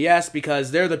Fox, CBS,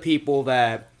 because they're the people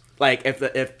that, like, if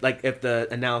the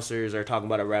announcers are talking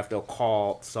about a ref, they'll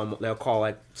call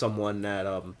like someone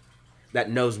that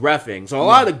knows reffing. So a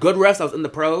lot of the good refs that was in the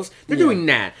pros, they're doing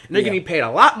that, and they're getting paid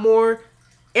a lot more,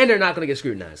 and they're not going to get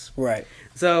scrutinized. Right.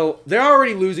 So they're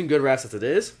already losing good refs as it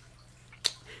is.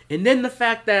 And then the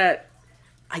fact that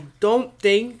I don't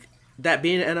think that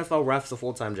being an NFL ref is a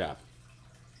full-time job.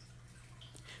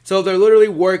 So they're literally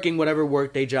working whatever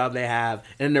workday job they have,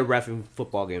 and they're reffing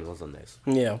football games on Sundays.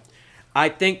 Yeah. I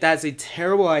think that's a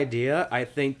terrible idea. I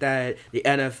think that the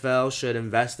NFL should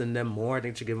invest in them more. I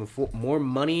think they should give them more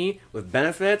money with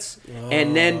benefits.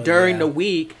 And then during the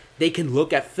week, they can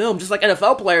look at film, just like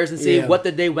NFL players, and see what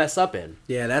did they mess up in.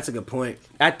 Yeah, that's a good point.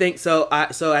 I think so.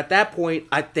 So at that point,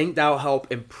 I think that'll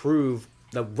help improve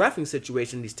the reffing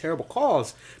situation, these terrible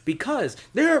calls, because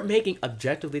they're making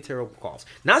objectively terrible calls,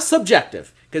 not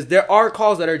subjective. Because there are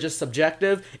calls that are just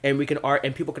subjective, and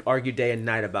people can argue day and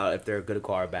night about if they're a good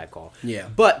call or a bad call. Yeah.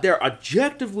 But they're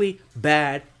objectively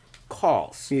bad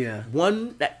calls. Yeah.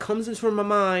 One that comes into my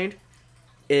mind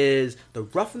is the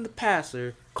roughing the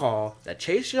passer call that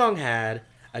Chase Young had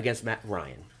against Matt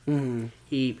Ryan. Mm-hmm.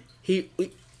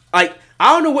 I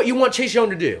don't know what you want Chase Young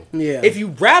to do. Yeah. If you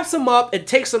wraps him up and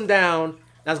takes him down,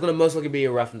 that's going to most likely be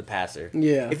a roughing the passer.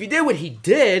 Yeah. If you did what he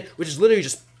did, which is literally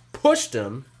just pushed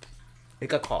him, it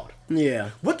got called. Yeah.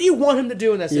 What do you want him to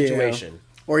do in that situation? Yeah.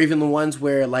 Or even the ones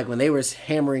where, like, when they were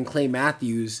hammering Clay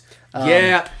Matthews.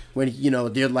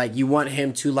 When, they're like, you want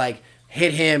him to, like,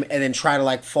 hit him and then try to,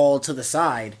 like, fall to the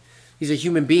side. These are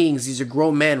human beings. These are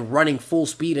grown men running full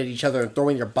speed at each other and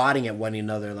throwing their body at one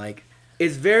another. Like,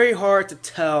 it's very hard to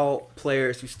tell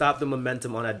players to stop the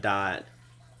momentum on a dot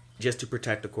just to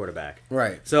protect the quarterback.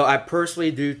 Right. So I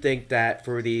personally do think that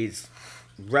for these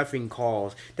reffing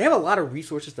calls, they have a lot of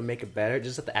resources to make it better.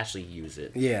 Just have to actually use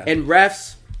it. Yeah. And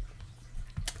refs,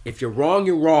 if you're wrong,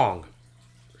 you're wrong.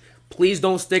 Please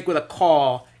don't stick with a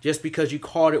call just because you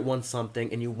called it once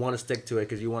something and you want to stick to it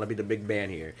because you want to be the big man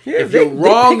here. Yeah, if you're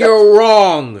wrong, you're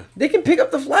wrong. They can pick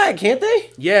up the flag, can't they?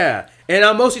 Yeah. And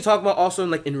I'm mostly talking about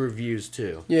also in reviews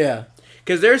too. Yeah.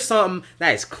 Because there's something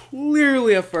that is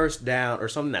clearly a first down or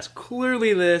something that's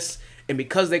clearly this, and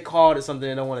because they called it something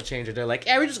they don't want to change it, they're like,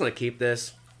 yeah, we're just going to keep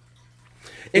this.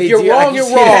 If you're wrong,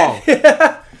 you're wrong.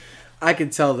 I can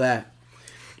tell that.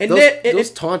 And those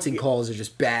taunting calls are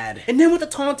just bad. And then with the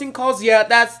taunting calls, yeah,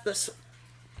 that's...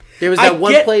 There was that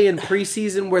one play in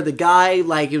preseason where the guy,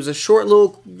 like, it was a short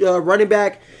little running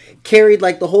back, carried,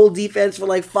 like, the whole defense for,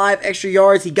 like, 5 extra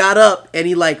yards. He got up, and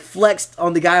he, like, flexed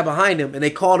on the guy behind him, and they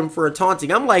called him for a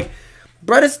taunting. I'm like,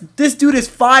 bro, this dude is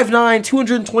 5'9",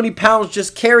 220 pounds,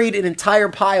 just carried an entire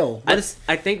pile. I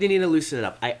think they need to loosen it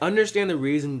up. I understand the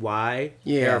reason why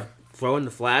they're throwing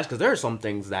the flash, because there are some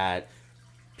things that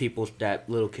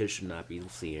little kids should not be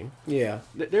seeing. Yeah.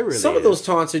 There really Some of those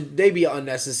taunts, they be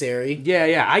unnecessary.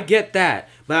 Yeah, I get that.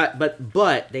 But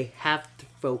they have to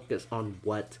focus on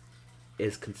what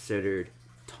is considered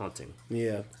taunting.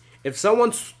 Yeah. If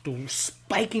someone's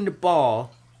spiking the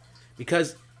ball,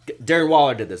 because Darren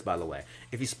Waller did this, by the way.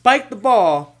 If you spike the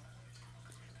ball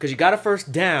because you got a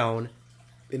first down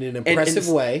in an aggressive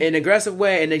way,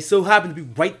 and they still happen to be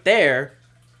right there,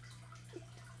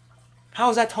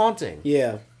 how is that taunting?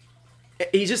 Yeah.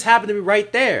 He just happened to be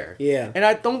right there. Yeah. And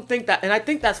I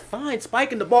think that's fine,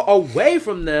 spiking the ball away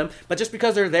from them, but just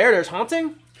because they're there, they're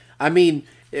taunting? I mean,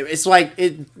 it's like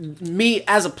me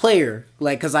as a player,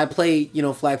 like, because I play,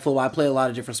 flag football, I play a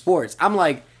lot of different sports. I'm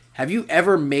like, have you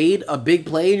ever made a big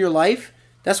play in your life?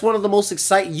 That's one of the most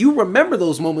exciting. You remember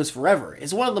those moments forever.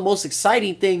 It's one of the most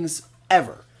exciting things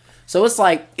ever. So it's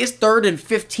like, it's 3rd and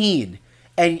 15.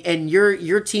 And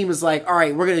your team is like, all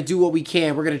right, we're going to do what we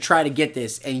can. We're going to try to get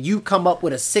this. And you come up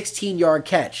with a 16-yard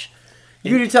catch.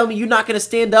 You're going to tell me you're not going to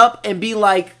stand up and be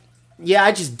like, yeah,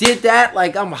 I just did that.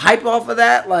 Like, I'm hype off of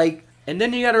that. Like, and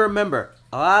then you got to remember,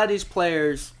 a lot of these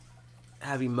players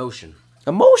have emotion.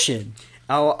 Emotion.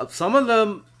 Some of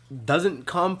them doesn't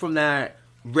come from that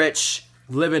rich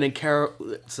living in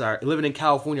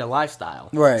California lifestyle.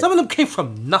 Right. Some of them came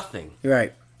from nothing.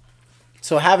 Right.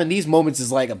 So having these moments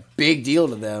is like a big deal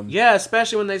to them. Yeah,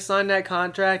 especially when they sign that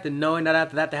contract and knowing that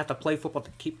after that they have to play football to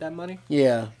keep that money.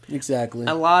 Yeah, exactly.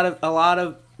 A lot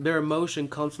of their emotion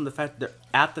comes from the fact that they're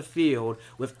at the field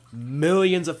with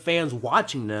millions of fans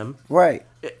watching them. Right.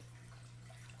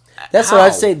 That's what How?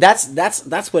 I'd say.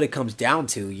 That's what it comes down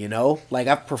to, you know. Like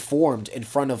I've performed in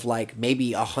front of like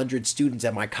maybe 100 students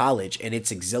at my college, and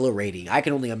it's exhilarating. I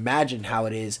can only imagine how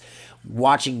it is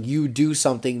watching you do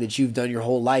something that you've done your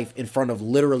whole life in front of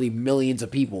literally millions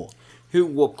of people. Who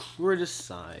will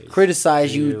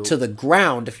Criticize you to the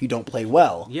ground if you don't play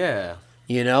well. Yeah.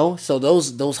 You know, so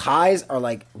those highs are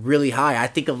like really high. I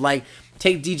think of like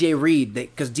take DJ Reed,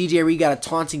 because DJ Reed got a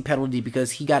taunting penalty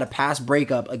because he got a pass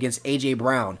breakup against AJ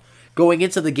Brown. Going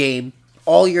into the game,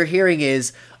 all you're hearing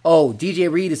is, "Oh, DJ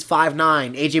Reed is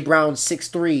 5'9", AJ Brown's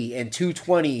 6'3" and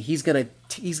 220. He's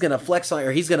gonna flex on,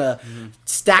 or he's gonna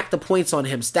stack the points on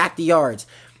him, stack the yards."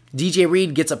 DJ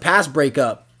Reed gets a pass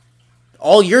breakup.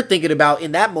 All you're thinking about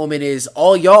in that moment is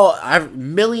I have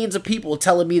millions of people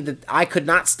telling me that I could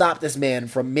not stop this man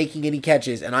from making any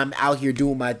catches, and I'm out here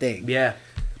doing my thing. Yeah.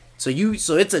 So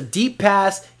it's a deep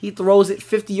pass. He throws it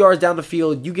 50 yards down the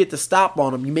field. You get the stop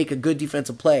on him. You make a good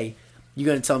defensive play. You're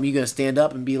gonna tell him you're gonna stand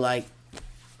up and be like,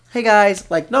 "Hey guys,"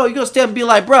 like, no, you're gonna stand up and be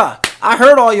like, "Bruh, I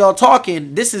heard all y'all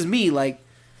talking. This is me." Like,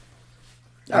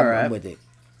 I'm with it.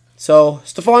 So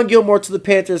Stephon Gilmore to the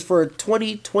Panthers for a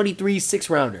 2023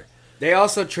 6-rounder. They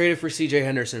also traded for C.J.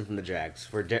 Henderson from the Jags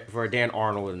for Dan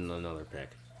Arnold and another pick.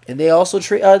 And they also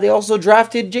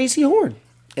drafted J.C. Horn,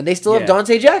 and they still have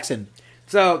Dante Jackson.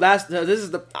 So this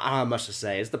is I don't have much to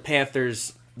say. It's the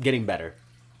Panthers getting better,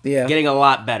 getting a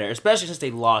lot better, especially since they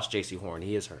lost J.C. Horn.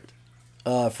 He is hurt.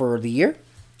 For the year.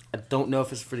 I don't know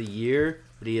if it's for the year,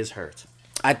 but he is hurt.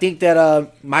 I think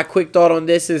that my quick thought on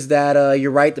this is that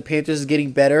you're right. The Panthers is getting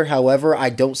better. However,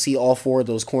 I don't see all four of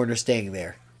those corners staying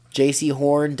there. J.C.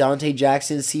 Horn, Dante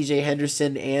Jackson, C.J.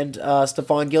 Henderson, and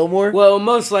Stephon Gilmore. Well,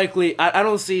 most likely, I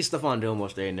don't see Stephon Gilmore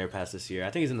staying there past this year. I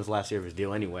think he's in his last year of his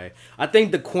deal anyway. I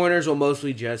think the corners will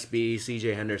mostly just be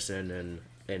C.J. Henderson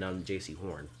and J.C.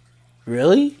 Horn.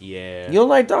 Really? Yeah. You don't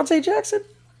like Dante Jackson?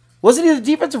 Wasn't he the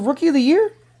defensive rookie of the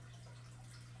year?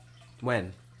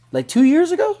 When? Like 2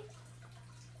 years ago?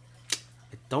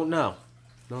 I don't know.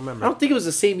 Don't remember. I don't think it was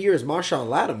the same year as Marshawn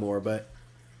Lattimore, but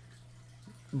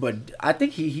I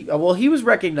think he was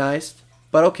recognized.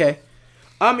 But okay.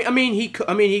 I mean he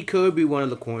could be one of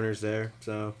the corners there.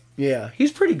 So yeah,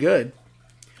 he's pretty good.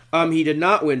 He did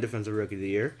not win Defensive Rookie of the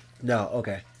Year. No,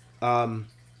 okay.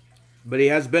 But he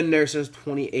has been there since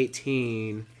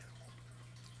 2018.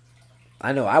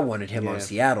 I know. I wanted him on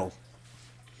Seattle.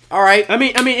 All right. I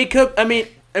mean, it could. I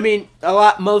mean,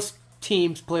 most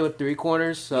teams play with 3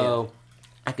 corners, so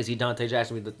I could see Dante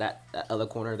Jackson with that other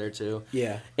corner there too.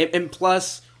 Yeah. And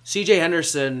plus, C.J.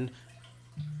 Henderson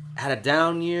had a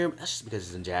down year. That's just because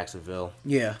he's in Jacksonville.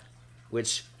 Yeah.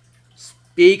 Which,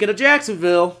 speaking of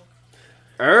Jacksonville,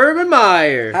 Urban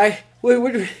Meyer.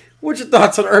 What's your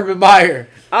thoughts on Urban Meyer?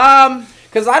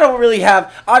 Because I don't really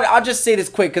have. I'll just say this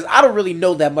quick because I don't really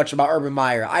know that much about Urban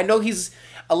Meyer. I know he's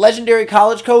a legendary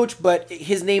college coach, but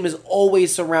his name is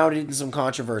always surrounded in some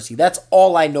controversy. That's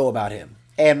all I know about him.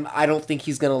 And I don't think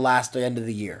he's going to last the end of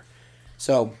the year.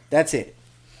 So, that's it.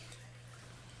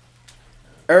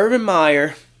 Urban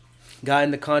Meyer got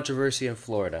into controversy in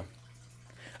Florida.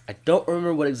 I don't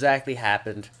remember what exactly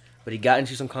happened, but he got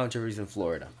into some controversy in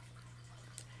Florida.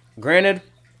 Granted,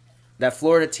 that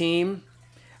Florida team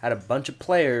had a bunch of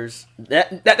players.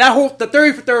 The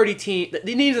 30 for 30 team,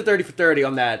 they needed a 30 for 30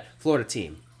 on that Florida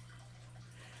team.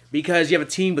 Because you have a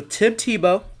team with Tim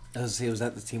Tebow. Was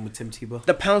that the team with Tim Tebow?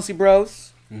 The Pouncey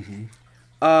Bros.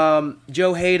 Mm-hmm.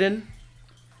 Joe Hayden.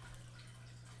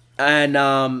 And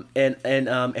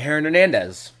Aaron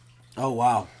Hernandez. Oh,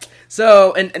 wow.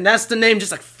 So, and that's the name,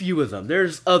 just like few of them.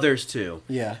 There's others too.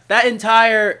 Yeah. That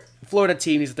entire Florida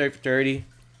team needs a 30 for 30.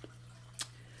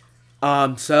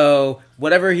 So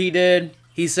whatever he did,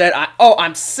 he said,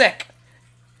 I'm sick.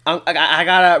 I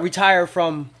gotta retire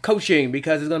from coaching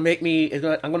because I'm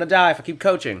gonna die if I keep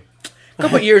coaching. A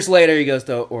couple years later, he goes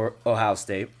to Ohio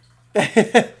State.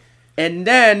 and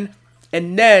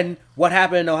then what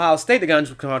happened in Ohio State that got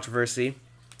into controversy?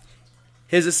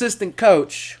 His assistant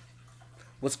coach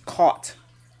was caught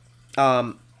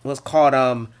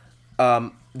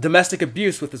domestic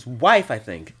abuse with his wife, I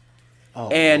think. Oh,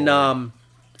 and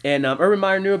Urban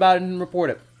Meyer knew about it and didn't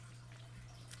report it.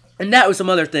 And that was some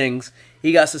other things.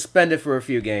 He got suspended for a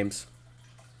few games.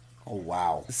 Oh,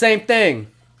 wow. The same thing.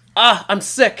 I'm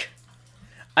sick.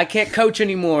 I can't coach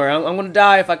anymore. I'm going to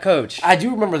die if I coach. I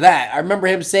do remember that. I remember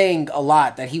him saying a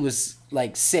lot that he was,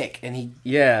 like, sick. And he...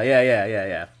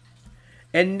 Yeah.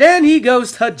 And then he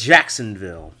goes to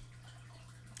Jacksonville.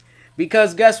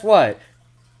 Because guess what?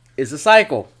 It's a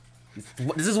cycle.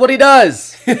 This is what he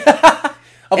does.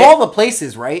 Of all the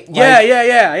places, right?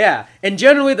 Yeah. And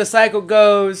generally the cycle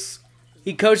goes,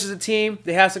 he coaches a team,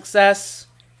 they have success,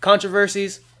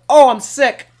 controversies, oh, I'm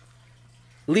sick.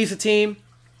 Leaves the team,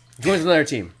 joins another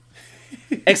team.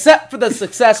 Except for the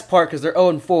success part, because they're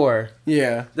 0-4.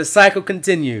 Yeah. The cycle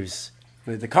continues.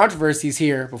 The controversy's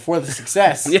here before the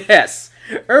success. Yes.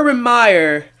 Urban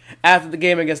Meyer, after the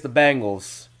game against the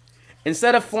Bengals,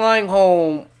 instead of flying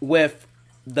home with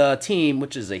the team,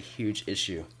 which is a huge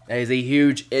issue. That is a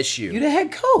huge issue. You're the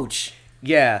head coach.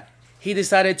 Yeah. He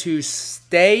decided to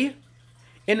stay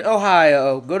in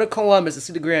Ohio, go to Columbus to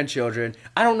see the grandchildren.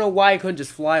 I don't know why he couldn't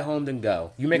just fly home and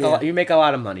go. You make you make a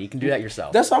lot of money. You can do that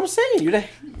yourself. That's what I'm saying. You're the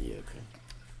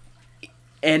okay.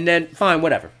 And then, fine,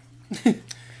 whatever.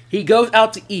 He goes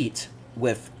out to eat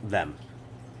with them.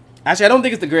 Actually, I don't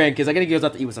think it's the grandkids. I think he goes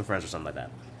out to eat with some friends or something like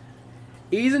that.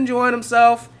 He's enjoying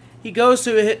himself. He goes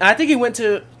to, I think he went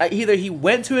to, either he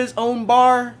went to his own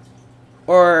bar,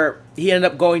 or he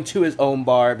ended up going to his own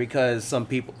bar because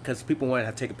people wanted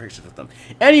to take a picture with him.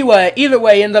 Anyway, either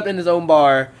way, he ended up in his own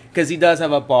bar because he does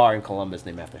have a bar in Columbus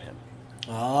named after him.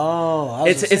 Oh,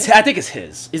 I think it's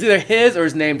his. It's either his or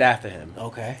it's named after him.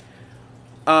 Okay.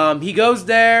 He goes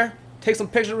there, takes some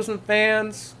pictures with some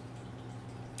fans,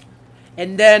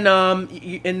 and then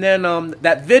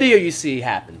that video you see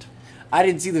happened. I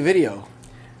didn't see the video.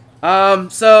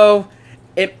 So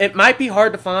it might be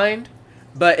hard to find,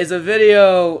 but it's a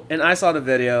video, and I saw the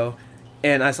video,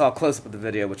 and I saw a close up of the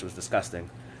video, which was disgusting.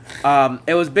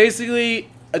 It was basically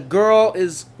a girl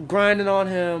is grinding on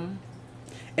him,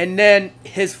 and then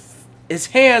his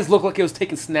hands look like he was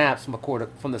taking snaps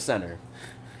from the center.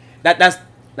 That's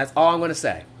all I'm gonna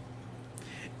say.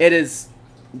 It is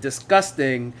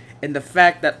disgusting, and the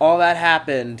fact that all that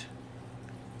happened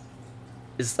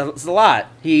is a lot.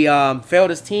 He failed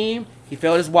his team. He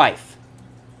failed his wife.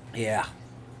 Yeah.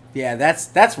 Yeah,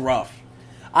 that's rough.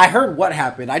 I heard what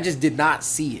happened. I just did not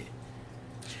see it.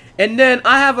 And then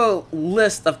I have a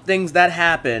list of things that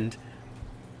happened.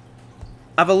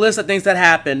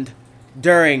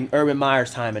 During Urban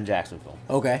Meyer's time in Jacksonville.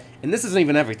 Okay. And this isn't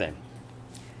even everything.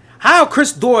 How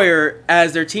Chris Doyer,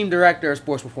 as their team director of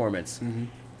sports performance,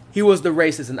 he was the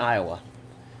racist in Iowa.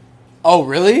 Oh,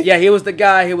 really? Yeah, he was the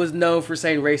guy who was known for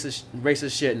saying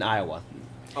racist shit in Iowa.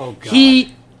 Oh, God.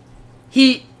 He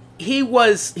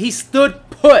stood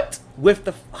put with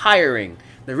the hiring.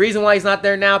 The reason why he's not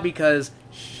there now because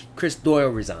Chris Doyle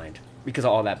resigned because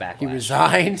of all that backlash. He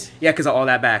resigned? Yeah, because of all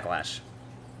that backlash.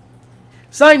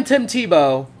 Signed Tim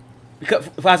Tebow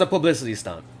as a publicity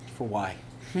stunt. For why?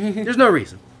 There's no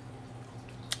reason.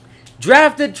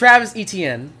 Drafted Travis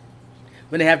Etienne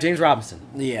when they have James Robinson.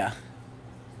 Yeah.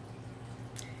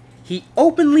 He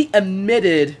openly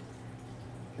admitted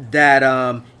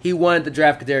that he wanted to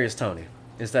draft Kadarius Toney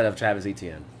instead of Travis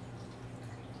Etienne.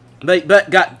 But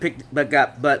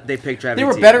they picked Travis. There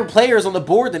were better players on the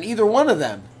board than either one of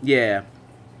them. Yeah.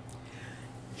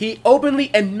 He openly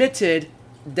admitted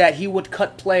that he would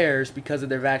cut players because of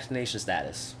their vaccination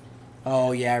status.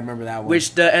 Oh, yeah, I remember that one.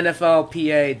 Which the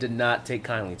NFLPA did not take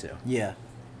kindly to. Yeah.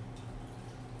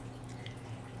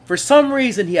 For some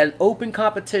reason, he had an open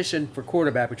competition for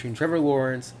quarterback between Trevor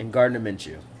Lawrence and Gardner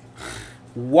Minshew.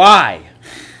 Why?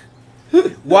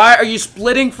 Why are you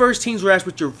splitting first team's reps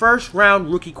with your first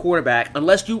round rookie quarterback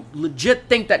unless you legit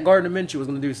think that Gardner Minshew was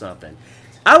going to do something?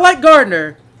 I like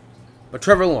Gardner, but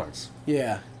Trevor Lawrence.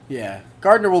 Yeah, yeah.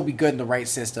 Gardner will be good in the right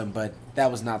system, but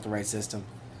that was not the right system.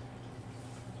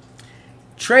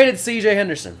 Traded C.J.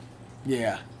 Henderson.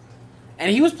 Yeah.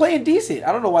 And he was playing decent.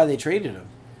 I don't know why they traded him.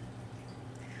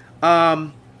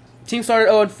 Team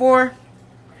started 0-4.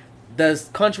 The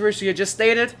controversy I just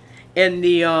stated. And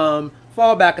the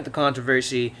fallback of the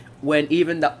controversy when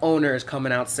even the owner is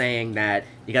coming out saying that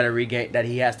he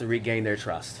has to regain their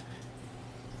trust.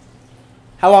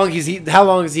 How long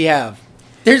does he have?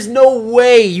 There's no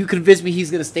way you convince me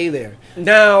he's gonna stay there.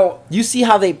 Now you see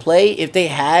how they play. If they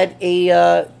had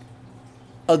a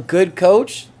good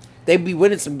coach, they'd be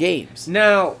winning some games.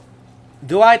 Now,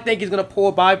 do I think he's gonna pull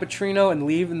a Bobby Petrino and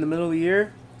leave in the middle of the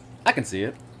year? I can see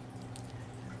it,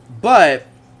 but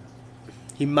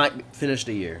he might finish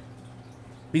the year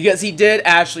because he did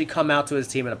actually come out to his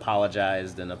team and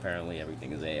apologized, and apparently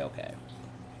everything is A-okay.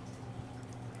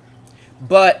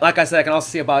 But like I said, I can also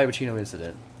see a Bobby Petrino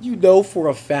incident. You know for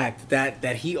a fact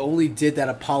that he only did that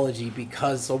apology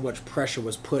because so much pressure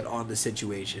was put on the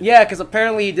situation. Yeah, because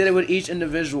apparently he did it with each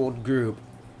individual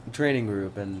training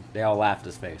group, and they all laughed at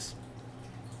his face.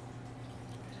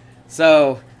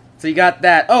 So you got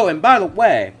that. Oh, and by the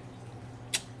way,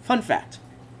 fun fact.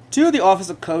 2 of the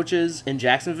offensive coaches in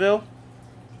Jacksonville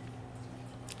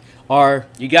are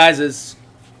you guys'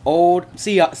 old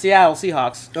Seattle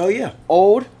Seahawks. Oh, yeah.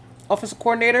 Old offensive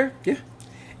coordinator. Yeah.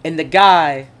 And the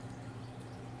guy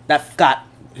that got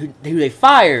who they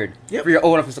fired Yep. for your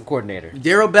old offensive coordinator.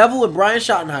 Darrell Bevel and Brian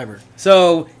Schottenheimer.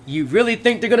 So you really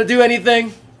think they're gonna do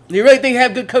anything? You really think they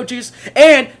have good coaches?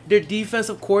 And their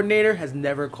defensive coordinator has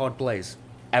never called plays,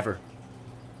 ever.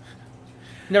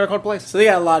 Never called plays. So they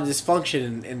got a lot of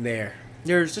dysfunction in there.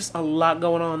 There's just a lot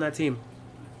going on that team.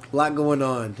 A lot going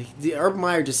on. Urban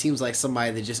Meyer just seems like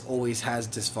somebody that just always has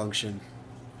dysfunction.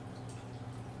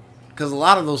 Because a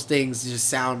lot of those things just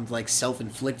sound like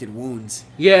self-inflicted wounds.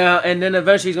 Yeah, and then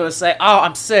eventually he's gonna say, "Oh,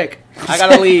 I'm sick. I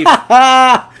gotta leave."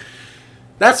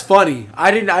 That's funny. I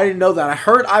didn't know that.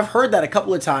 I've heard that a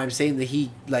couple of times, saying that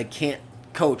he like can't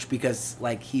coach because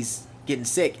like he's getting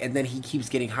sick, and then he keeps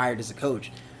getting hired as a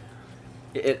coach.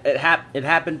 It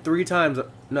happened 3 times.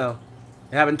 No,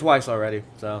 it happened twice already.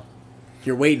 So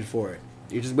You're waiting for it.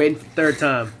 you're just waiting for the 3rd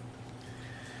time.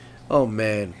 Oh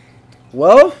man.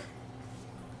 Well,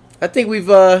 I think we've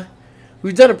done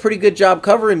a pretty good job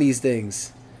covering these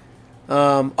things.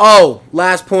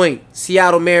 Last point.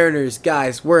 Seattle Mariners,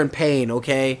 guys, we're in pain,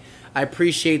 okay? I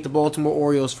appreciate the Baltimore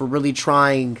Orioles for really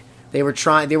trying. They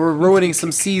were ruining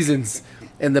some seasons,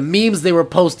 and the memes they were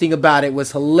posting about it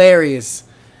was hilarious.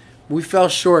 We fell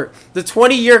short. The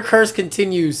 20-year curse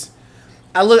continues.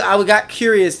 I got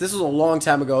curious. This was a long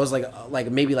time ago. It was like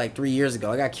maybe 3 years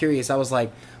ago. I got curious. I was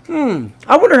like,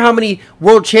 I wonder how many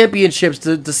world championships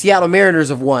the Seattle Mariners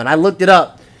have won. I looked it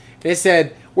up. It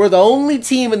said, we're the only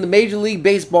team in the Major League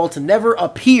Baseball to never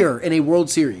appear in a World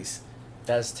Series.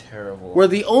 That's terrible. We're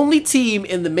the only team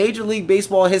in the Major League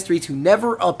Baseball history to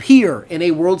never appear in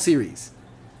a World Series.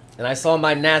 And I saw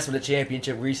my Nats win a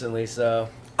championship recently, so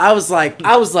I was like,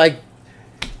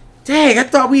 dang, I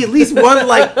thought we at least won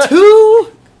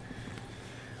 2.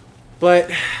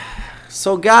 But,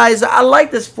 so guys, I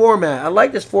like this format.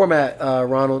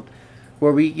 Ronald,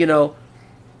 where we,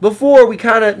 before we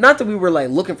kind of, not that we were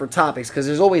looking for topics, because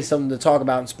there's always something to talk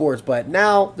about in sports, but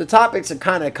now the topics are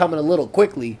kind of coming a little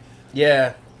quickly.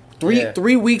 yeah.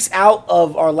 3 weeks out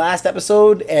of our last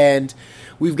episode, and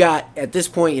we've got, at this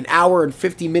point, an hour and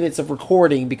 50 minutes of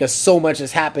recording because so much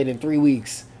has happened in 3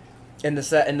 weeks. And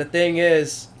the thing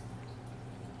is,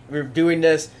 we're doing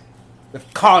this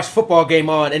with college football game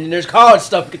on, and there's college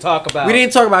stuff we could talk about. We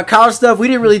didn't talk about college stuff. We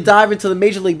didn't really dive into the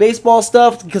Major League Baseball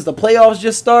stuff because the playoffs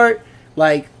just start.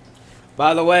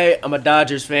 By the way, I'm a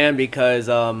Dodgers fan because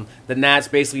the Nats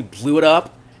basically blew it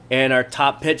up, and our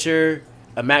top pitcher,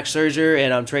 Max Scherzer,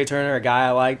 and Trey Turner, a guy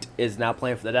I liked, is now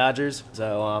playing for the Dodgers.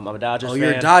 So I'm a Dodgers fan. Oh,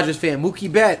 you're a Dodgers fan.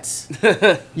 Mookie Betts.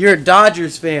 You're a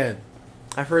Dodgers fan.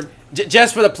 I've heard.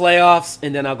 Just for the playoffs,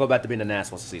 and then I'll go back to being the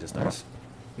Nats once the season starts.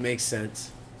 Makes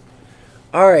sense.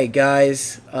 All right,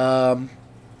 guys.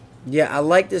 Yeah, I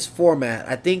like this format.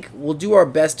 I think we'll do our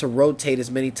best to rotate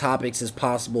as many topics as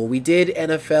possible. We did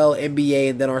NFL, NBA,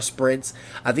 and then our sprints.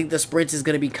 I think the sprints is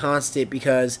going to be constant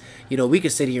because, we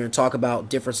could sit here and talk about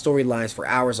different storylines for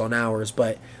hours on hours,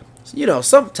 but,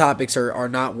 some topics are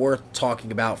not worth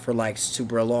talking about for,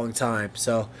 super a long time.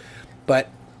 So, but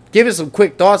giving some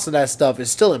quick thoughts on that stuff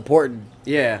is still important.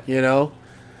 Yeah.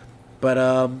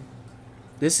 But,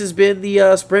 this has been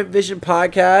the Sprint Vision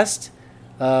podcast.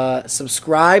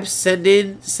 Subscribe, send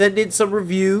in some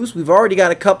reviews. We've already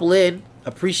got a couple in.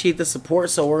 Appreciate the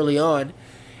support so early on.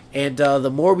 And the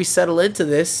more we settle into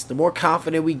this, the more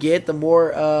confident we get, the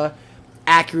more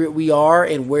accurate we are,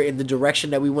 and we're in the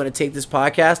direction that we want to take this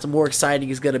podcast, the more exciting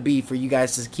it's going to be for you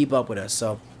guys to keep up with us.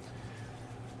 So,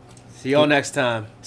 see y'all next time.